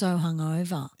I was so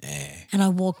hungover. Yeah. And I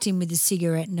walked in with a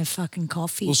cigarette and a fucking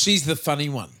coffee. Well, she's the funny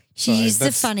one. She is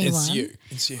the funny it's one.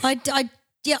 It's you.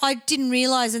 I didn't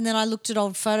realise, and then I looked at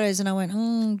old photos and I went,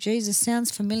 oh, Jesus, sounds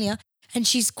familiar. And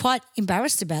she's quite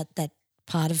embarrassed about that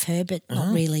part of her, but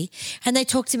not really. And they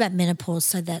talked about menopause,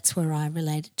 so that's where I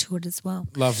related to it as well.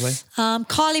 Lovely.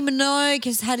 Kylie Minogue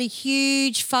has had a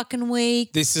huge fucking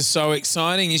week. This is so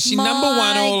exciting. Is she number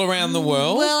one all around the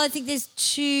world? Well, I think there's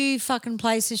 2 fucking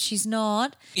places she's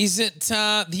not. Is it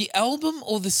the album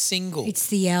or the single? It's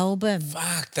the album.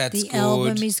 Fuck, that's good. The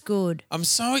album is good. I'm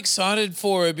so excited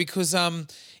for her because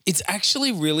it's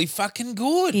actually really fucking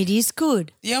good. It is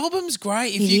good. The album's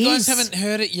great. If It you guys is. haven't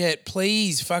heard it yet,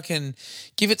 please fucking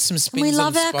give it some spins We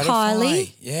love on our Spotify.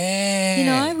 Kylie. Yeah. You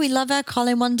know, we love our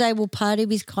Kylie. One day we'll party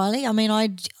with Kylie. I mean,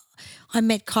 I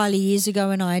met Kylie years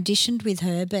ago and I auditioned with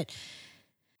her, but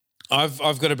I've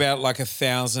got about like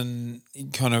 1,000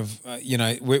 kind of,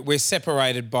 we're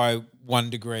separated by 1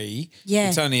 degree. Yeah,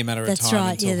 It's only a matter of that's time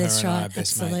right. until Yeah, her that's and I right. are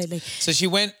best Absolutely. mates. So she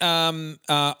went,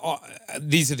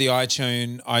 these are the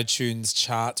iTunes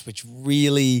charts, which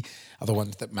really are the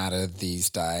ones that matter these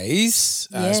days,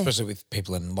 especially with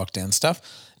people in lockdown stuff.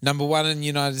 Number 1 in the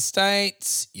United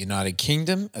States, United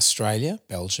Kingdom, Australia,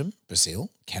 Belgium, Brazil,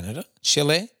 Canada,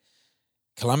 Chile,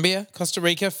 Colombia, Costa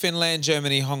Rica, Finland,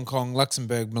 Germany, Hong Kong,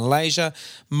 Luxembourg, Malaysia,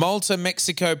 Malta,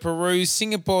 Mexico, Peru,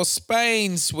 Singapore,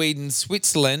 Spain, Sweden,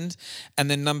 Switzerland, and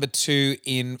then number 2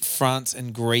 in France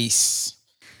and Greece.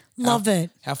 love it.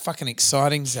 How fucking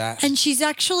exciting is that? And she's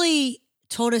actually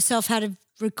taught herself how to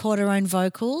record her own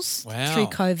vocals Wow. through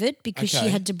COVID because Okay.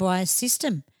 she had to buy a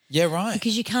system Yeah, right.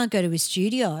 because you can't go to a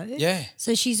studio. Yeah.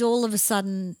 So she's all of a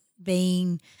sudden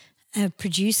being a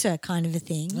producer kind of a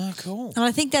thing. Oh, cool. And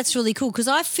I think that's really cool because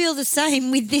I feel the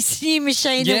same with this new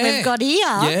machine that Yeah. we've got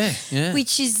here. Yeah.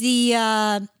 Which is the,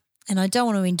 and I don't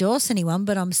want to endorse anyone,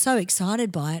 but I'm so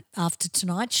excited by it after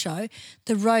tonight's show,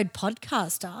 the Rode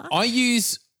Podcaster. I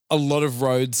use a lot of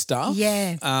Rode stuff.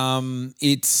 Yeah.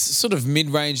 It's sort of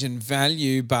mid-range in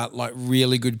value, but like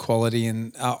really good quality.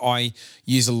 And I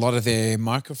use a lot of their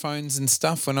microphones and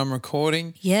stuff when I'm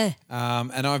recording. Yeah.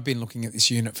 And I've been looking at this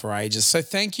unit for ages. So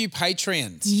thank you,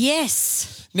 Patreons.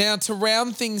 Yes. Now, to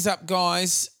round things up,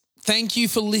 guys, thank you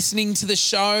for listening to the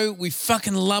show. We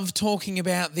fucking love talking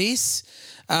about this.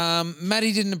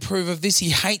 Matty didn't approve of this. He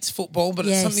hates football, but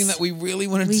it's Yes. something that we really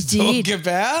wanted We to did. talk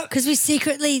about. Because I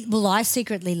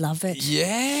secretly love it.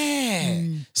 Yeah.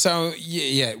 So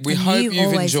we And hope you you've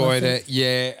always enjoyed love it.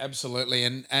 Yeah, absolutely.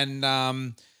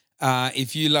 And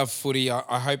if you love footy,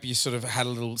 I hope you sort of had a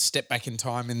little step back in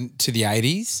time into the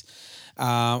 80s.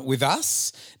 With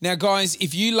us. Now, guys,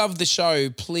 if you love the show,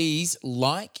 please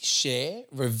like, share,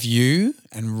 review,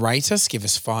 and rate us. Give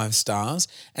us 5 stars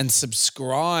and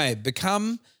subscribe.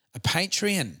 Become a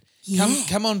Patreon.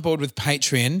 Come on board with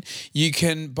Patreon. You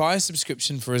can buy a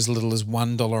subscription for as little as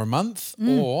 $1 a month,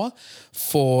 or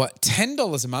for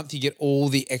 $10 a month, you get all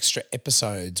the extra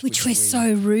episodes. Which we're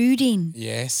so rude in.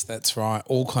 Yes, that's right.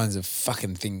 All kinds of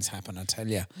fucking things happen, I tell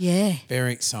you. Yeah.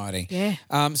 Very exciting. Yeah.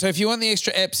 So if you want the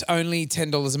extra eps, only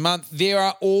 $10 a month. There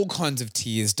are all kinds of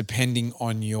tiers depending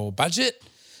on your budget.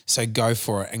 So go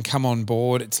for it and come on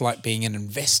board. It's like being an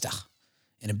investor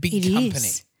in a big It company.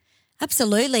 is.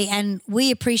 Absolutely. And we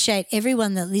appreciate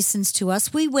everyone that listens to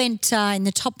us. We went in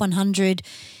the top 100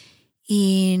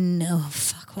 in,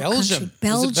 what Belgium. country? Was it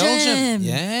Belgium.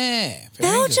 Yeah.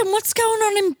 very Belgium. good. What's going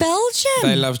on in Belgium?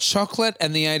 They love chocolate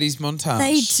and the 80s montage.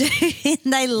 They do.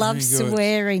 They love Very good.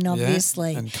 swearing, Yeah.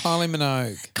 obviously. And Kylie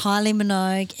Minogue. Kylie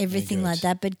Minogue, everything good. like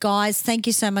that. But guys, thank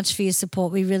you so much for your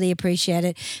support. We really appreciate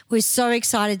it. We're so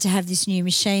excited to have this new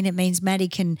machine. It means Maddie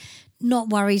can not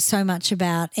worry so much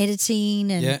about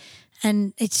editing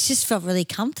and it's just felt really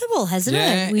comfortable, hasn't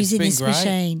Yeah, it, it's using been this great.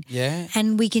 machine? Yeah.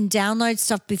 And we can download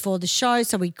stuff before the show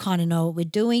so we kind of know what we're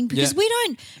doing because Yeah. we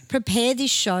don't prepare this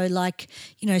show like,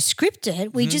 script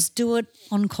it. We just do it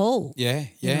on call. Yeah,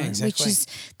 you know, exactly. Which is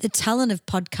the talent of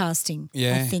podcasting.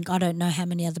 Yeah. I think. I don't know how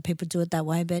many other people do it that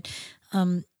way, but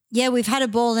we've had a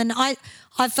ball and I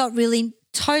felt really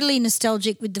totally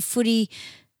nostalgic with the footy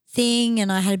thing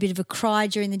and I had a bit of a cry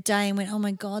during the day and went, oh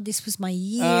my God, this was my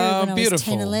year when I was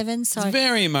 10, 11. So it's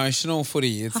very emotional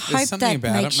footy. I There's hope something that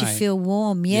about makes it, you mate. feel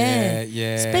warm. Yeah.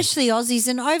 Yeah. Especially Aussies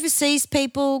and overseas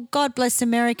people. God bless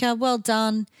America. Well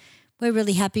done. We're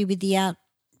really happy with the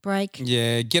break.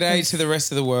 Yeah, g'day to the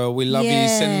rest of the world. We love you.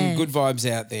 Send good vibes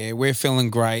out there. We're feeling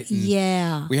great. And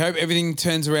Yeah. we hope everything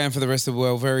turns around for the rest of the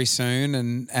world very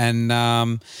soon, and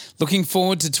looking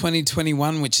forward to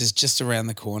 2021, which is just around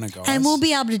the corner, guys. And we'll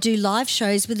be able to do live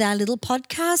shows with our little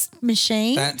podcast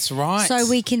machine. That's right. So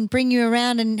we can bring you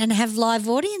around and have live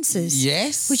audiences.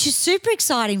 Yes. Which is super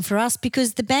exciting for us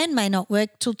because the band may not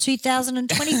work till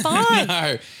 2025.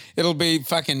 No, it'll be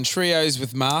fucking trios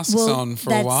with masks on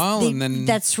for a while, and then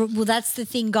that's the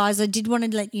thing, guys. I did want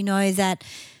to let you know that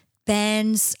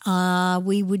bands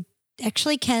we would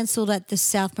actually cancelled at the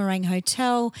South Morang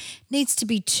Hotel. Needs to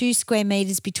be 2 square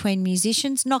metres between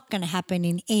musicians. Not going to happen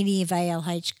in any of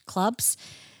ALH clubs.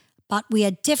 But we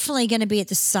are definitely going to be at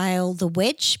the Sail, the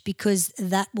Wedge, because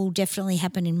that will definitely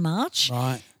happen in March.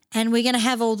 right. And we're going to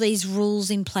have all these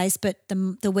rules in place, but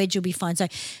the Wedge will be fine. So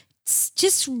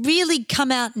just really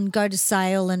come out and go to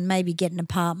Sail and maybe get an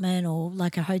apartment or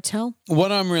like a hotel.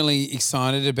 What I'm really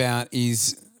excited about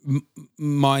is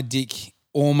my dick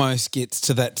almost gets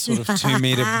to that sort of 2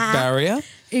 metre barrier.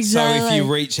 Exactly. So if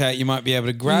you reach out, you might be able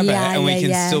to grab it, and we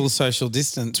can still social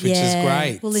distance, which is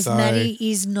great. Well, if Maddie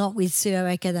is not with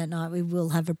Suareka that night, we will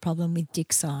have a problem with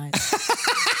dick size.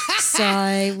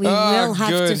 So we will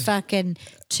have to fucking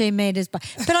 2 metres. But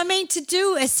I mean, to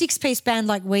do a 6-piece band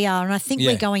like we are, and I think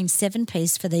we're going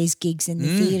 7-piece for these gigs in the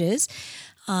theatres,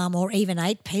 or even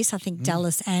 8-piece. I think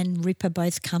Dallas and Rip are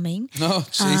both coming. Oh,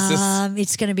 Jesus.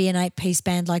 It's going to be an 8-piece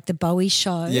band like the Bowie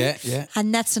show. Yeah, yeah.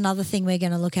 And that's another thing we're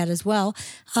going to look at as well.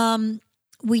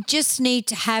 We just need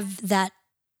to have that,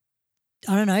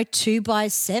 I don't know,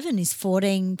 2x7 is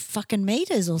 14 fucking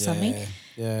metres or something.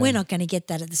 Yeah. We're not going to get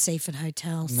that at the Seaford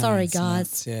Hotel. Sorry, it's guys.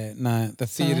 nuts. Yeah, no, the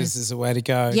theatres is the way to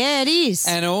go. Yeah, it is.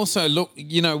 And also, look,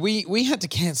 you know, we had to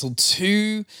cancel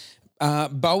 2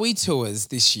 Bowie tours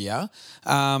this year,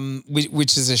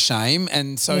 which is a shame.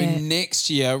 And so next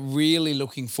year, really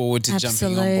looking forward to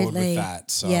jumping on board with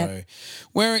that. So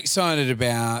we're excited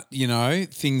about, you know,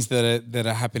 things that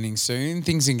are happening soon.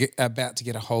 Things are about to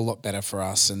get a whole lot better for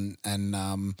us, and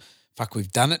fuck,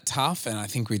 we've done it tough, and I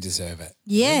think we deserve it.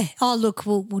 Yeah. Oh, look,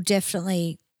 we'll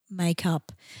definitely make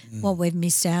up what we've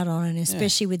missed out on, and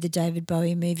especially with the David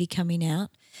Bowie movie coming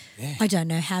out. Yeah. I don't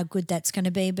know how good that's going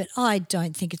to be, but I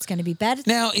don't think it's going to be bad.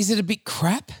 Now, is it a bit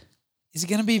crap? Is it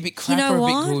going to be a bit crap or a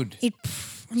bit good?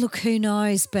 Look, who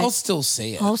knows? But I'll still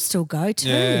see it. I'll still go too.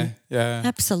 Yeah.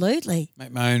 Absolutely.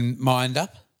 Make my own mind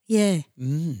up. Yeah.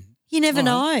 You never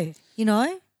know, you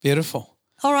know? Beautiful.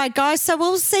 All right, guys. So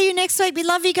we'll see you next week. We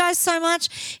love you guys so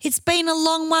much. It's been a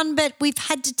long one, but we've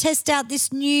had to test out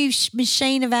this new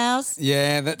machine of ours.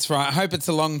 Yeah, that's right. I hope it's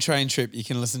a long train trip. You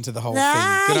can listen to the whole thing.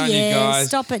 Good on you guys.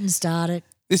 Stop it and start it.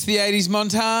 This is the 80s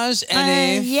montage,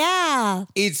 and if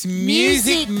it's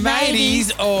music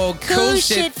mateys or cool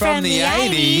shit from the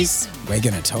 80s, we're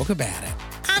going to talk about it.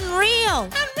 Unreal.